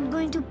God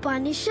going to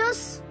punish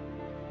us?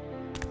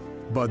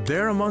 But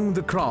there among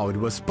the crowd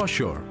was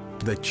Pashur,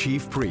 the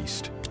chief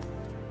priest.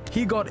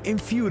 He got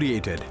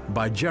infuriated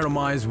by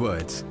Jeremiah's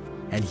words,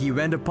 and he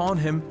went upon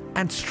him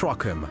and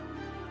struck him.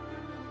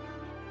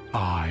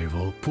 I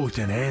will put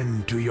an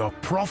end to your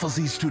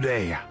prophecies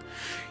today.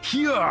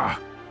 Here!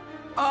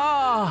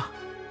 Guards!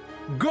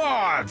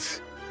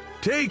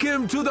 Take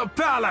him to the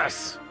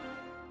palace!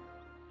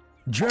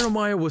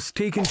 Jeremiah was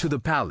taken to the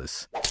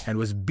palace and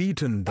was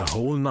beaten the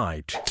whole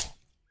night.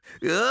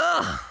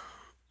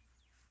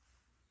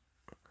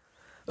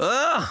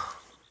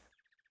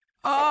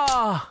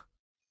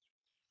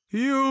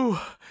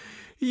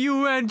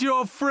 You and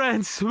your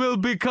friends will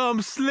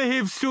become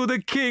slaves to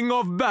the king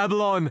of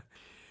Babylon.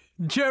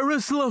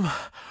 Jerusalem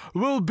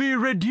will be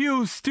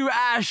reduced to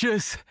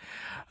ashes.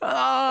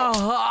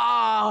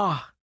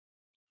 Ha!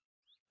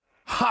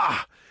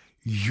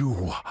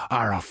 You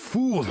are a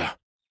fool!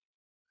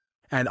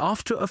 And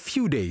after a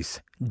few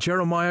days,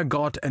 Jeremiah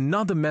got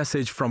another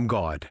message from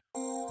God.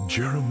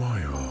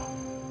 Jeremiah,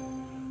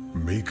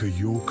 make a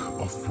yoke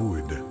of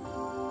wood,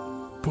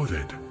 put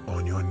it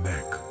on your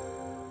neck,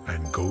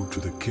 and go to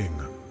the king,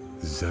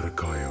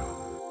 Zedekiah.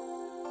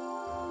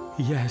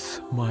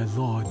 Yes, my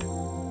lord.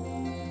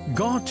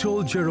 God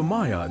told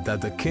Jeremiah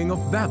that the king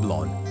of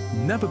Babylon,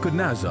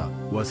 Nebuchadnezzar,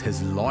 was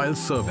his loyal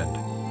servant.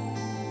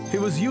 He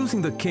was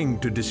using the king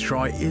to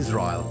destroy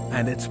Israel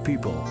and its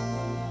people.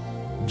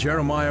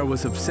 Jeremiah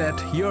was upset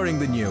hearing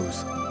the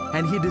news,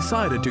 and he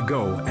decided to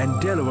go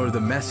and deliver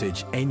the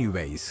message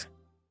anyways.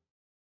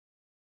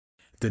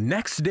 The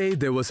next day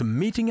there was a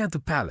meeting at the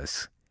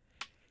palace.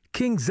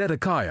 King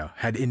Zedekiah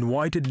had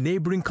invited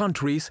neighboring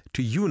countries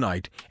to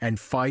unite and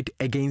fight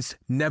against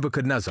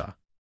Nebuchadnezzar.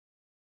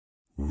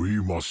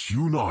 We must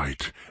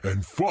unite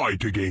and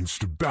fight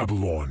against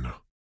Babylon.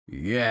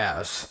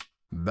 Yes,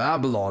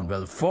 Babylon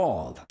will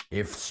fall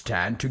if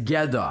stand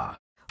together.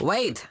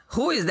 Wait,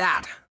 who is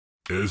that?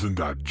 Isn't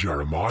that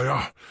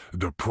Jeremiah,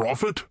 the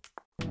prophet?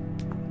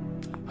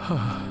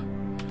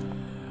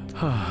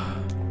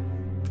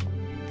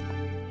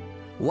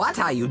 What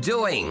are you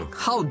doing?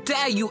 How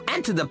dare you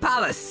enter the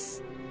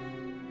palace?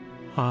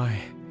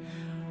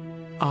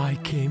 I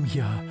came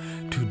here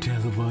to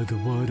deliver the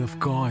word of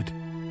God.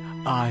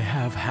 I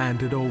have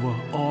handed over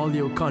all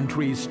your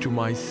countries to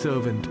my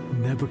servant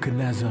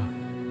Nebuchadnezzar.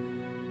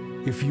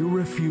 If you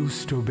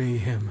refuse to obey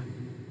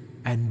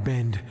him and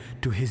bend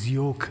to his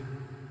yoke,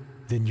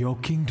 then your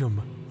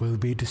kingdom will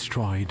be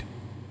destroyed.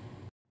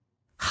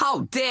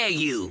 How dare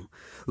you?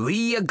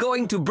 We are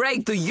going to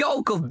break the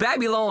yoke of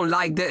Babylon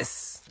like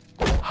this.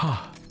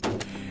 Ha!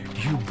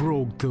 You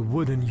broke the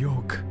wooden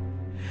yoke.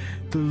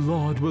 The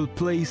Lord will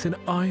place an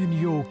iron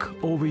yoke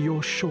over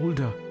your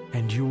shoulder,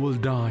 and you will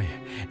die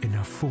in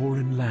a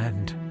foreign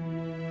land.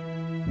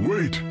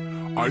 Wait!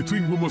 I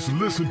think we must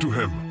listen to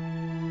him.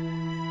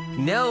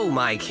 No,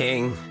 my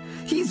king.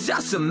 He's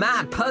just a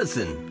mad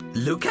person.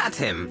 Look at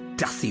him.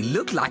 Does he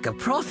look like a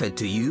prophet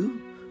to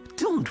you?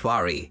 Don't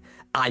worry.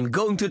 I'm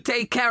going to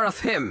take care of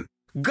him.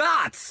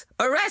 Guards,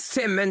 arrest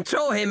him and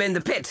throw him in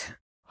the pit.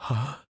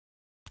 Huh?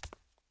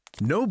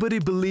 Nobody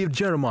believed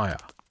Jeremiah.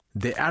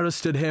 They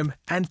arrested him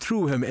and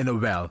threw him in a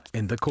well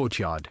in the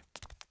courtyard.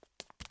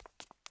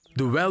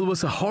 The well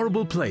was a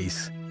horrible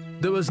place.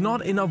 There was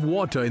not enough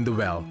water in the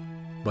well,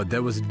 but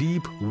there was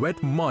deep,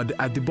 wet mud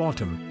at the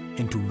bottom,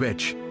 into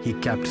which he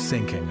kept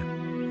sinking.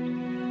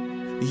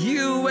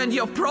 You and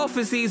your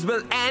prophecies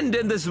will end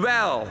in this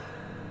well.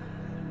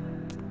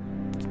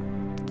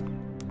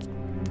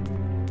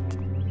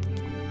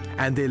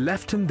 And they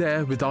left him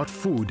there without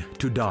food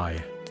to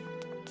die.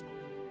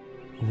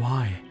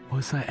 Why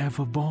was I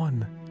ever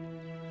born?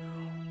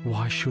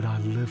 Why should I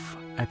live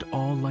at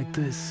all like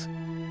this?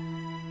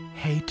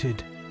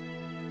 Hated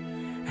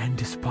and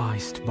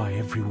despised by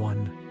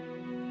everyone.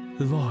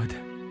 Lord,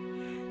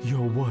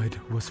 your word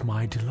was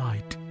my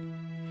delight.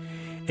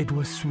 It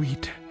was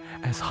sweet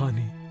as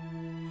honey,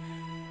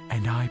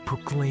 and I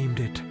proclaimed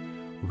it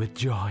with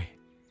joy.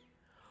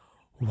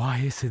 Why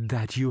is it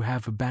that you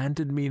have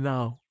abandoned me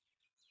now?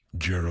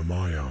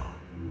 Jeremiah.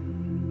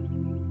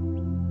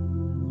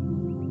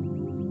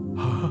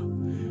 Huh?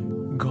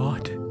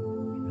 God?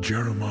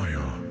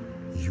 Jeremiah,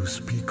 you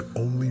speak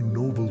only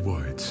noble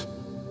words.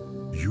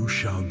 You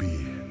shall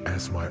be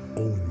as my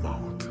own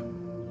mouth.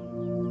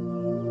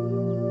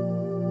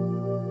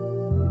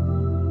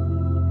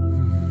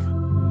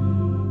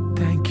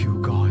 Thank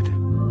you, God.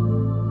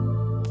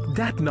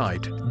 That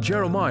night,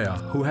 Jeremiah,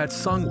 who had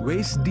sung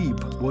waist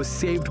deep, was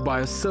saved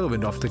by a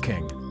servant of the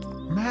king.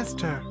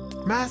 Master,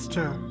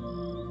 Master.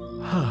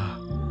 Huh?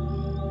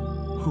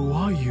 Who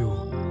are you?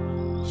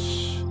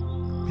 Shh.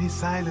 Be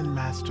silent,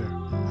 Master.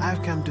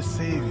 I've come to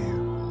save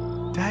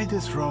you. Tie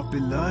this rope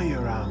below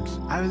your arms.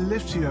 I will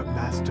lift you up,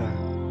 Master.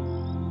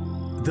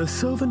 The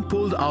servant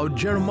pulled out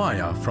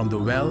Jeremiah from the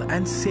well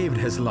and saved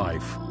his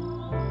life.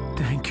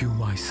 Thank you,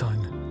 my son.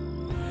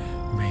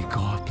 May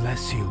God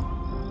bless you.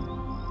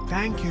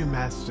 Thank you,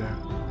 Master.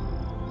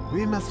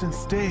 We mustn't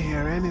stay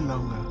here any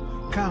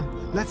longer.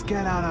 Come, let's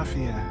get out of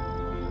here.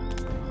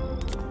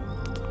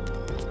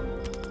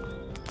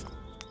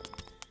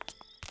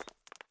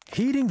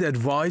 Heeding the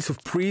advice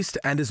of priests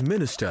and his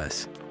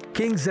ministers,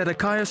 King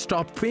Zedekiah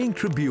stopped paying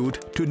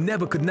tribute to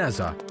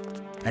Nebuchadnezzar,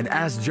 and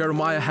as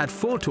Jeremiah had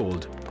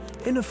foretold,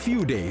 in a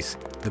few days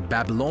the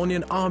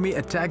Babylonian army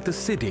attacked the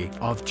city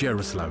of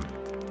Jerusalem.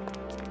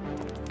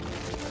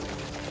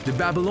 The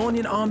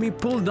Babylonian army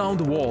pulled down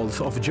the walls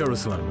of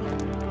Jerusalem,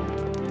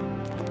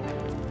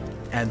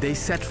 and they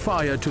set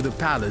fire to the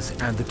palace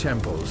and the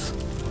temples.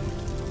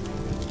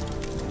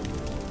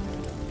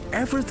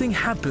 Everything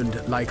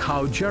happened like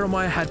how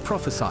Jeremiah had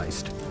prophesied.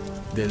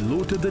 They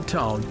looted the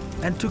town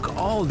and took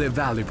all their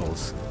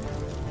valuables.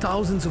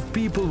 Thousands of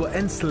people were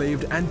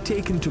enslaved and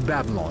taken to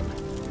Babylon.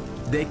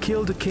 They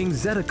killed King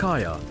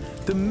Zedekiah,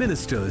 the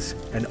ministers,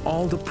 and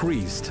all the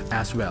priests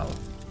as well.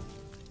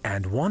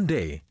 And one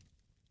day,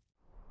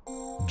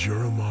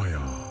 Jeremiah,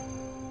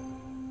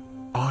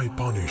 I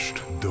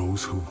punished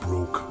those who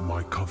broke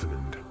my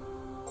covenant.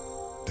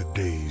 The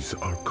days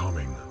are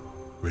coming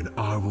when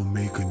I will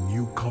make a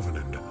new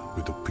covenant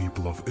with the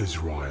people of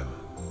Israel.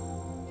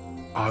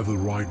 I will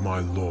write my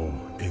law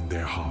in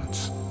their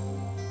hearts.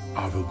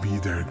 I will be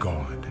their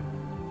God,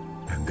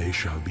 and they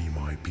shall be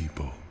my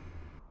people.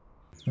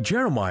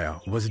 Jeremiah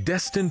was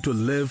destined to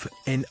live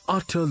in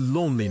utter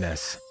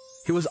loneliness.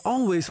 He was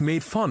always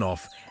made fun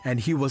of, and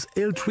he was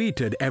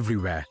ill-treated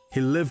everywhere.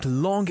 He lived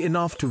long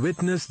enough to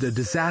witness the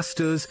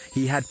disasters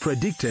he had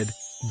predicted,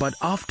 but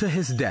after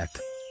his death,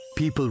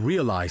 people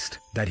realized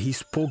that he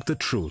spoke the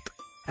truth,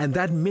 and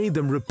that made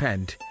them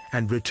repent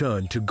and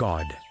return to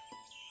God.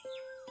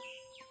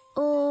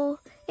 Oh,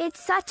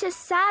 it's such a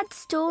sad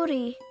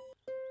story.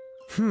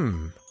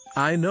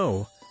 I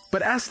know,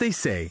 but as they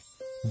say,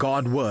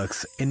 God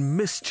works in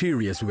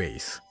mysterious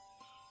ways.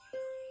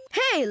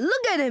 Hey,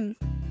 look at him!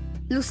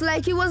 Looks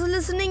like he was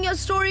listening your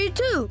story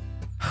too.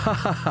 Ha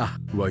ha ha!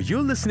 Were you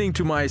listening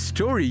to my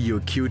story,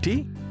 you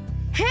cutie?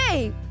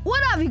 Hey,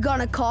 what are we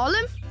gonna call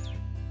him?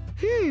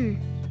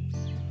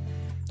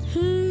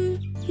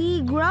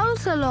 He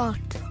growls a lot.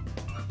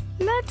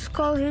 Let's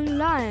call him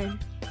Lion.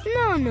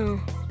 No.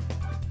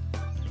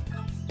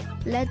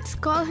 Let's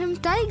call him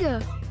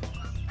Tiger.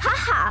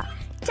 Haha!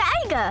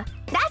 Tiger!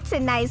 That's a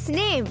nice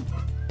name.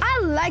 I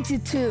like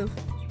it too.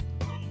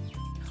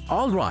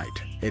 All right,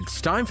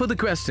 it's time for the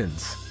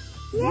questions.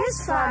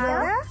 Yes,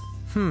 Father.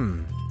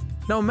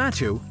 Now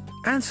Matthew,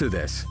 answer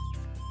this.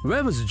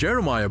 Where was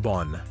Jeremiah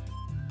born?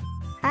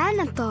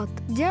 Anathoth.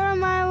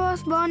 Jeremiah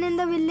was born in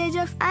the village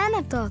of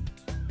Anathoth.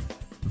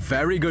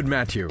 Very good,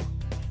 Matthew.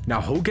 Now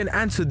who can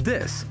answer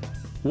this?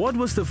 What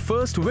was the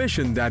first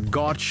vision that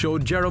God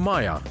showed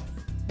Jeremiah?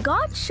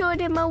 God showed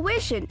him a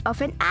vision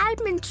of an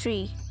almond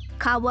tree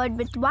covered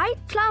with white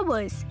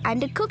flowers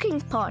and a cooking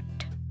pot.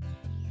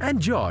 And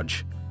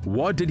George,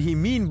 what did he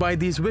mean by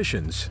these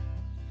visions?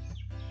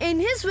 In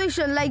his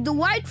vision, like the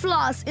white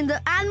flowers in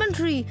the almond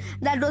tree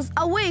that was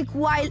awake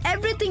while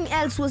everything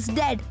else was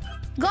dead,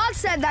 God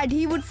said that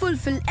he would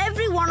fulfill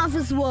every one of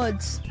his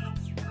words.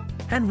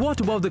 And what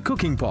about the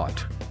cooking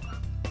pot?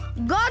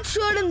 God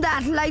showed him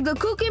that, like the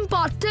cooking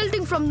pot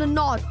tilting from the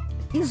north,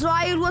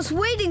 Israel was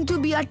waiting to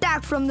be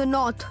attacked from the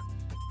north.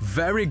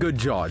 Very good,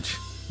 George.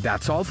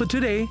 That's all for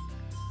today.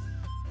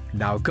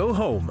 Now go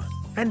home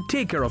and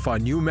take care of our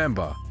new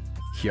member.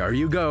 Here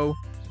you go.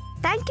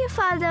 Thank you,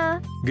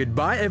 Father.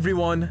 Goodbye,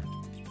 everyone.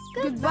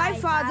 Goodbye,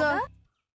 Father.